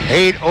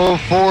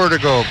 8:04 to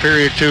go,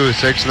 period 2,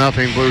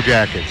 6-0 Blue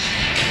Jackets.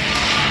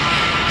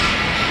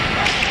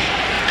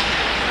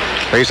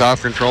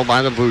 Face-off control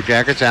by the Blue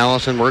Jackets.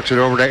 Allison works it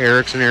over to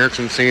Erickson.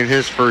 Erickson seeing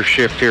his first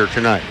shift here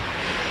tonight.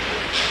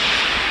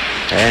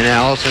 And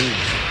Allison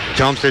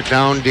dumps it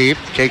down deep,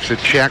 takes a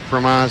check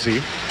from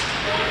Ozzie.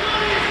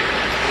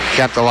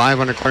 Kept alive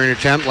on a clearing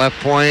attempt. Left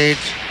point.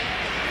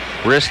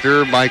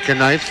 Wrister by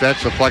Knives.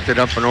 That's deflected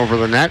up and over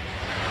the net.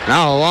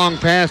 Now a long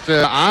pass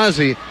to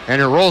Ozzie,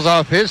 and it rolls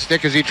off his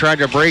stick as he tried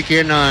to break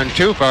in on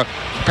Tupa.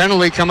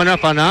 Penalty coming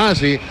up on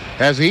Ozzie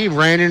as he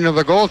ran into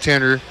the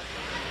goaltender.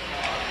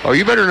 Oh,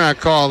 you better not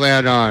call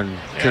that on.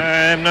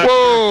 I'm not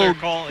sure if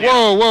they're calling.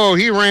 Whoa,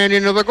 he ran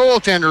into the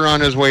goaltender on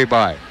his way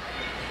by.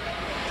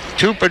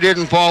 Tupa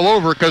didn't fall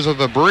over because of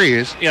the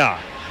breeze. Yeah,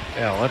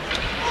 what?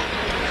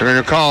 They're going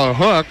to call a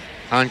hook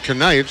on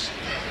Knives.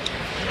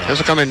 This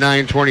will come in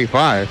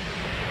 9:25.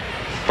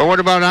 But what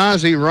about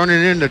Ozzie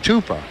running into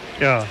Tupa?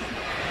 Yeah,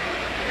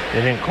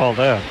 they didn't call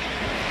that.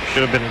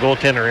 Should have been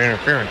goaltender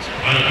interference.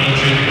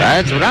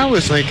 That's what I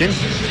was thinking.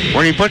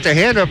 When he put the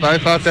hand up, I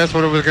thought that's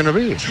what it was going to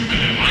be.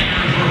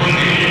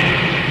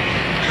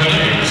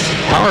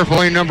 Power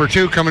play number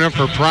 2 coming up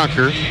for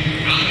Proctor. All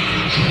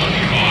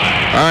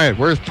right,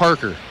 where's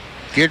Parker?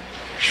 Get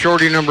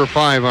shorty number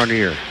 5 on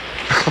the air.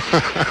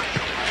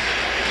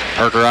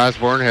 Parker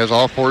Osborne has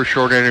all 4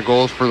 short-handed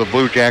goals for the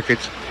Blue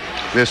Jackets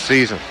this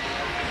season.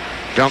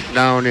 Dumped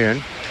down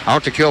in.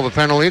 Out to kill the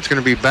penalty. It's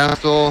going to be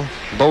Bastel,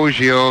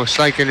 Boggio,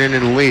 Sikinen,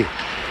 and Lee.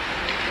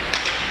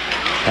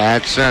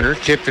 At center,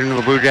 tipped into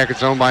the Blue Jacket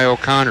zone by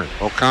O'Connor.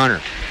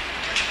 O'Connor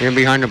in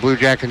behind the Blue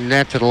Jacket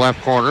net to the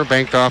left corner.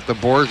 Banked off the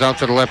boards, out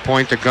to the left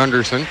point to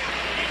Gunderson.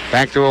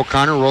 Back to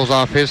O'Connor, rolls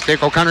off his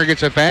stick. O'Connor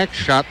gets it back.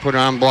 Shot put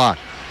on block.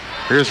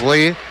 Here's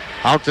Lee,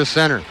 out to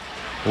center.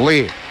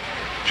 Lee.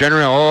 We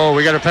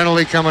got a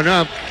penalty coming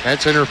up.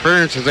 That's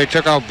interference as they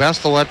took out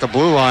Bestel at the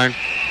blue line.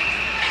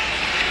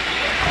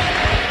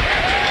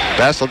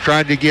 Bestel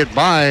tried to get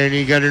by, and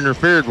he got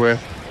interfered with.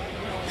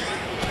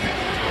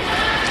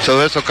 So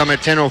this will come at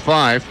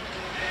 10:05.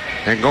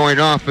 And going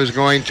off is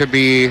going to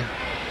be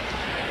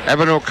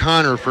Evan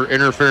O'Connor for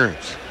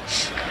interference.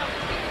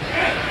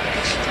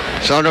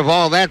 So out of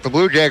all that, the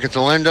Blue Jackets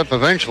will end up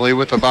eventually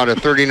with about a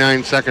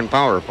 39-second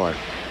power play.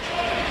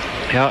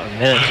 Yeah,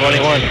 minute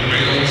 21.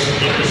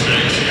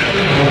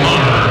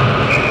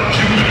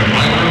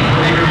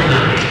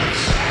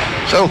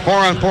 So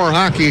 4-on-4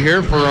 hockey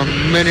here for a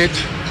minute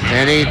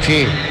and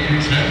 18.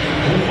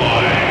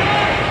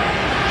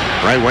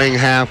 Right wing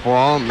half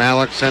wall.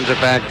 Malik sends it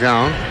back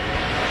down.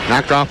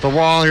 Knocked off the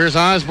wall. Here's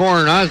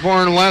Osborne.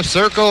 Osborne left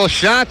circle.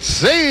 Shot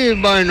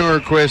saved by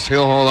Norquist.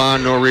 He'll hold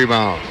on. No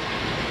rebound.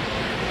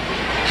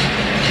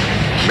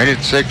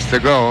 Minute 6 to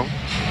go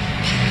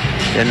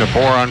in the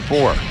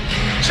 4-on-4.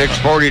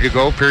 6:40 to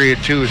go.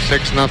 Period 2.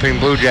 6-0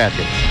 Blue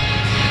Jackets.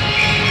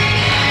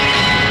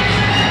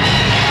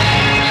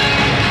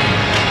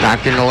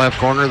 Knocked in the left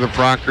corner of the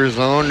Proctor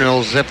zone.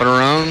 They'll zip it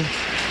around.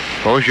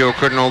 Boggio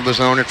couldn't hold the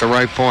zone at the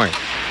right point.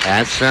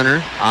 At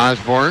center,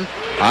 Osborne.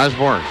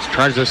 Osborne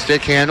tries a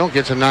stick handle,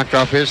 gets it knocked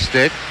off his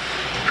stick.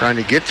 Trying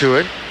to get to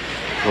it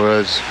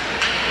was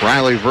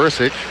Riley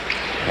Versich,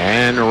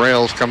 and the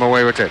rails come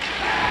away with it.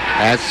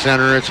 At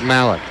center, it's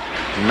Malik.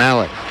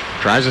 Malik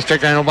Tries to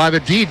stick handle by the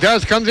D.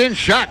 Does. Comes in.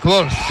 Shot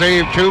close.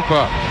 Save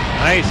Tupa.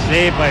 Nice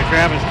save by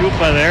Travis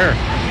Tupa there.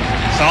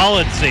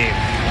 Solid save.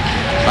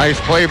 Nice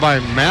play by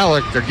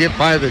Malik to get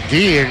by the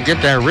D and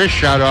get that wrist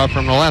shot off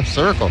from the left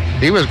circle.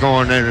 He was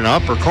going in an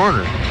upper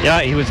corner.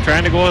 Yeah, he was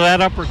trying to go to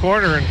that upper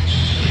corner, and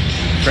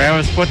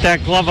Travis put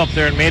that glove up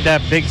there and made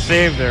that big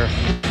save there.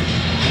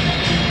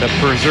 The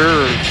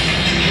preserve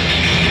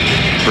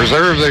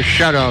the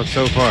shutout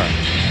so far.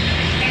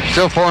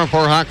 Still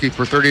 4-on-4 hockey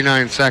for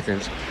 39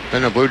 seconds.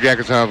 Then the Blue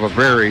Jackets have a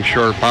very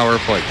short power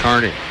play.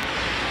 Carney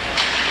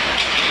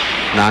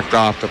knocked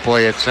off the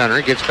play at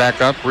center. Gets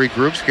back up,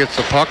 regroups, gets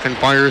the puck, and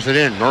fires it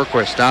in.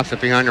 Norquist stops it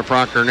behind the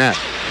Proctor net.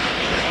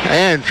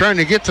 And trying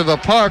to get to the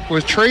puck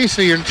was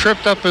Tracy and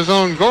tripped up his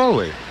own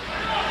goalie.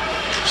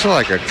 It's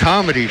like a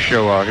comedy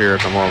show out here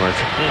at the moment.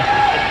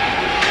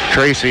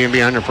 Tracy in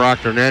behind the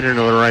Proctor net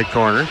into the right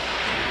corner.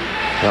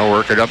 They'll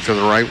work it up to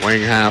the right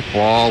wing half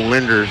wall.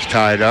 Linder's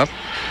tied up.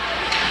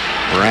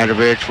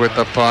 Radovich with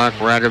the puck.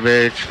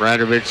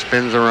 Radovich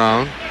spins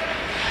around.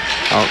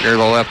 Out near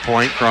the left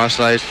point, cross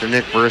ice to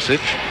Nick Versich.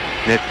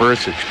 Nick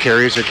Versich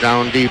carries it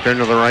down deep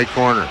into the right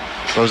corner.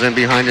 Goes in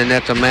behind the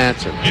net to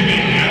Madsen.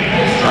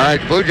 All right,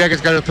 Blue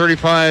Jackets got a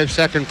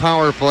 35-second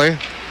power play.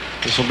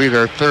 This will be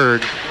their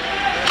third.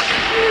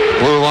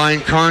 Blue line,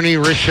 Carney,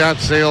 wrist shot,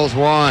 sails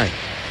wide.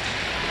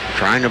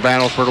 Trying to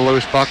battle for the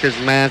loose puck is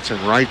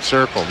Madsen. Right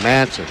circle,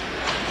 Madsen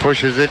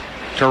pushes it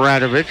to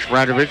Radovich.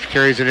 Radovich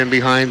carries it in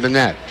behind the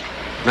net.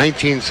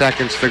 19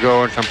 seconds to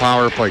go in the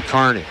power play.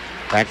 Carney.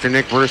 Back to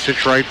Nick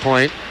Versich, right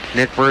point.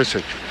 Nick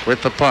Versich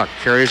with the puck.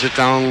 Carries it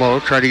down low.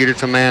 Try to get it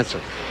to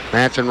Madsen.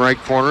 Madsen right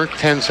corner.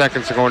 10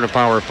 seconds to go in the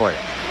power play.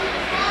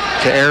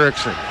 To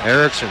Erickson.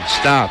 Erickson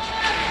stops.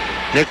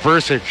 Nick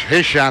Versich,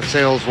 his shot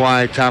sails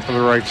wide, top of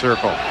the right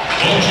circle.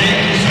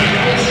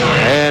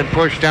 And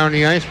pushed down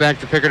the ice. Back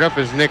to pick it up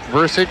is Nick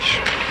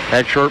Versich.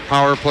 That short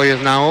power play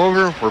is now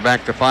over. We're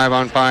back to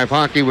 5-on-5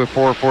 hockey with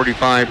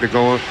 4:45 to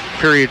go.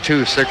 Period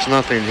 2,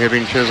 6-0,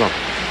 Hibbing Chisholm.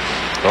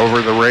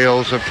 Over the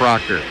rails of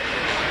Proctor.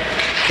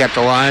 Kept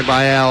alive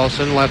by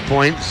Allison. Left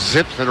point,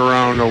 zips it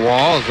around the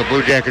wall as the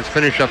Blue Jackets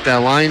finish up that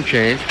line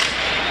change.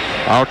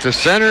 Out to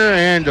center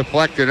and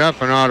deflected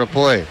up and out of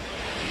play.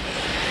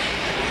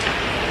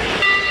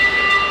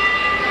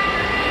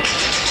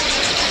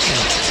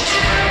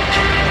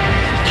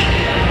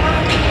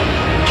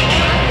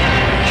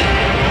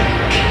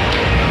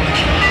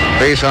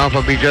 Face-off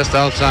will be just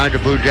outside the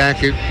Blue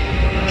Jacket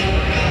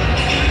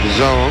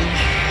zone.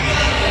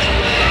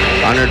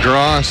 On a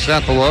draw,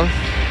 Cephala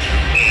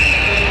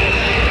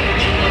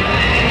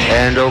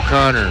and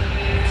O'Connor.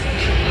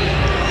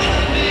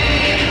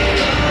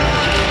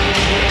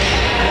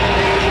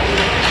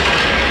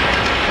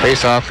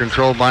 Face-off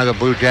controlled by the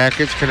Blue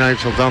Jackets.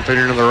 Knights will dump it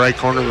into the right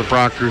corner of the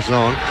Proctor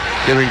zone.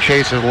 Giving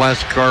chase of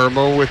Les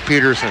Garbo with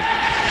Peterson.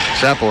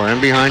 Cephala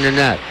in behind the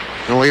net.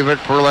 He'll leave it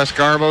for Les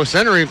Garbo.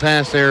 Centering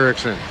pass to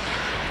Erickson.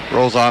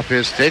 Rolls off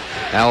his stick.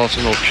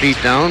 Allison will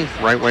cheat down.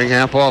 Right wing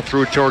half ball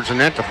through towards the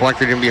net.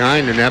 Deflected in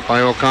behind the net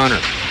by O'Connor.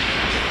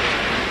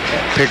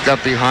 Picked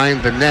up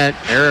behind the net.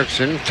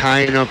 Erickson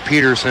tying up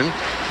Peterson.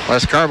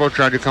 Les Garbo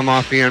tried to come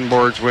off the end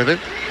boards with it.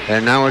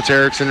 And now it's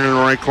Erickson in the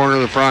right corner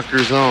of the Proctor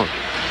zone.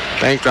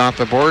 Banked off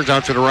the boards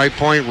out to the right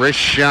point. Wrist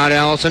shot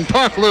Allison.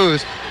 Puck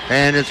loose.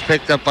 And it's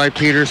picked up by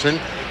Peterson.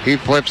 He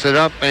flips it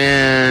up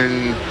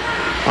and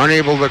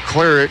unable to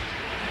clear it.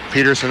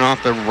 Peterson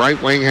off the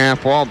right wing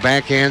half wall,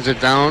 backhands it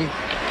down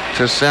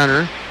to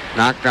center.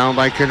 Knocked down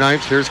by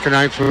Knights. Here's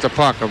Knights with the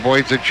puck,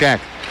 avoids a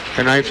check.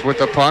 Knights with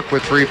the puck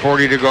with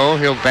 3:40 to go.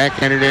 He'll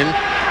backhand it in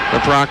the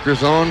Proctor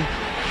zone.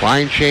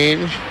 Line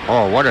change.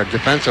 Oh, what a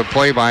defensive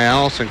play by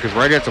Allison, because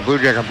right at the Blue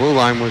Jacket blue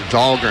line was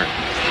Dahlgren.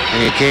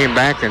 And he came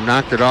back and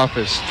knocked it off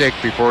his stick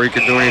before he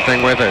could do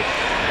anything with it.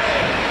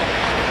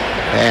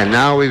 And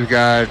now we've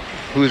got,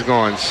 who's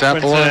going?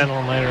 Cephala.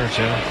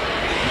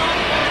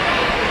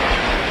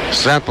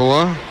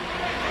 Cephala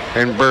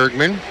and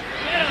Bergman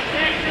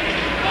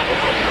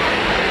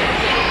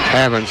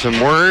having some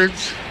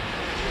words.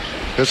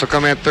 This will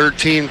come at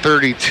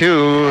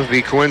 13:32,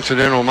 the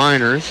coincidental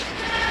minors.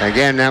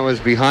 Again, that was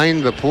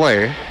behind the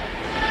play.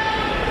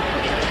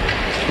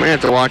 I'm going to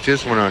have to watch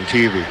this one on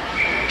TV.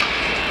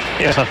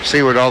 Yeah.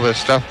 See what all this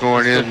stuff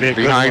going in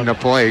behind the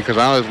play, because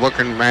I was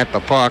looking at the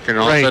puck and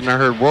all of a sudden I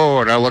heard, whoa,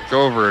 and I looked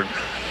over and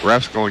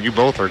ref's going, you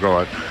both are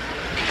going.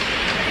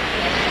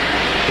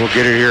 We'll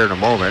get it here in a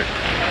moment.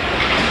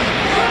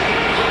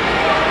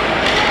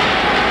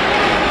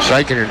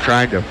 Sykinen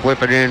tried to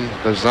flip it in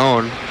the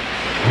zone.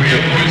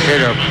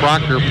 Hit a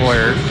Proctor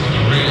player.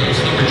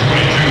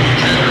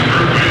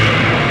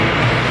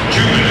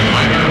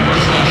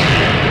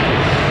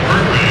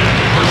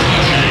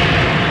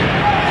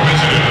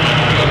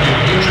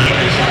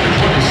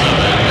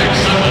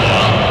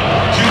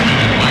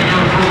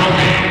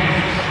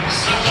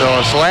 So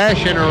a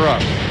slash and a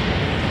rough.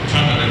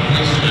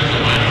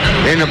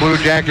 In the Blue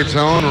Jacket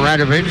zone,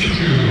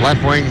 Radovich,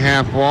 left wing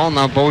half wall.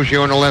 Now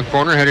Boggio in the left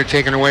corner, headed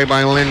taken away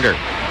by Linder.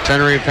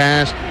 Centering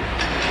pass,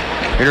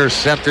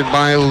 intercepted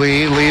by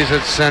Lee. Lee's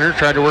at center,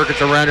 tried to work it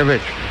to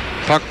Radovich.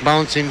 Puck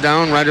bouncing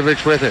down,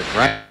 Radovich with it.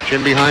 Radovich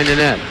in behind the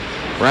net.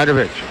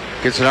 Radovich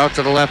gets it out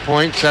to the left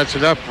point, sets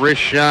it up.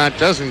 Wrist shot,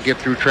 doesn't get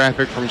through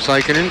traffic from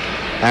Sikinen.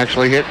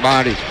 Actually hit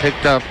bodies,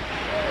 picked up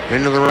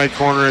into the right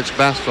corner. It's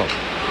Bestel.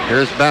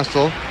 Here's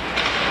Bestel.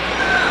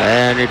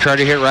 And they tried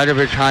to hit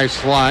Radovich high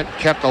slot.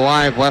 Kept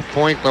alive, left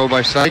point though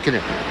by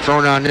Sikinen.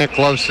 Thrown on Nick,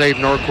 glove save,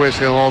 Norquist,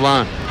 he'll hold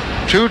on.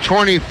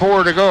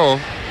 2:24 to go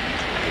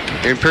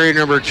in period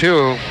number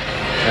 2.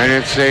 And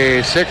it's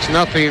a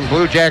 6-0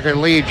 Blue Jacket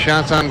lead.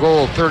 Shots on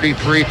goal,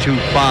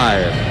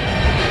 33-5.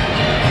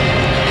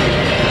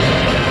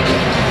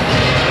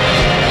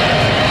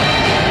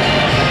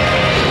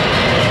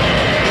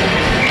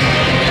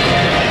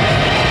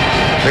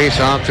 Face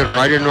off to the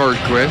right of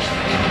Nordquist.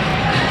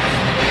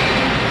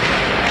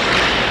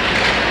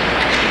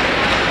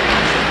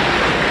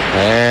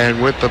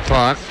 And with the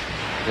puck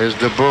is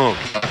the boom.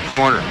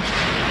 Corner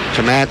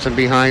to Madsen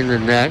behind the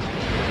net.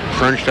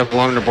 Crunched up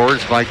along the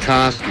boards by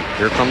Koski.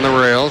 Here come the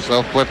rails.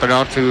 They'll flip it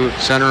out to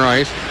center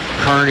ice.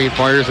 Kearney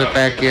fires it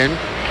back in.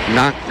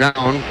 Knocked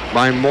down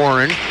by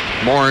Morin.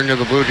 Morin to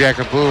the Blue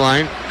Jacket blue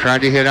line.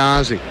 Tried to hit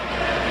Ozzy.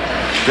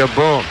 The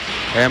boom.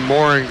 And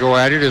Morin go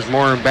at it as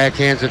Morin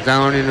backhands it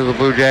down into the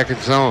Blue Jacket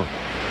zone.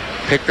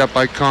 Picked up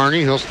by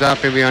Kearney. He'll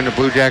stop in behind the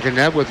Blue Jacket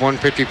net with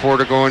 1:54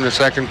 to go in the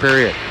second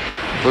period.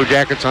 Blue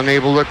Jackets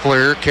unable to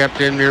clear. Kept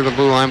in near the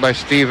blue line by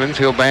Stevens.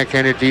 He'll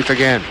backhand it deep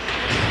again.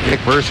 Nick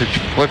Versich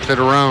flips it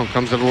around.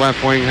 Comes to the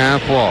left wing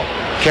half wall.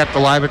 Kept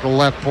alive at the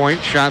left point.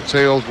 Shot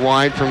sails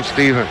wide from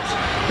Stevens.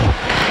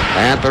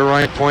 At the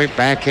right point,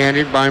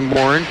 backhanded by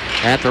Morin.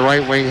 At the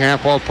right wing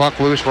half wall. Puck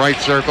loose, right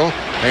circle.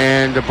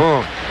 And the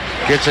boom.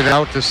 Gets it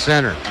out to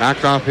center.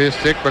 Knocked off his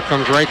stick, but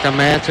comes right to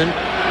Madsen.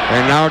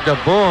 And now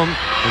DeBoom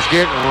is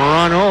getting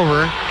run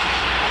over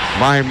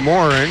by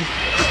Morin.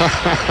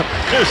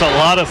 There's a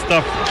lot of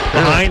stuff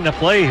behind the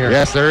play here.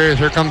 Yes, there is.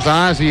 Here comes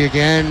Ozzy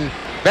again.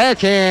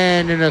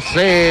 Backhand and a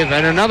save,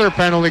 and another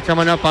penalty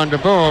coming up on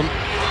DeBoom.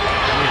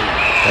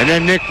 And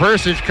then Nick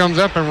Versich comes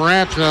up and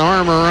wraps an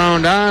arm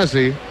around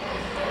Ozzy.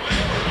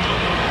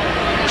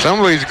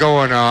 Somebody's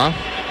going off.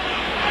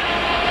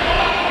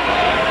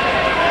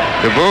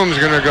 DeBoom's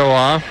going to go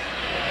off.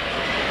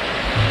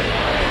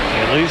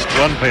 At least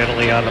one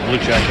penalty on the Blue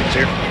Jackets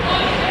here.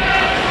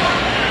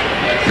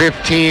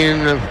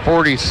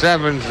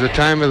 15:47 is the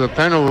time of the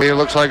penalty. It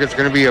looks like it's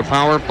going to be a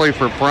power play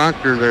for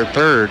Proctor, their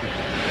third.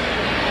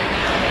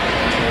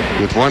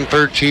 With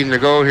 1:13 to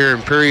go here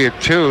in period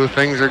 2,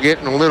 things are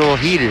getting a little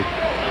heated.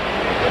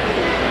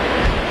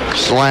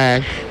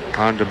 Slash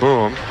on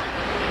DeBoom.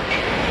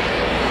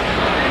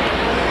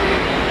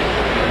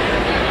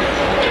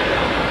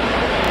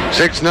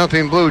 Six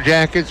nothing Blue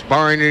Jackets,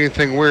 barring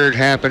anything weird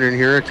happening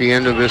here at the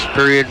end of this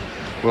period.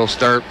 We'll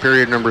start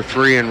period number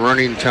 3 in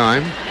running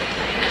time.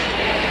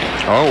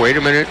 Oh, wait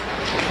a minute.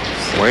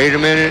 Wait a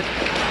minute.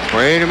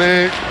 Wait a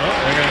minute.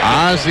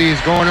 Ozzy's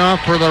going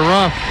off for the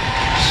rough.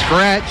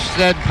 Scratch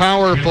said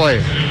power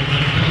play.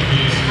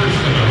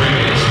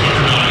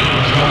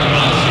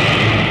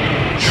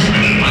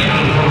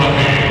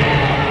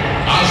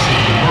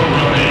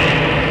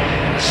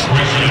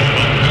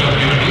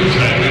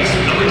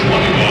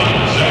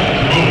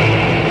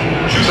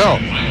 So,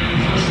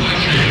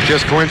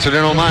 just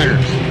coincidental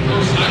minors.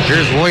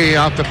 Here's Lee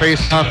off the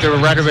face-off to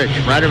Radovich.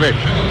 Radovich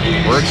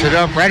works it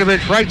up.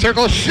 Radovich, right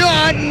circle,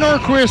 shot.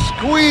 Norquist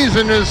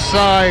squeezing his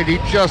side. He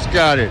just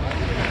got it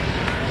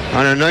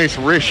on a nice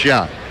wrist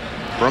shot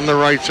from the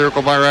right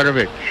circle by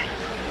Radovich.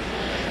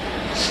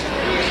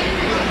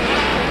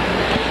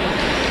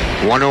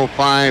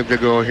 1:05 to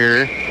go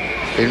here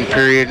in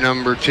period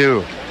number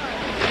 2.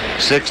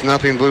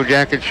 6-0 Blue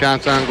Jackets,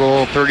 shots on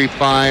goal,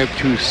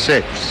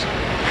 35-6.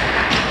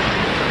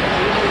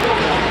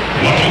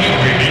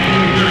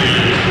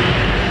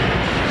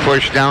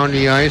 Push down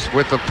the ice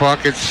with the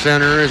puck at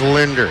center is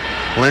Linder.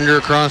 Linder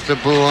across the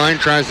blue line,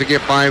 tries to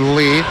get by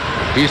Lee.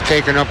 He's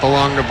taken up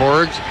along the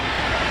boards.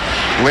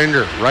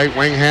 Linder, right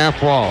wing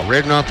half wall.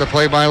 Ridden off the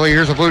play by Lee.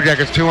 Here's the Blue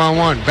Jackets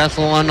 2-on-1.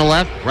 Vestal on the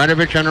left,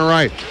 Radovich on the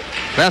right.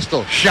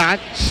 Vestal, shot,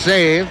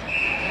 save.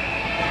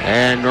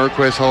 And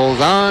Norquist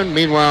holds on.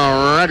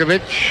 Meanwhile,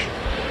 Radovich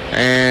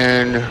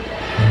and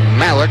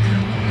Malik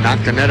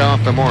knocked the net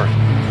off the Morin.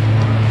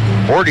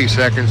 40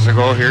 seconds to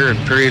go here in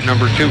period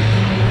number 2.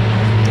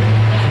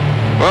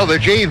 Well, the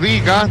JV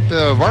got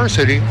the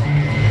varsity.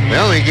 They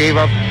only gave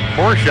up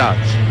 4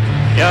 shots.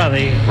 Yeah,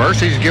 the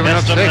varsity's giving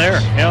up 6.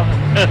 There. Yeah.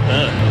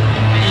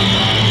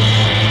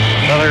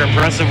 Another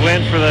impressive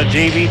win for the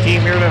JV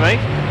team here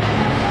tonight.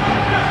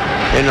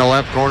 In the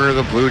left corner of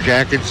the Blue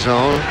Jacket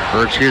zone,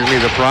 or excuse me,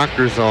 the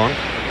Proctor zone.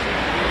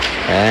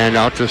 And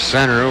out to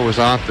center, it was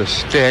off the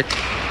stick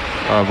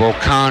of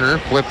O'Connor,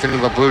 flipped into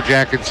the Blue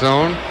Jacket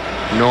zone.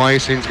 No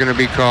icing's going to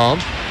be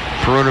called.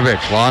 Perunovic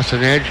lost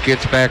an edge,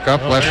 gets back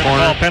up, left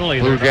corner,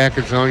 Blue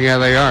Jacket zone. Yeah,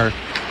 they are.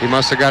 He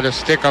must have got a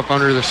stick up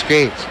under the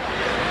skates.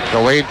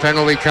 Delayed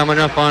penalty coming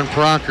up on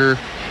Proctor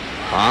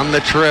on the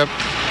trip.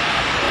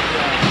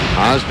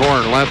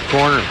 Osborne, left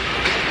corner.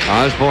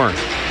 Osborne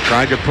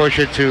tried to push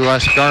it to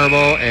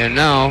Lescarbo, and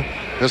now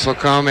this will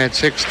come at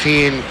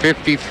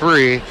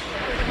 16:53.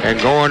 And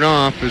going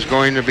off is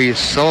going to be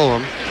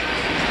Solom.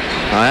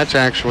 That's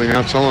actually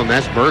not Solom,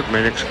 that's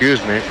Bergman,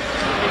 excuse me.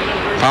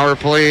 Power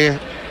play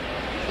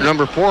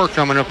number 4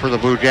 coming up for the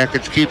Blue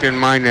Jackets. Keep in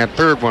mind that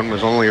third one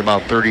was only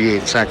about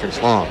 38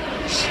 seconds long.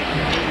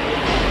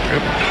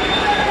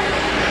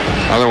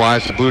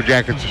 Otherwise, the Blue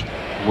Jackets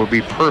will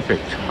be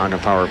perfect on the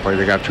power play.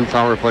 They got 2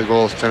 power play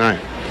goals tonight.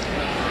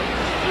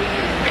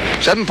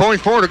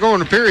 7.4 to go in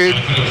the period.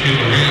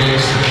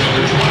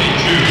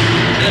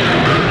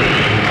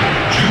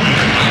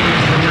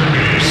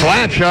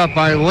 Slap shot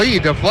by Lee,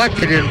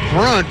 deflected in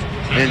front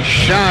and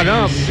shot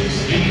up.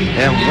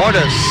 And what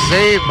a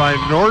save by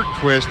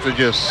Nordquist to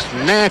just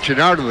snatch it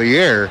out of the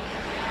air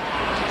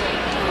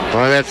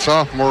by that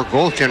sophomore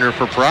goaltender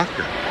for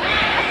Proctor.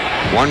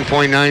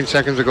 1.9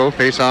 seconds ago,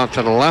 face off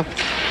to the left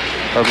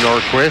of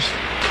Nordquist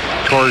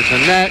towards the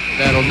net.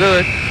 That'll do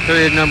it.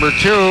 Period number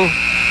 2.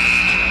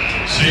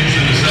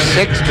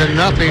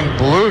 6-0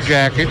 Blue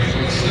Jackets.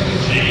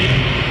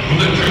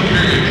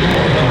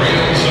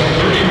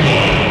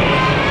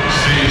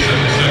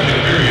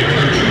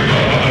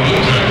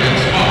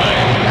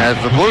 As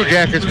the Blue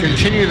Jackets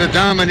continue the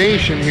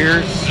domination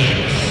here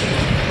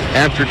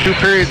after 2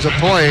 periods of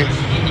play,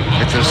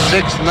 it's a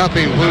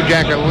 6-0 Blue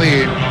Jacket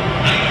lead.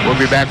 We'll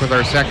be back with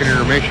our second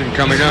intermission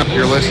coming up.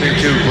 You're listening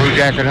to Blue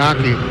Jacket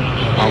Hockey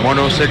on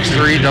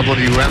 106.3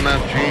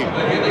 WMFG.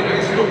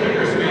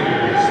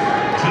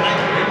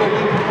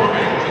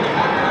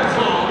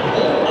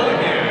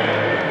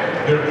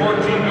 They're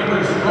 14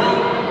 members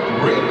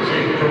strong,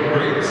 ranging from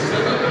grade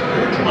 7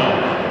 through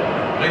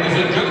 12. Ladies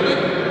and gentlemen,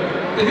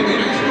 the Hibbing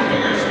High School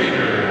Figure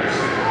Skaters.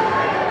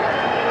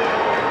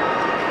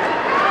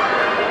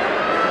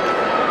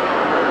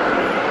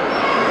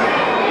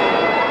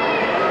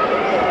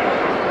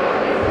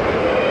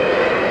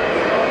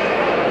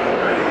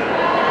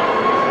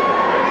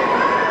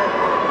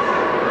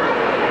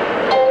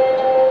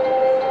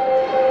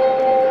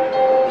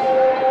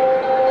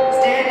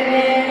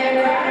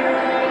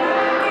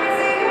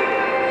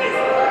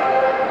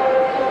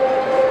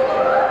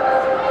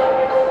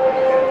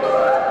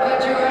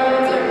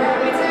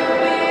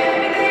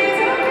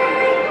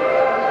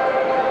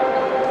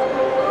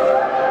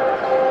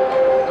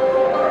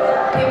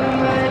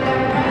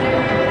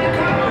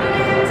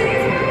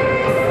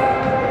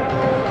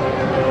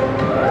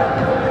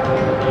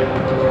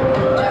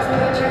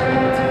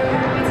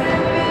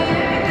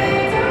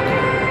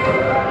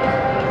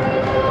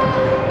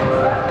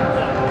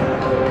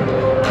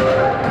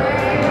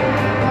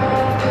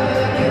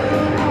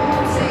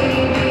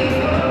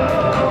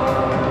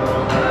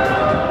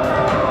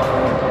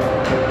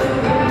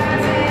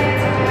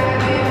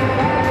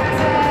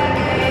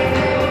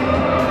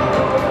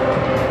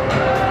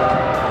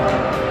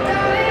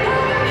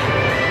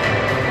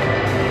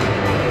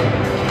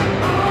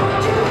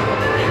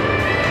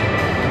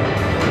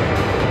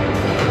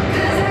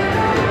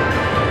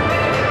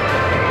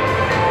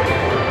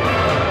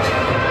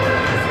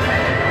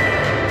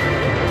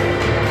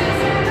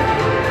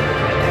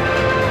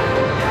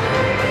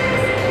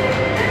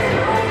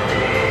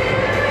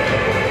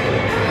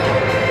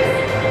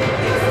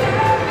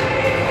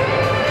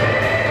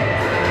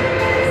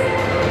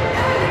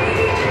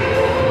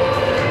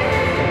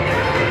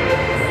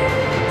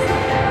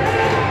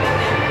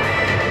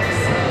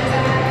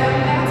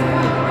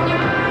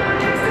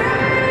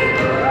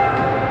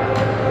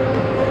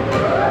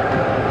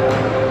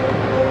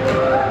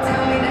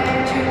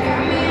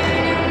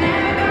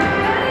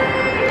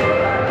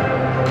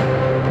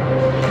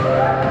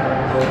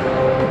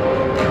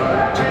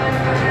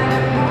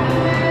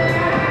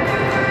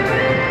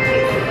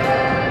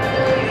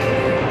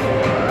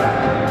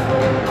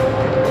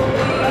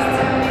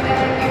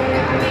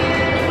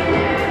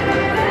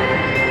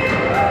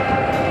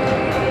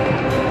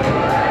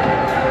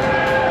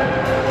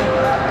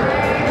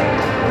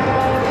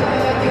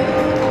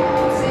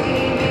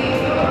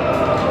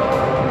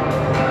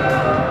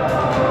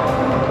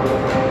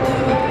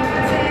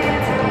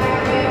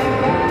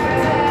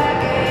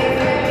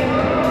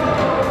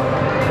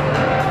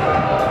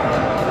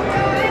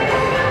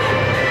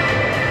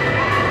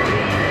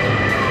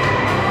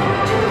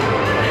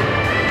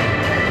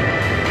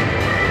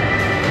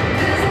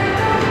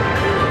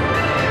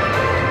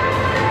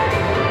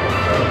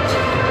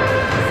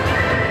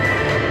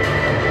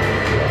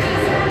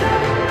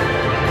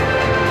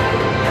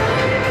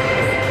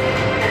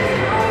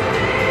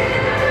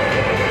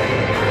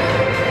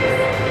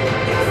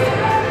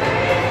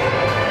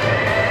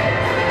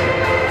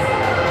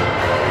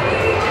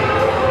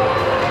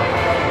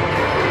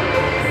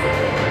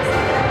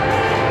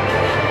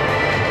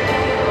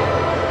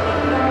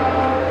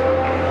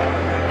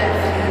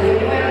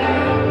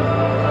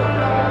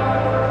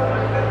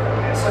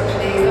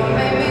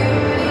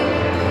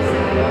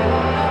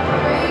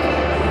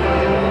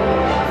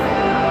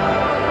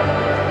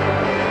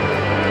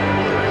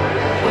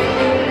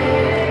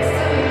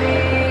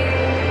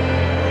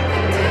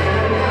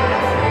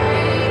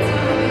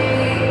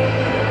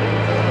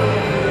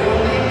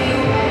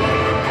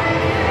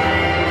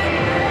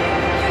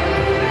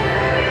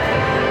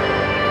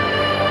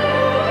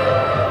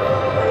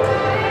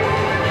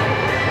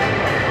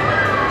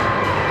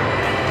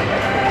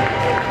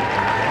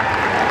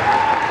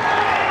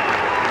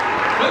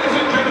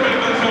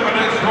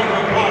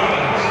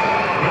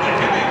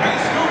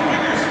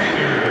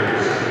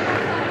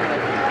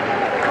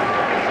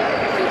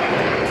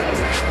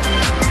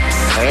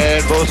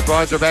 Both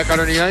squads are back out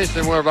on the ice,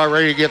 and we're about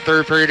ready to get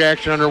third period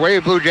action underway.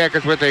 Blue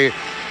Jackets with a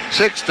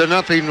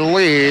 6-0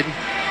 lead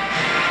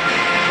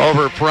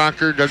over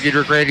Proctor. Doug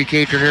Dietrich, Randy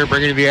Catron here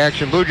bringing you the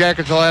action. Blue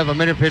Jackets will have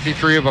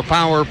 1:53 of a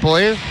power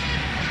play.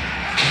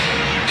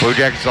 Blue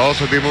Jackets will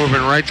also be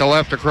moving right to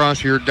left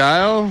across your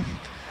dial.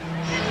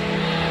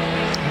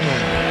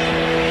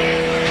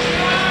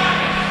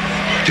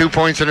 2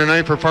 points in the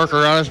night for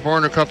Parker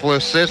Osborne, a couple of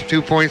assists.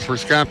 2 points for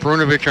Scott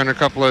Perunovich on a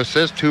couple of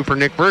assists. 2 for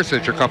Nick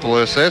Bursich, a couple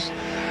of assists.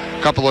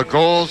 A couple of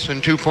goals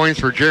and 2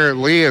 points for Jarrett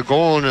Lee. A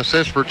goal and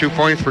assist for 2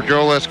 points for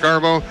Joel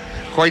Escarbo.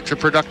 Quite the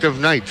productive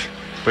night.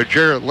 But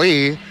Jarrett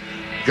Lee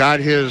got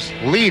his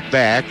lead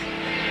back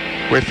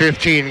with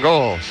 15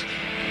 goals.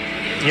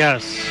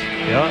 Yes.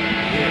 Yeah.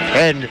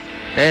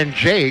 And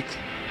Jake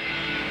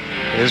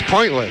is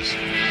pointless.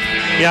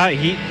 Yeah,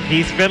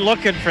 he's been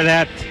looking for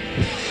that.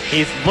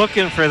 He's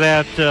looking for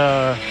that.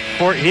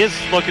 He's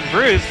looking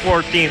for his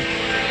 14th.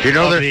 You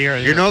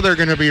know they're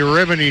going to be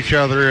ribbing each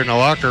other in the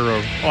locker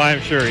room. Oh, I'm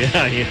sure.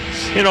 Yeah.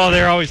 You know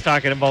they're always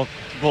talking about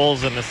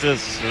goals and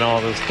assists and all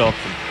this stuff.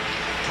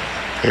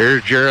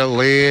 Here's Jarrett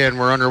Lee, and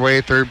we're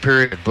underway third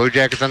period. Blue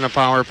Jackets on the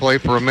power play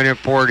for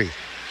 1:40.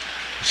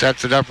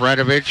 Sets it up,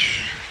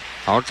 Radovich.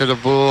 Out to the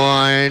blue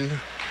line.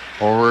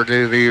 Over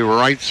to the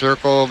right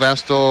circle,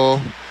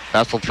 Vestal.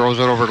 Vestal throws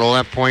it over to the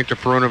left point to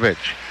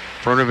Perunovich.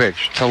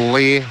 Perunovich to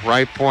Lee,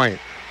 right point.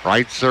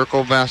 Right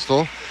circle,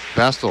 Vestal.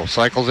 Vestal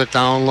cycles it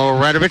down low.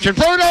 Radovich in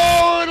front.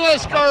 Oh, and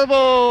Escarbo.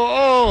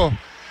 Oh,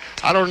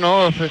 I don't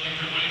know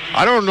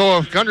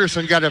if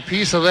Gunderson got a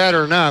piece of that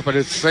or not, but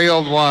it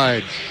sailed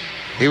wide.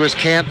 He was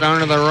camped down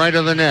to the right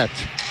of the net.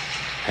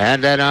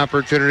 Had that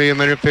opportunity,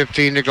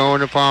 1:15 to go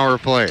in the power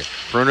play.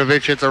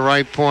 Perunovich at the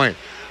right point.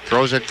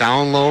 Throws it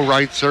down low,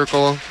 right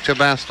circle to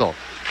Vestal.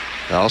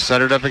 They'll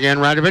set it up again.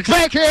 Radovich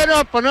backhand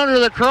up and under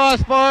the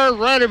crossbar.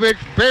 Radovich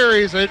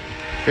buries it.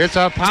 It's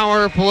a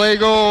power play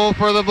goal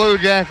for the Blue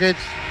Jackets.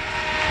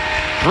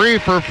 3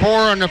 for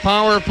 4 on the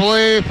power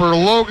play for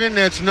Logan.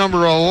 That's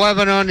number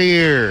 11 on the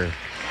year.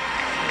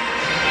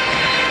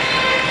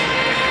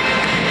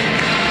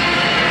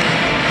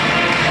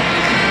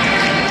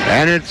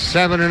 And it's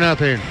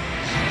 7-0.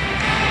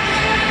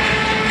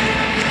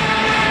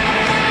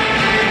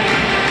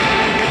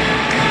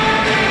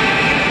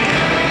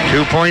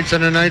 Two points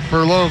in the night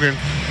for Logan.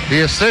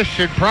 The assist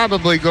should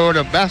probably go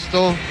to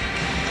Vestal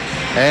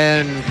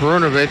and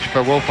Perunovich,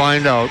 but we'll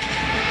find out.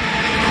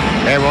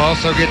 And we'll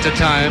also get to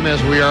time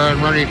as we are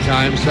on running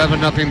time.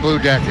 7-0 Blue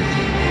Jackets.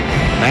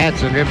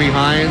 Madsen in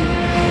behind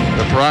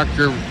the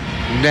Proctor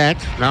net.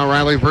 Now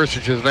Riley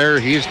Bursich is there.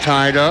 He's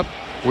tied up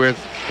with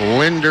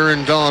Linder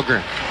and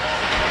Dahlgren.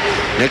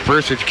 Nick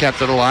Bursich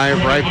kept it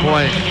alive, right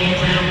point.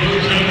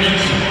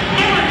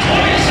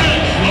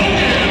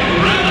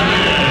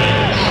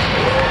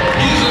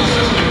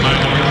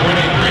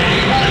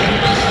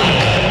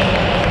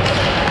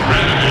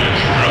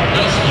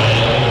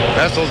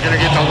 Vestal's going to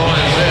get the lone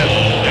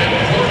assist.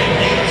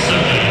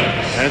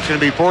 And it's going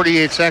to be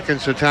 48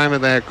 seconds to time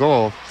of that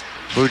goal.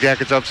 Blue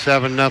Jackets up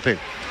 7-0.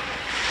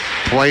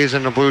 Plays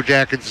in the Blue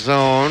Jackets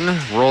zone.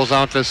 Rolls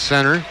out to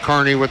center.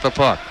 Carney with the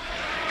puck.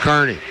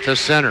 Carney to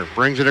center.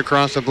 Brings it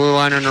across the blue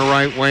line on the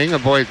right wing.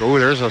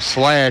 There's a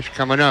slash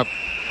coming up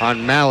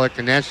on Malik,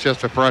 and that's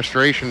just a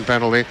frustration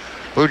penalty.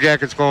 Blue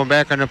Jackets going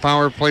back on the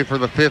power play for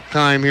the 5th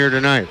time here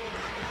tonight.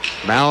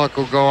 Malik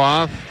will go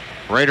off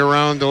right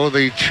around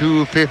the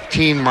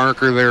 2:15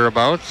 marker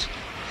thereabouts.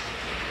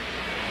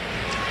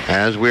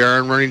 As we are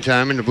in running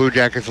time, and the Blue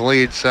Jackets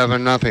lead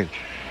 7-0.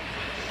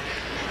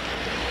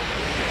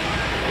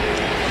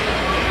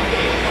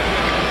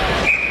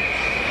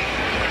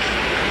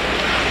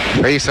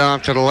 Face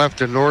off to the left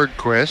of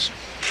Nordquist.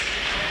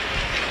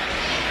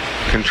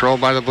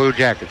 Controlled by the Blue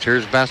Jackets.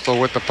 Here's Vestal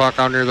with the puck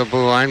out near the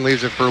blue line.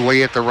 Leaves it for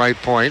Lee at the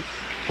right point.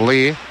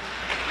 Lee.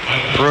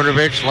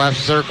 Perunovich, left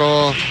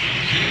circle.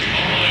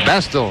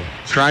 Vestal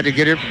tried to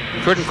get it.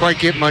 Couldn't quite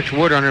get much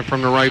wood on it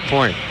from the right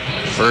point.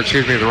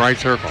 The right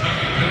circle.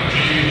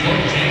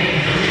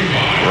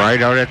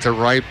 Right out at the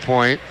right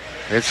point.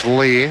 It's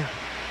Lee.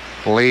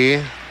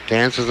 Lee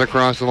dances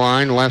across the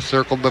line. Left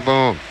circle to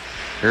Boom.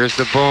 Here's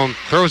the Boom.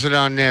 Throws it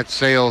on net.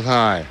 Sails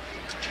high.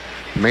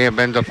 May have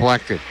been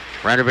deflected.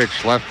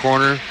 Radovich, left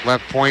corner,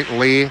 left point.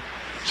 Lee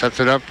sets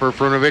it up for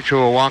Perunovich, who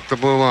will walk the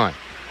blue line.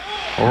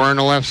 Over in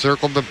the left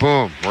circle to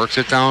Boom. Works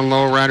it down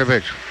low,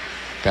 Radovich.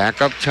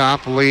 Back up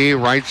top, Lee.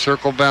 Right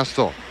circle,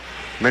 Vestal.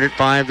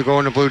 1:05 to go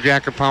in the Blue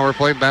Jacket power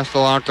play.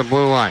 Vestal out the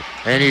blue line.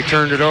 And he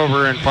turned it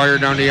over and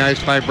fired down the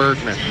ice by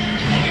Bergman.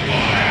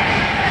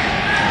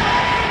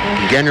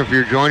 Again, if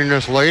you're joining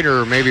us later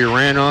or maybe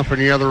ran off in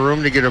the other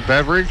room to get a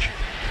beverage,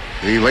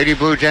 the Lady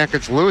Blue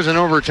Jackets lose in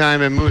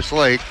overtime in Moose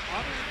Lake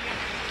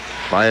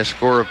by a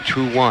score of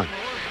 2-1.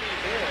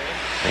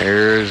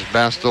 There's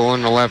Vestal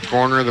in the left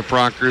corner of the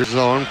Proctor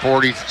zone.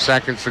 40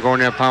 seconds to go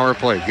in that power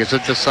play. Gets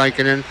it to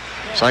Sikinen.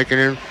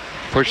 Sikinen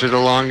pushes it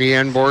along the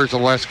end boards to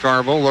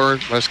Lescarbo.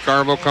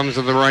 Lescarbo comes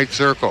to the right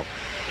circle.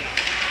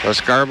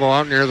 Lescarbo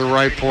out near the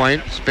right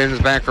point. Spins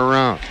back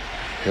around.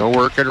 He'll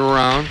work it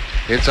around.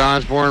 It's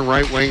Osborne,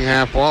 right wing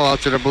half wall.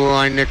 Out to the blue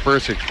line, Nick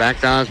Versich. Back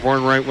to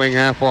Osborne, right wing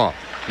half wall.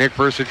 Nick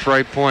Versich,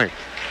 right point.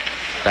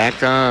 Back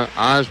to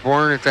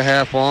Osborne at the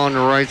half wall on the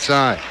right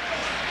side.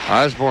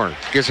 Osborne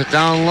gets it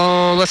down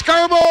low.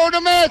 Lescarbo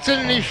to Madsen,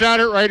 and he shot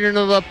it right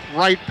into the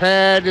right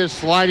pad. Is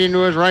sliding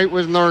to his right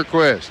with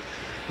Norquist.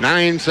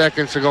 9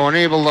 seconds to go.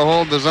 Unable to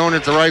hold the zone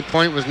at the right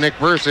point was Nick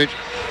Versich.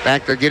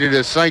 Back to get it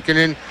is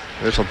Sikinen.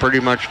 This will pretty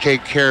much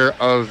take care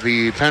of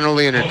the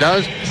penalty, and it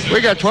does.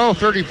 We got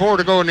 12:34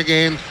 to go in the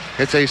game.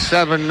 It's a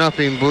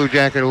 7-0 Blue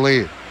Jacket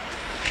lead.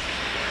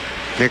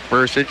 Nick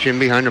Versich in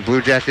behind the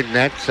Blue Jacket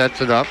net,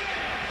 sets it up.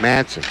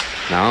 Madsen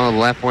now a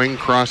left wing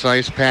cross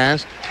ice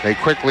pass. They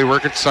quickly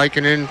work it.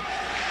 Sikinen.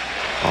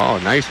 Oh,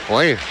 nice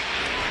play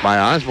by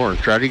Osborne.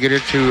 Tried to get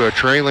it to a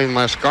trailing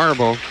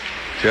Lescarbo.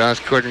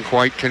 Just couldn't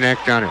quite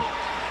connect on it.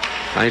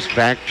 Nice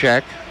back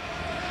check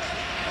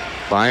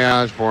by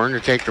Osborne to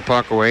take the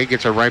puck away.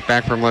 Gets it right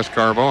back from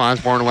Lescarbo.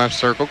 Osborne left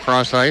circle,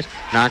 cross ice.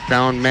 Knocked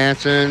down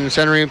Madsen,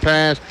 centering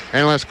pass.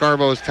 And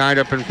Lescarbo is tied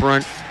up in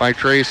front by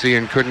Tracy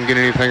and couldn't get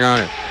anything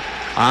on it.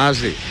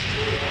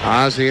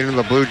 Ozzie into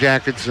the Blue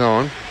Jacket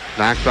zone.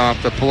 Knocked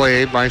off the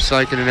play by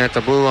Sikinen at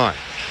the blue line.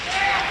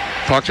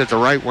 Puck's at the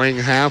right wing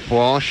half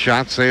wall.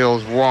 Shot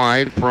sails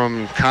wide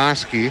from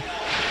Koski.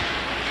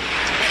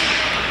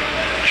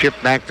 Chip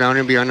back down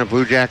in behind the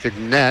Blue Jacket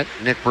net.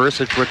 Nick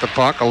Versich with the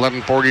puck.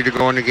 11:40 to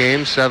go in the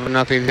game.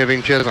 7-0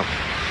 Hibbing Chisholm.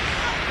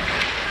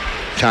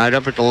 Tied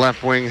up at the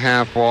left wing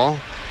half wall.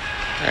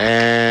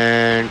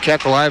 And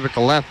kept alive at the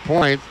left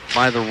point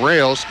by the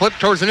rails. Split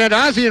towards the net.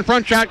 Ozzie in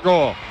front, shot,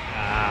 goal.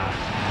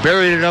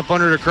 Buried it up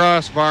under the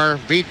crossbar.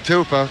 Beat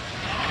Tupa.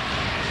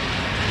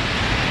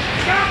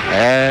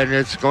 And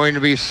it's going to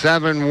be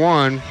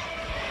 7-1.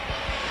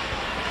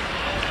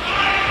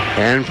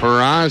 And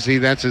for Ozzie,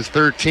 that's his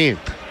 13th.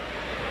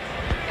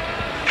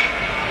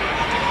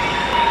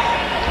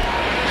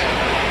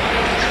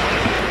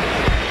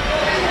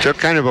 Took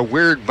kind of a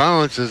weird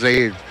bounce as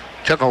they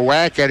took a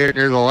whack at it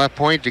near the left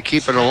point to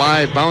keep it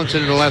alive. Bounce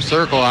into the left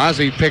circle.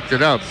 Ozzie picked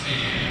it up.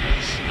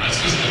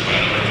 Assisted by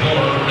number 4,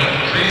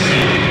 Matt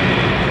Tracy.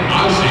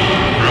 Ozzie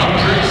from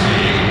Tracy.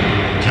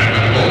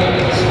 10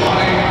 goal,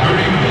 slide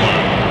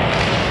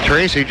 31.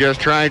 Tracy just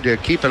tried to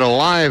keep it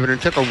alive, and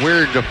it took a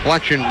weird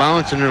deflection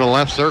bounce into the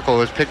left circle. It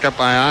was picked up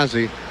by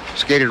Ozzie.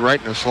 Skated right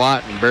in the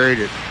slot and buried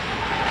it.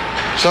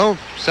 So,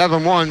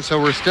 7-1,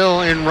 so we're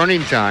still in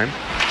running time.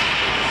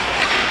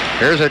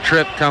 There's a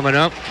trip coming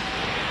up.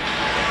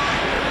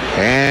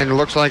 And it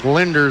looks like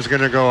Linder's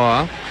going to go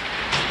off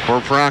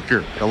for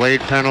Proctor.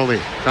 Delayed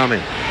penalty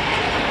coming.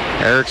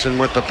 Erickson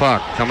with the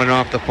puck, coming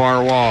off the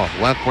far wall.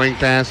 Left wing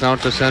pass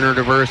out to center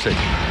to Versich.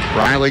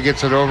 Riley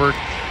gets it over.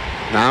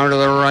 Now to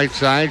the right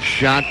side.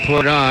 Shot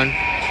put on.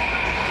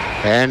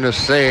 And a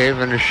save,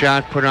 and a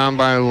shot put on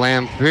by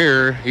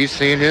Lamphere. He's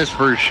seeing his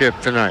first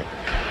shift tonight.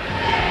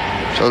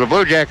 So the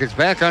Blue Jackets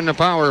back on the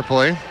power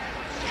play.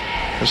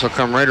 This will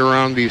come right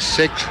around the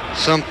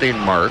 6-something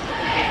mark.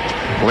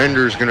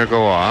 Linder's going to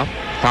go off.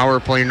 Power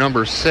play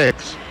number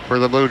 6 for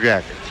the Blue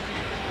Jackets.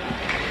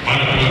 On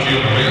the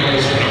field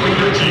rails, number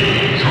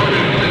 13,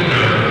 Jordan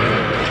Linder.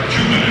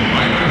 2-minute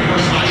minor for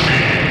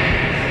slashing.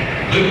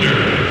 Linder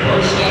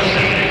for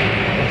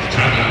slashing.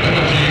 Time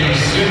penalty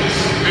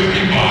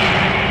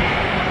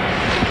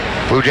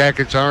 6:55. Blue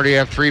Jackets already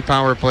have 3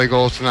 power play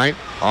goals tonight.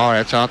 Oh,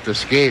 that's off the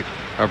skate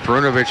of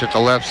Perunovic at the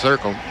left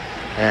circle.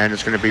 And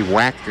it's going to be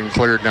whacked and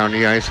cleared down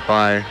the ice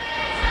by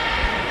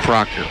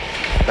Proctor.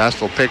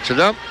 Vestal picks it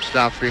up,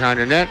 stops behind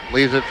the net,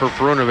 leaves it for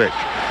Perunovic.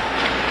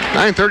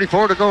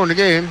 9:34 to go in the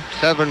game.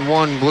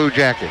 7-1 Blue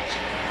Jackets.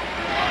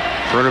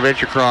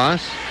 Perunovic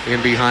across,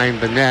 in behind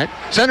the net.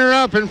 Center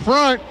up in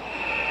front.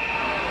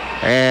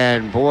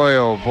 And boy,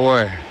 oh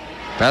boy.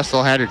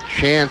 Vestal had a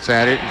chance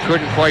at it and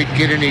couldn't quite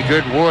get any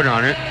good wood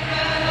on it.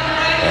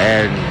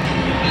 And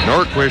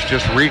Norquist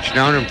just reached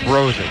down and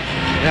froze it.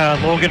 Yeah,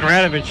 Logan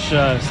Radovich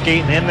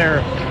skating in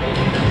there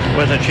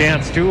with a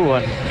chance too,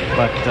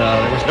 but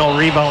there was no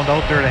rebound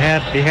out there to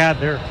be had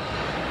there.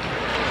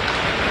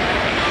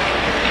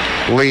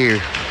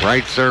 Lee,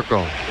 right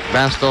circle.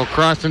 Vestal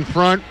cross in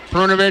front.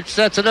 Perunovic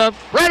sets it up.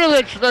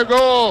 Radovich the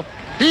goal.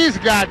 He's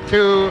got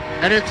 2,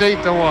 and it's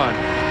 8-1.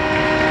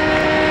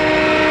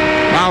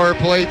 Power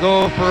play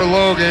goal for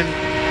Logan.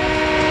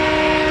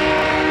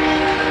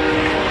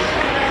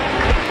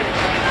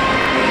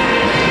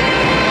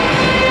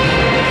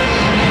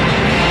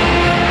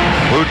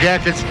 Blue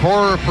Jackets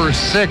 4 for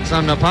 6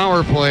 on the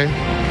power play.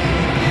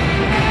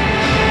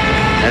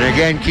 And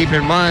again, keep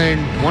in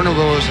mind, one of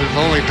those is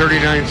only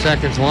 39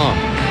 seconds long.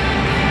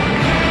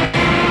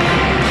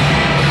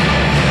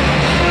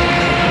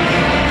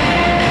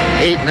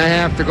 Eight and a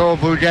half to go.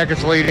 Blue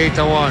Jackets lead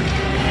 8-1.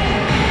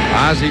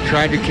 Ozzie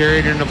tried to carry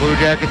it in the Blue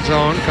Jacket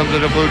zone. Comes to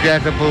the Blue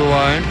Jacket blue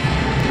line.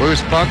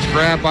 Loose pucks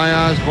grabbed by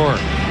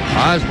Osborne.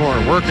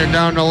 Osborne working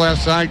down the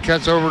left side.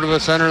 Cuts over to the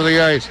center of the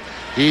ice.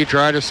 He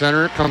tried to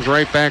center it. Comes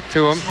right back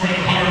to him.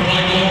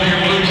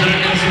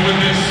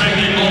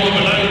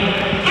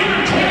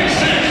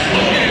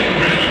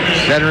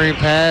 Centering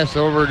pass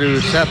over to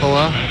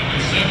Sepala.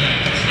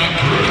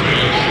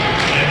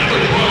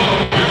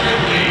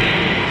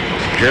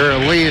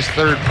 Garrett Lee's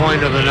third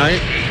point of the night.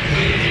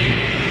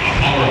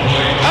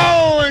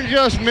 Oh, and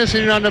just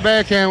missing on the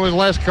backhand was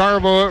Les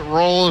Carbo. It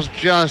rolls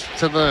just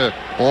to the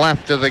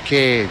left of the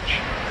cage.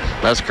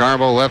 Les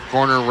Carbo, left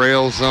corner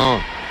rail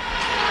zone.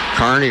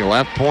 Kearney,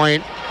 left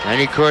point, and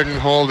he couldn't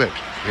hold it.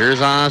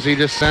 Here's Ozzie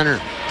to center.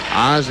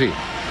 Ozzie,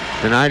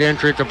 denied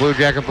entry at the Blue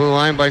Jacket blue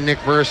line by Nick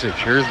Versich.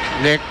 Here's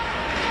Nick.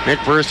 Nick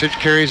Versich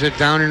carries it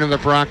down into the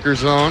Proctor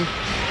zone.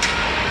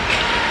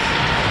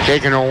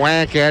 Taking a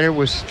whack at it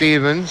was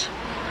Stevens.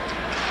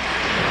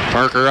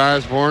 Parker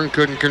Osborne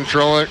couldn't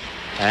control it.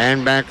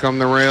 And back come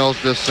the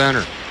rails to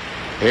center.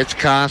 It's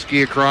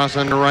Koski across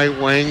on the right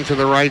wing to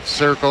the right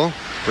circle.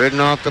 Ridden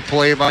off the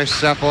play by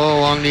Sepala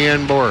along the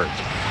end boards.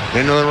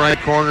 Into the right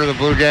corner of the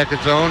Blue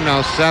Jacket zone.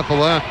 Now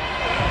Sepala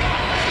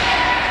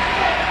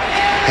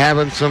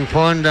having some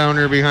fun down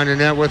there behind the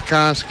net with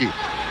Koski.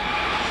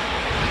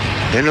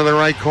 Into the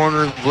right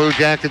corner of the Blue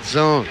Jacket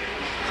zone.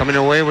 Coming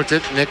away with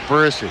it, Nick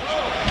Versich.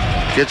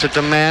 Gets it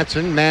to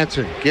Matson.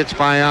 Matson gets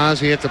by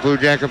Ozzie at the Blue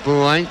Jacket blue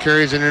line.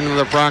 Carries it into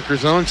the Proctor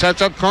zone.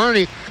 Sets up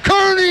Kearney.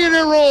 Kearney, and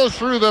it rolls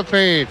through the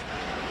paint.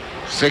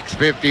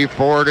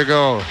 6:54 to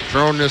go.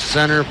 Thrown to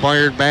center.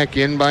 Fired back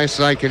in by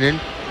Sikinen.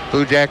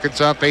 Blue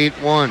Jackets up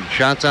 8-1.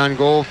 Shots on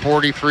goal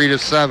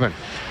 43-7.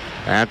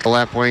 At the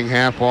left wing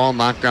half wall.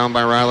 Knocked down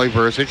by Riley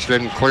Versich.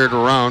 Then cleared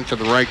around to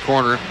the right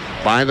corner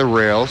by the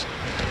rails.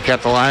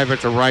 Kept alive at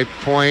the right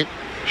point.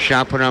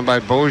 Shot put on by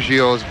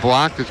Boggio's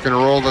blocked. It's going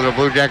to roll to the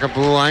Blue Jacket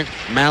blue line.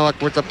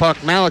 Malik with the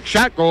puck. Malik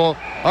shot goal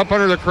up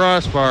under the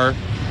crossbar.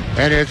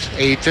 And it's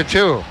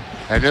 8-2.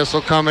 And this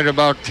will come at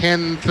about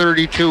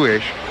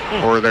 10:32-ish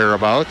or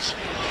thereabouts.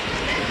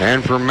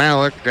 And for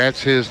Malik,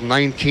 that's his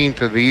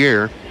 19th of the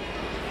year.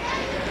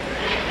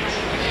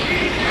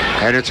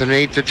 And it's an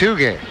 8-2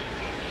 game.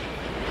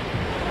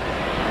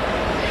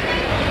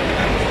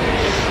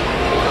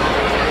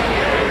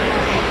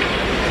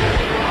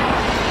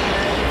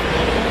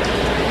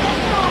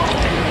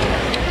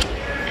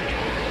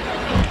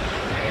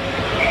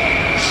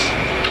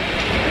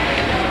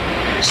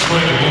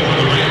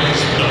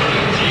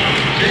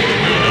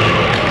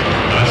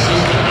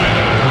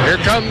 Here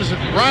comes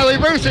Riley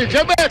Versich,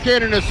 a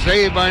backhand and a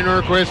save by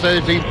Norquist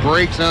as he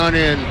breaks on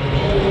in.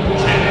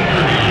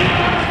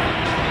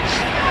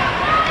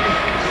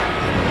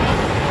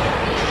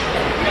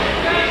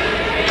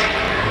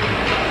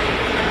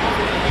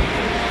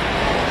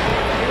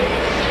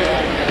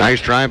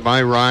 Nice drive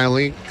by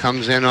Riley,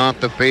 comes in off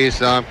the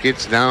face-off,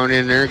 gets down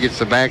in there, gets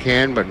the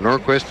backhand, but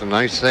Norquist, a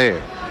nice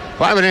save.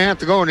 5.5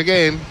 to go in the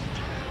game.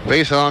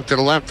 Face-off to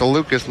the left to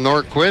Lucas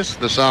Norquist,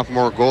 the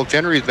sophomore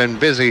goaltender. He's been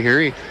busy here.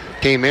 He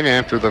came in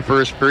after the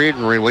first period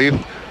in relief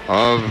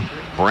of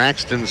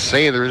Braxton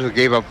Sathers, who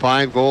gave up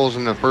 5 goals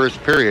in the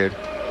first period.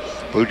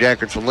 Blue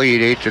Jackets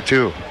lead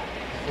 8-2.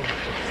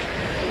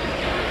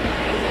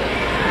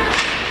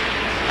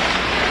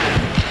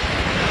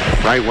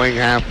 Right wing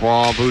half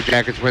wall, Blue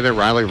Jackets with it.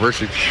 Riley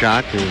Versich's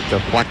shot is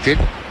deflected.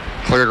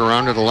 Cleared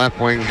around to the left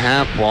wing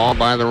half wall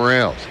by the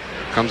rails.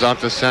 Comes out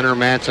to center,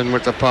 Matson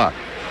with the puck.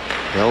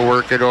 They'll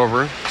work it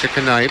over to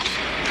Knipes.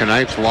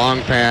 Knipes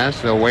long pass.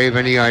 They'll wave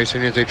any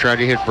icing as they try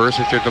to hit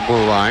Versich at the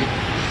blue line.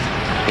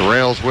 The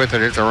rails with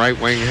it at the right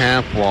wing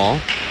half wall.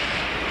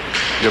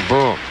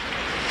 DeBoom.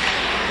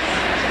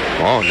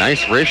 Oh,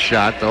 nice wrist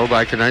shot, though,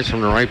 by Knipes from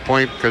the right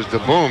point because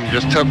DeBoom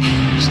just took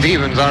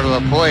Stevens out of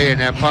the play,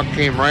 and that puck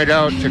came right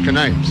out to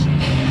Knipes.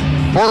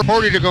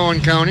 4:40 to go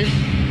in county.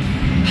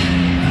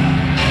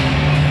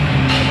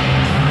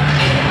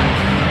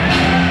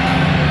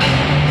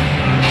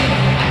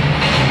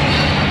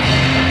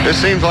 This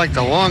seems like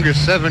the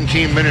longest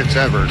 17 minutes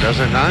ever, does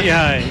it not?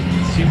 Yeah,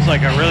 it seems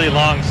like a really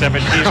long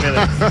 17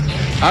 minutes.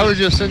 I was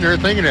just sitting there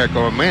thinking that,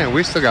 going, man,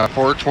 we still got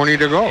 4:20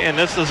 to go. And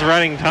this is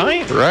running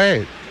time.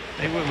 Right.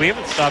 We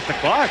haven't stopped the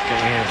clock.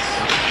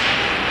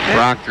 I mean,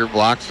 Proctor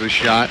blocks the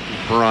shot in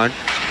front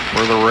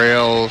for the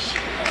rails.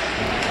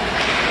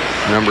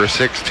 Number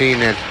 16,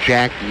 that's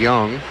Jack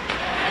Young.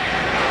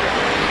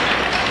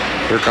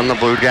 Here come the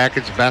Blue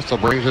Jackets. Vestal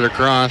brings it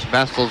across.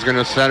 Vestal's going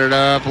to set it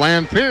up.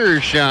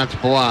 Lampier's shot's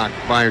blocked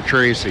by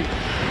Tracy.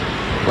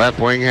 Left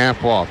wing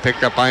half wall.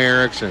 Picked up by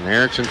Erickson.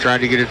 Erickson tried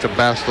to get it to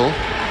Vestal.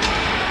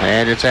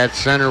 And it's at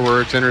center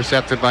where it's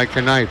intercepted by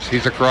Knipes.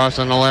 He's across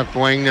on the left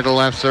wing to the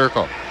left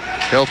circle.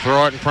 He'll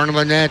throw it in front of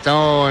the net.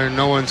 Oh, and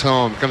no one's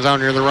home. Comes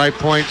out near the right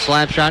point.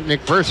 Slap shot.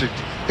 Nick Versich.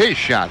 His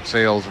shot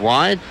sails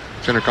wide.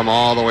 It's going to come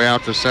all the way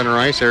out to center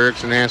ice.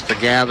 Erickson has to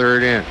gather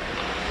it in.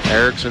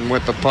 Erickson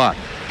with the puck.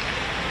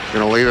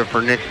 Going to leave it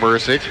for Nick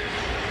Versich.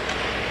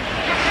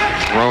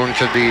 Thrown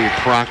to the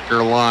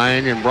Proctor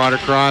line and brought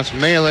across.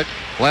 Malek.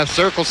 Left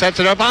circle sets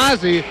it up.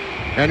 Ozzie.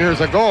 And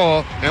there's a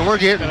goal. And we're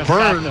getting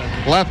burned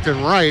left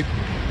and right.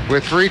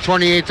 With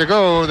 3:28 to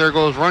go, there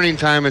goes running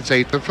time. It's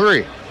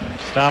 8-3.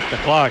 Stop the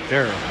clock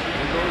there.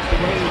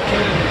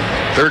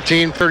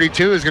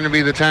 13:32 is going to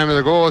be the time of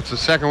the goal. It's the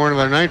second one of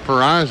the night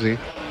for Ozzie.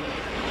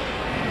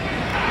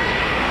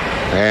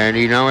 And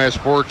he now has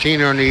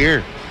 14 on the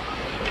year.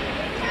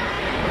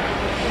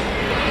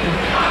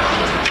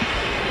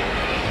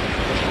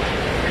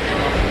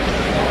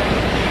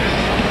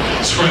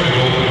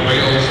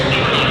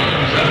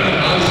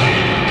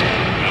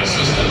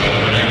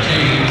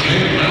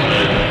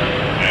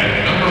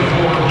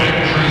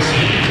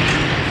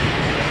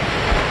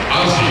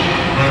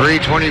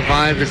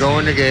 2:25 to go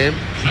in the game.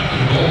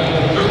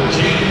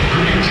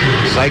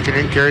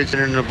 Sikinen carries it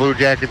into the Blue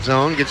Jacket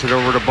zone, gets it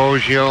over to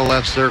Boggio,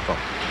 left circle.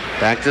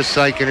 Back to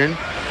Sikinen,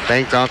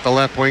 banked off the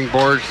left wing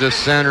boards to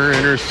center,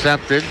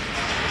 intercepted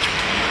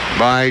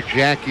by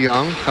Jack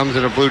Young. Comes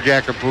to the Blue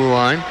Jacket blue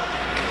line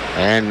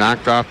and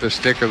knocked off the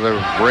stick of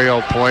the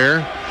Rail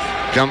player.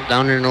 Jumped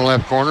down in the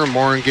left corner.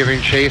 Morin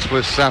giving chase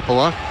with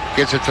Cephala.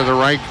 Gets it to the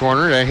right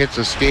corner. That hits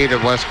the skate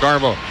of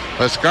Lescarbo.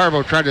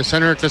 Lescarbo tried to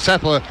center it to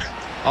Cephala.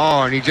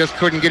 Oh, and he just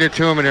couldn't get it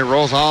to him, and it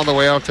rolls all the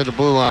way out to the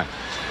blue line.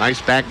 Nice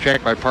back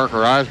check by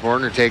Parker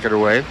Osborne to take it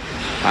away.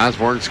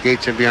 Osborne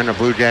skates in behind the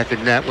Blue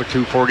Jacket net with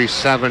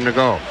 2:47 to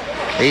go.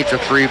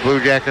 8-3 Blue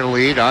Jacket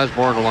lead.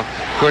 Osborne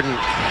couldn't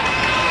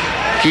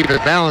keep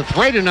it balanced.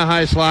 Right in the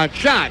high slot.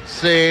 Shot.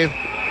 Save.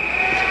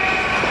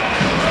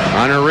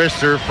 On a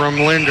wrister from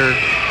Linder.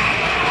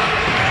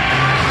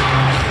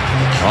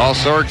 All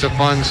sorts of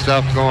fun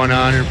stuff going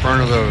on in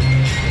front of the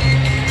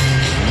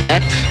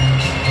net.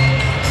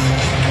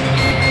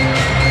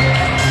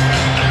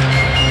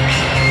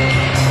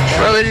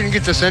 Well, they didn't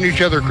get to send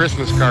each other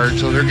Christmas cards,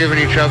 so they're giving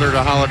each other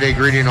the holiday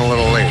greeting a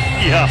little late.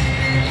 Yeah,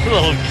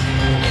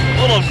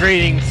 little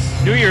greetings,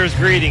 New Year's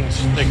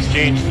greetings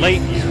exchanged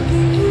late here.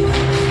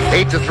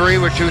 8-3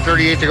 with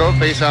 2:38 to go.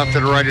 Face off to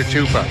the right of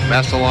Tupa.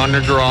 Vestal on the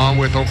draw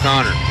with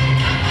O'Connor.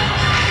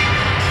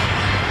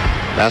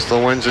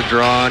 Vestal wins the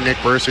draw. Nick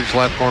Bursich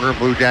left corner,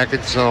 Blue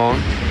Jacket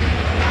zone.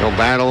 He'll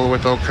battle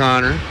with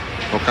O'Connor.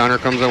 O'Connor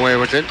comes away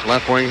with it.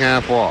 Left wing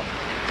half wall.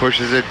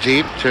 Pushes it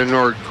deep to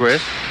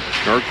Nordquist.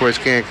 Nordquist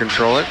can't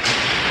control it.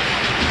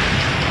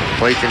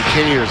 Play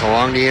continues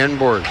along the end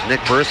boards.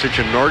 Nick Bursich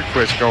and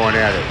Nordquist going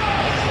at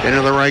it.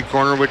 Into the right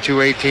corner with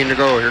 2:18 to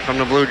go. Here come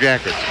the Blue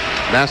Jackets.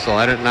 Vestal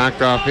had it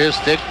knocked off his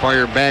stick.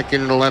 Fired back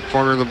into the left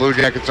corner of the Blue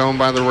Jackets zone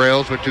by the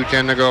rails with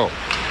 2:10 to go.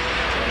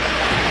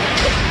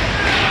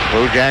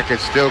 Blue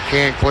Jackets still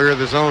can't clear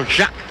the zone.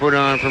 Shot put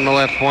on from the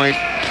left point.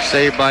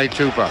 Saved by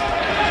Tupa.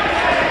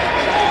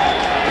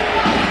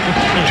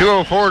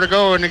 2:04 to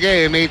go in the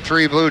game.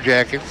 8-3 Blue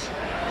Jackets.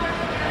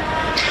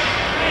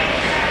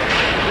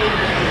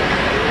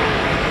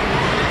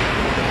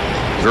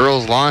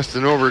 Girls lost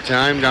in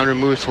overtime down in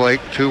Moose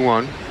Lake,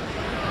 2-1.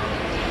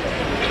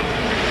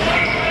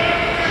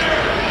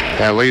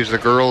 That leaves the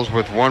girls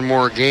with one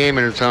more game,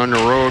 and it's on the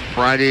road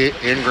Friday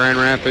in Grand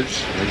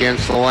Rapids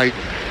against the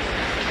Lightning.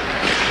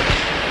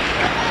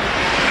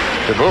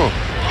 Boom.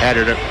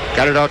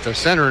 Got it out to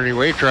center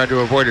anyway. Tried to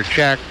avoid a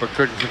check, but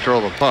couldn't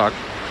control the puck.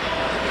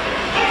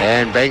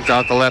 And banked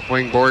out the left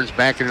wing boards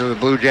back into the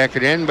Blue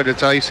Jacket end, but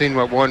it's icing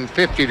with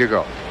 1:50 to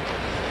go.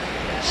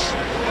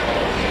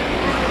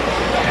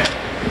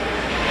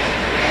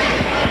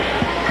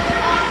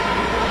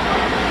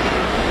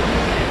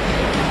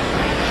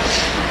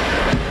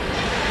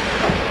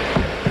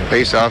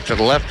 Face off to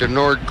the left of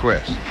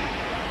Nordquist.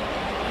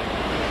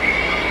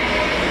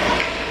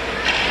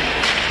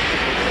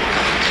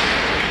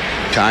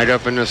 Tied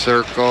up in the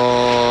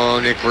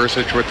circle, Nick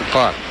Bursich with the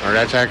puck. Or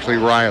that's actually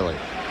Riley.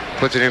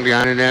 Puts it in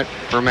behind the net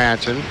for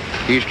Madsen.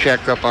 He's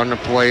checked up on the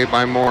play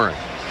by Morin.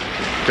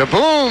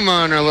 DeBoom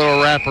on a little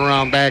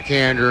wraparound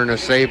backhander and a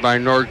save by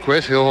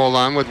Nordquist. He'll hold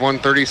on with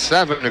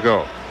 1:37 to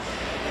go.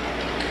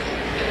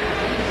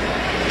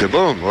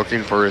 DeBoom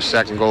looking for his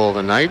second goal of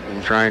the night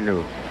and trying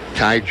to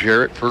tie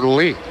Jarrett for the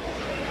lead.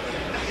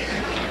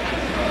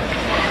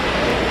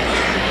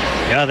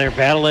 Yeah, they're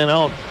battling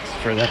out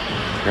for that.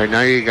 Right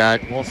now you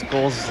got most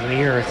goals in the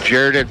year.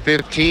 Jarrett at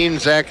 15,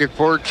 Zach at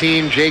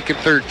 14, Jake at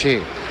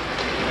 13.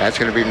 That's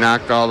going to be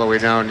knocked all the way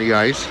down the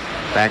ice.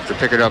 Back to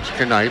pick it up,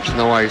 Knipes,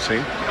 no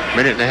icing.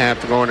 Minute and a half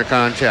to go in the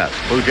contest.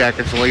 Blue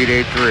Jackets lead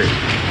 8-3.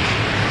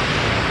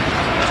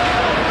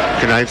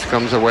 Knipes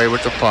comes away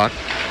with the puck.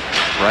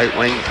 Right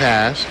wing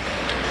pass.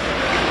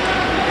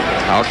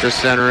 Out to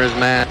center is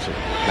Madsen.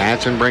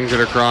 Madsen brings it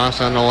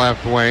across on the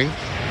left wing.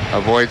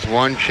 Avoids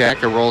one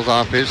check. It rolls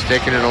off his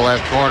stick into the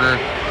left corner.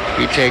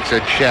 He takes a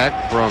check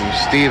from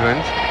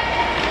Stevens.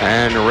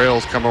 And the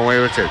rails come away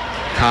with it.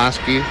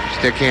 Koski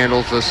stick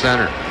handles the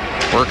center.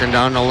 Working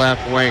down the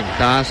left wing.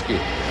 Koski.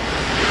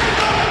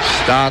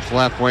 Stotts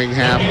left wing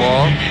half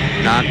wall.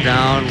 Knocked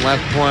down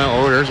left point.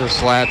 Oh, there's a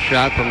slap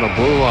shot from the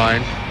blue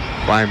line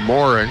by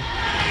Morin.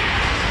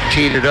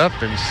 Teed it up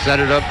and set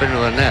it up into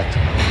the net.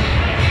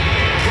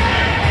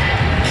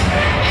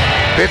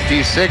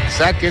 56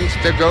 seconds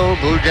to go.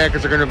 Blue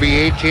Jackets are going to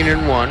be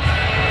 18-1.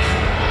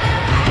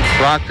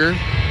 Proctor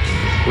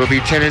will be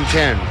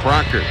 10-10.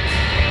 Proctor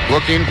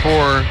looking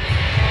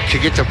to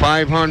get to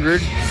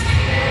 500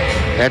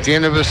 at the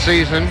end of the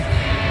season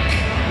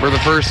for the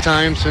first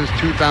time since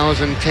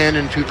 2010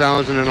 and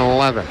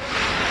 2011.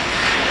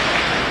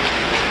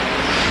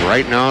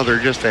 Right now they're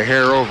just a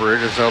hair over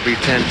it as they'll be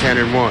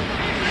 10-10-1.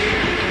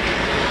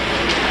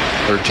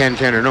 Or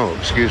 10-10-0,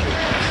 excuse me.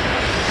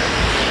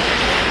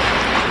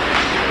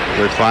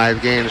 With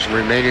 5 games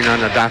remaining on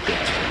the docket.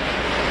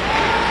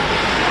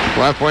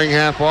 Left wing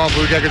half wall,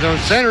 Blue Jackets zone,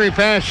 centering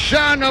pass,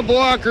 shot, a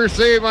blocker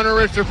save on a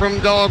wrister from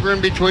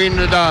Dahlgren between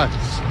the dots.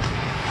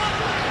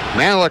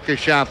 Malik, a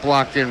shot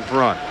blocked in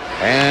front.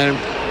 And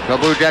The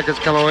Blue Jackets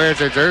come away and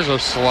say, there's a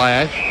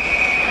slash.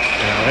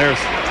 Yeah, there's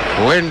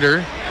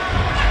Linder.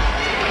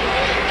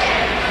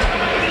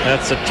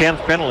 That's the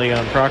 10th penalty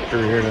on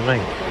Proctor here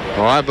tonight.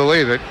 Oh, I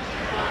believe it.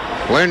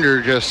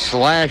 Linder just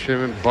slashed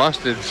him and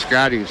busted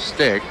Scotty's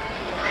stick.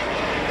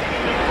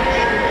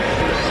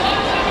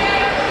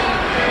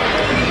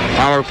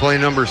 Power play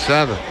number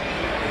 7.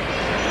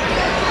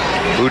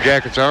 Blue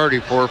Jackets already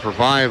 4 for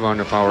 5 on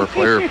the power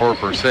play, or 4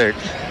 for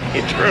 6.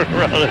 He turned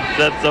around and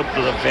sets up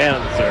to the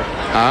fans, sir.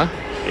 Huh?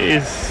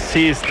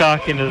 He's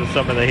talking to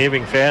some of the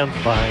Hibbing fans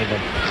behind him.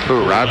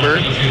 Who,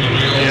 Robert?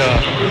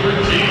 Yeah.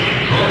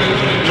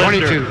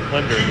 22.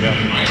 Linder,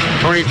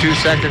 yeah. 22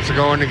 seconds to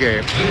go in the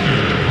game.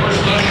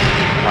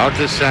 Out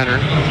to center.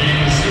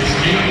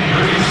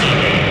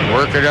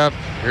 Work it up.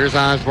 Here's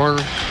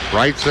Osborne.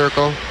 Right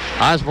circle.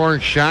 Osborne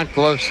shot,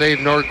 glove save,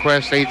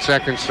 Nordquist, 8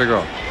 seconds to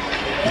go.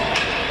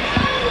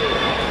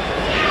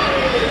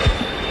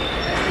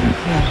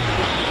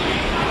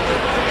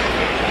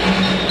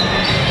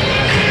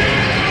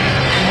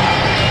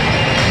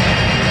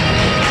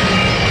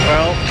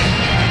 Well,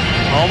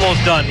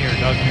 almost done here,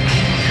 Doug.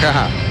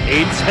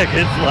 8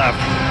 seconds left.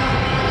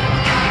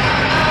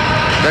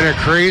 Been a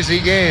crazy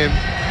game.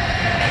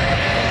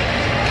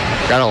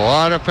 Got a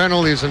lot of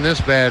penalties in this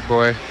bad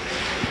boy.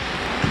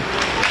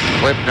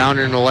 Flip down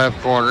in the left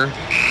corner,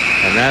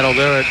 and that'll do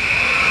it.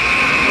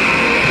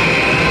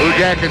 Blue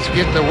Jackets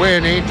get the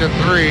win,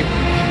 8-3.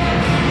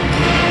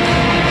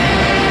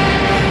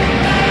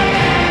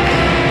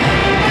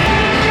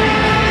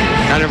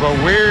 Kind of a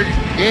weird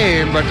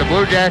game, but the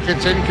Blue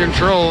Jackets in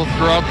control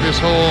throughout this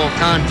whole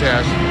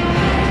contest.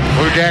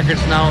 Blue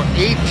Jackets now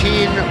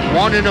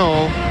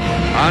 18-1-0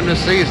 on the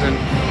season,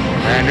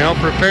 and they'll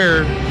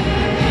prepare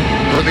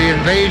for the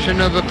invasion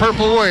of the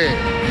Purple Wave,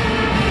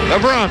 the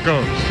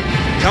Broncos,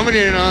 coming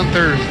in on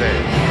Thursday.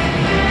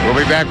 We'll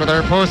be back with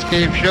our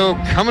post-game show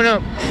coming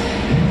up.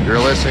 You're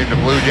listening to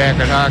Blue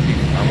Jacket Hockey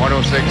on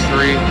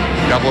 106.3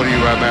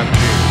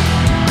 WMFG.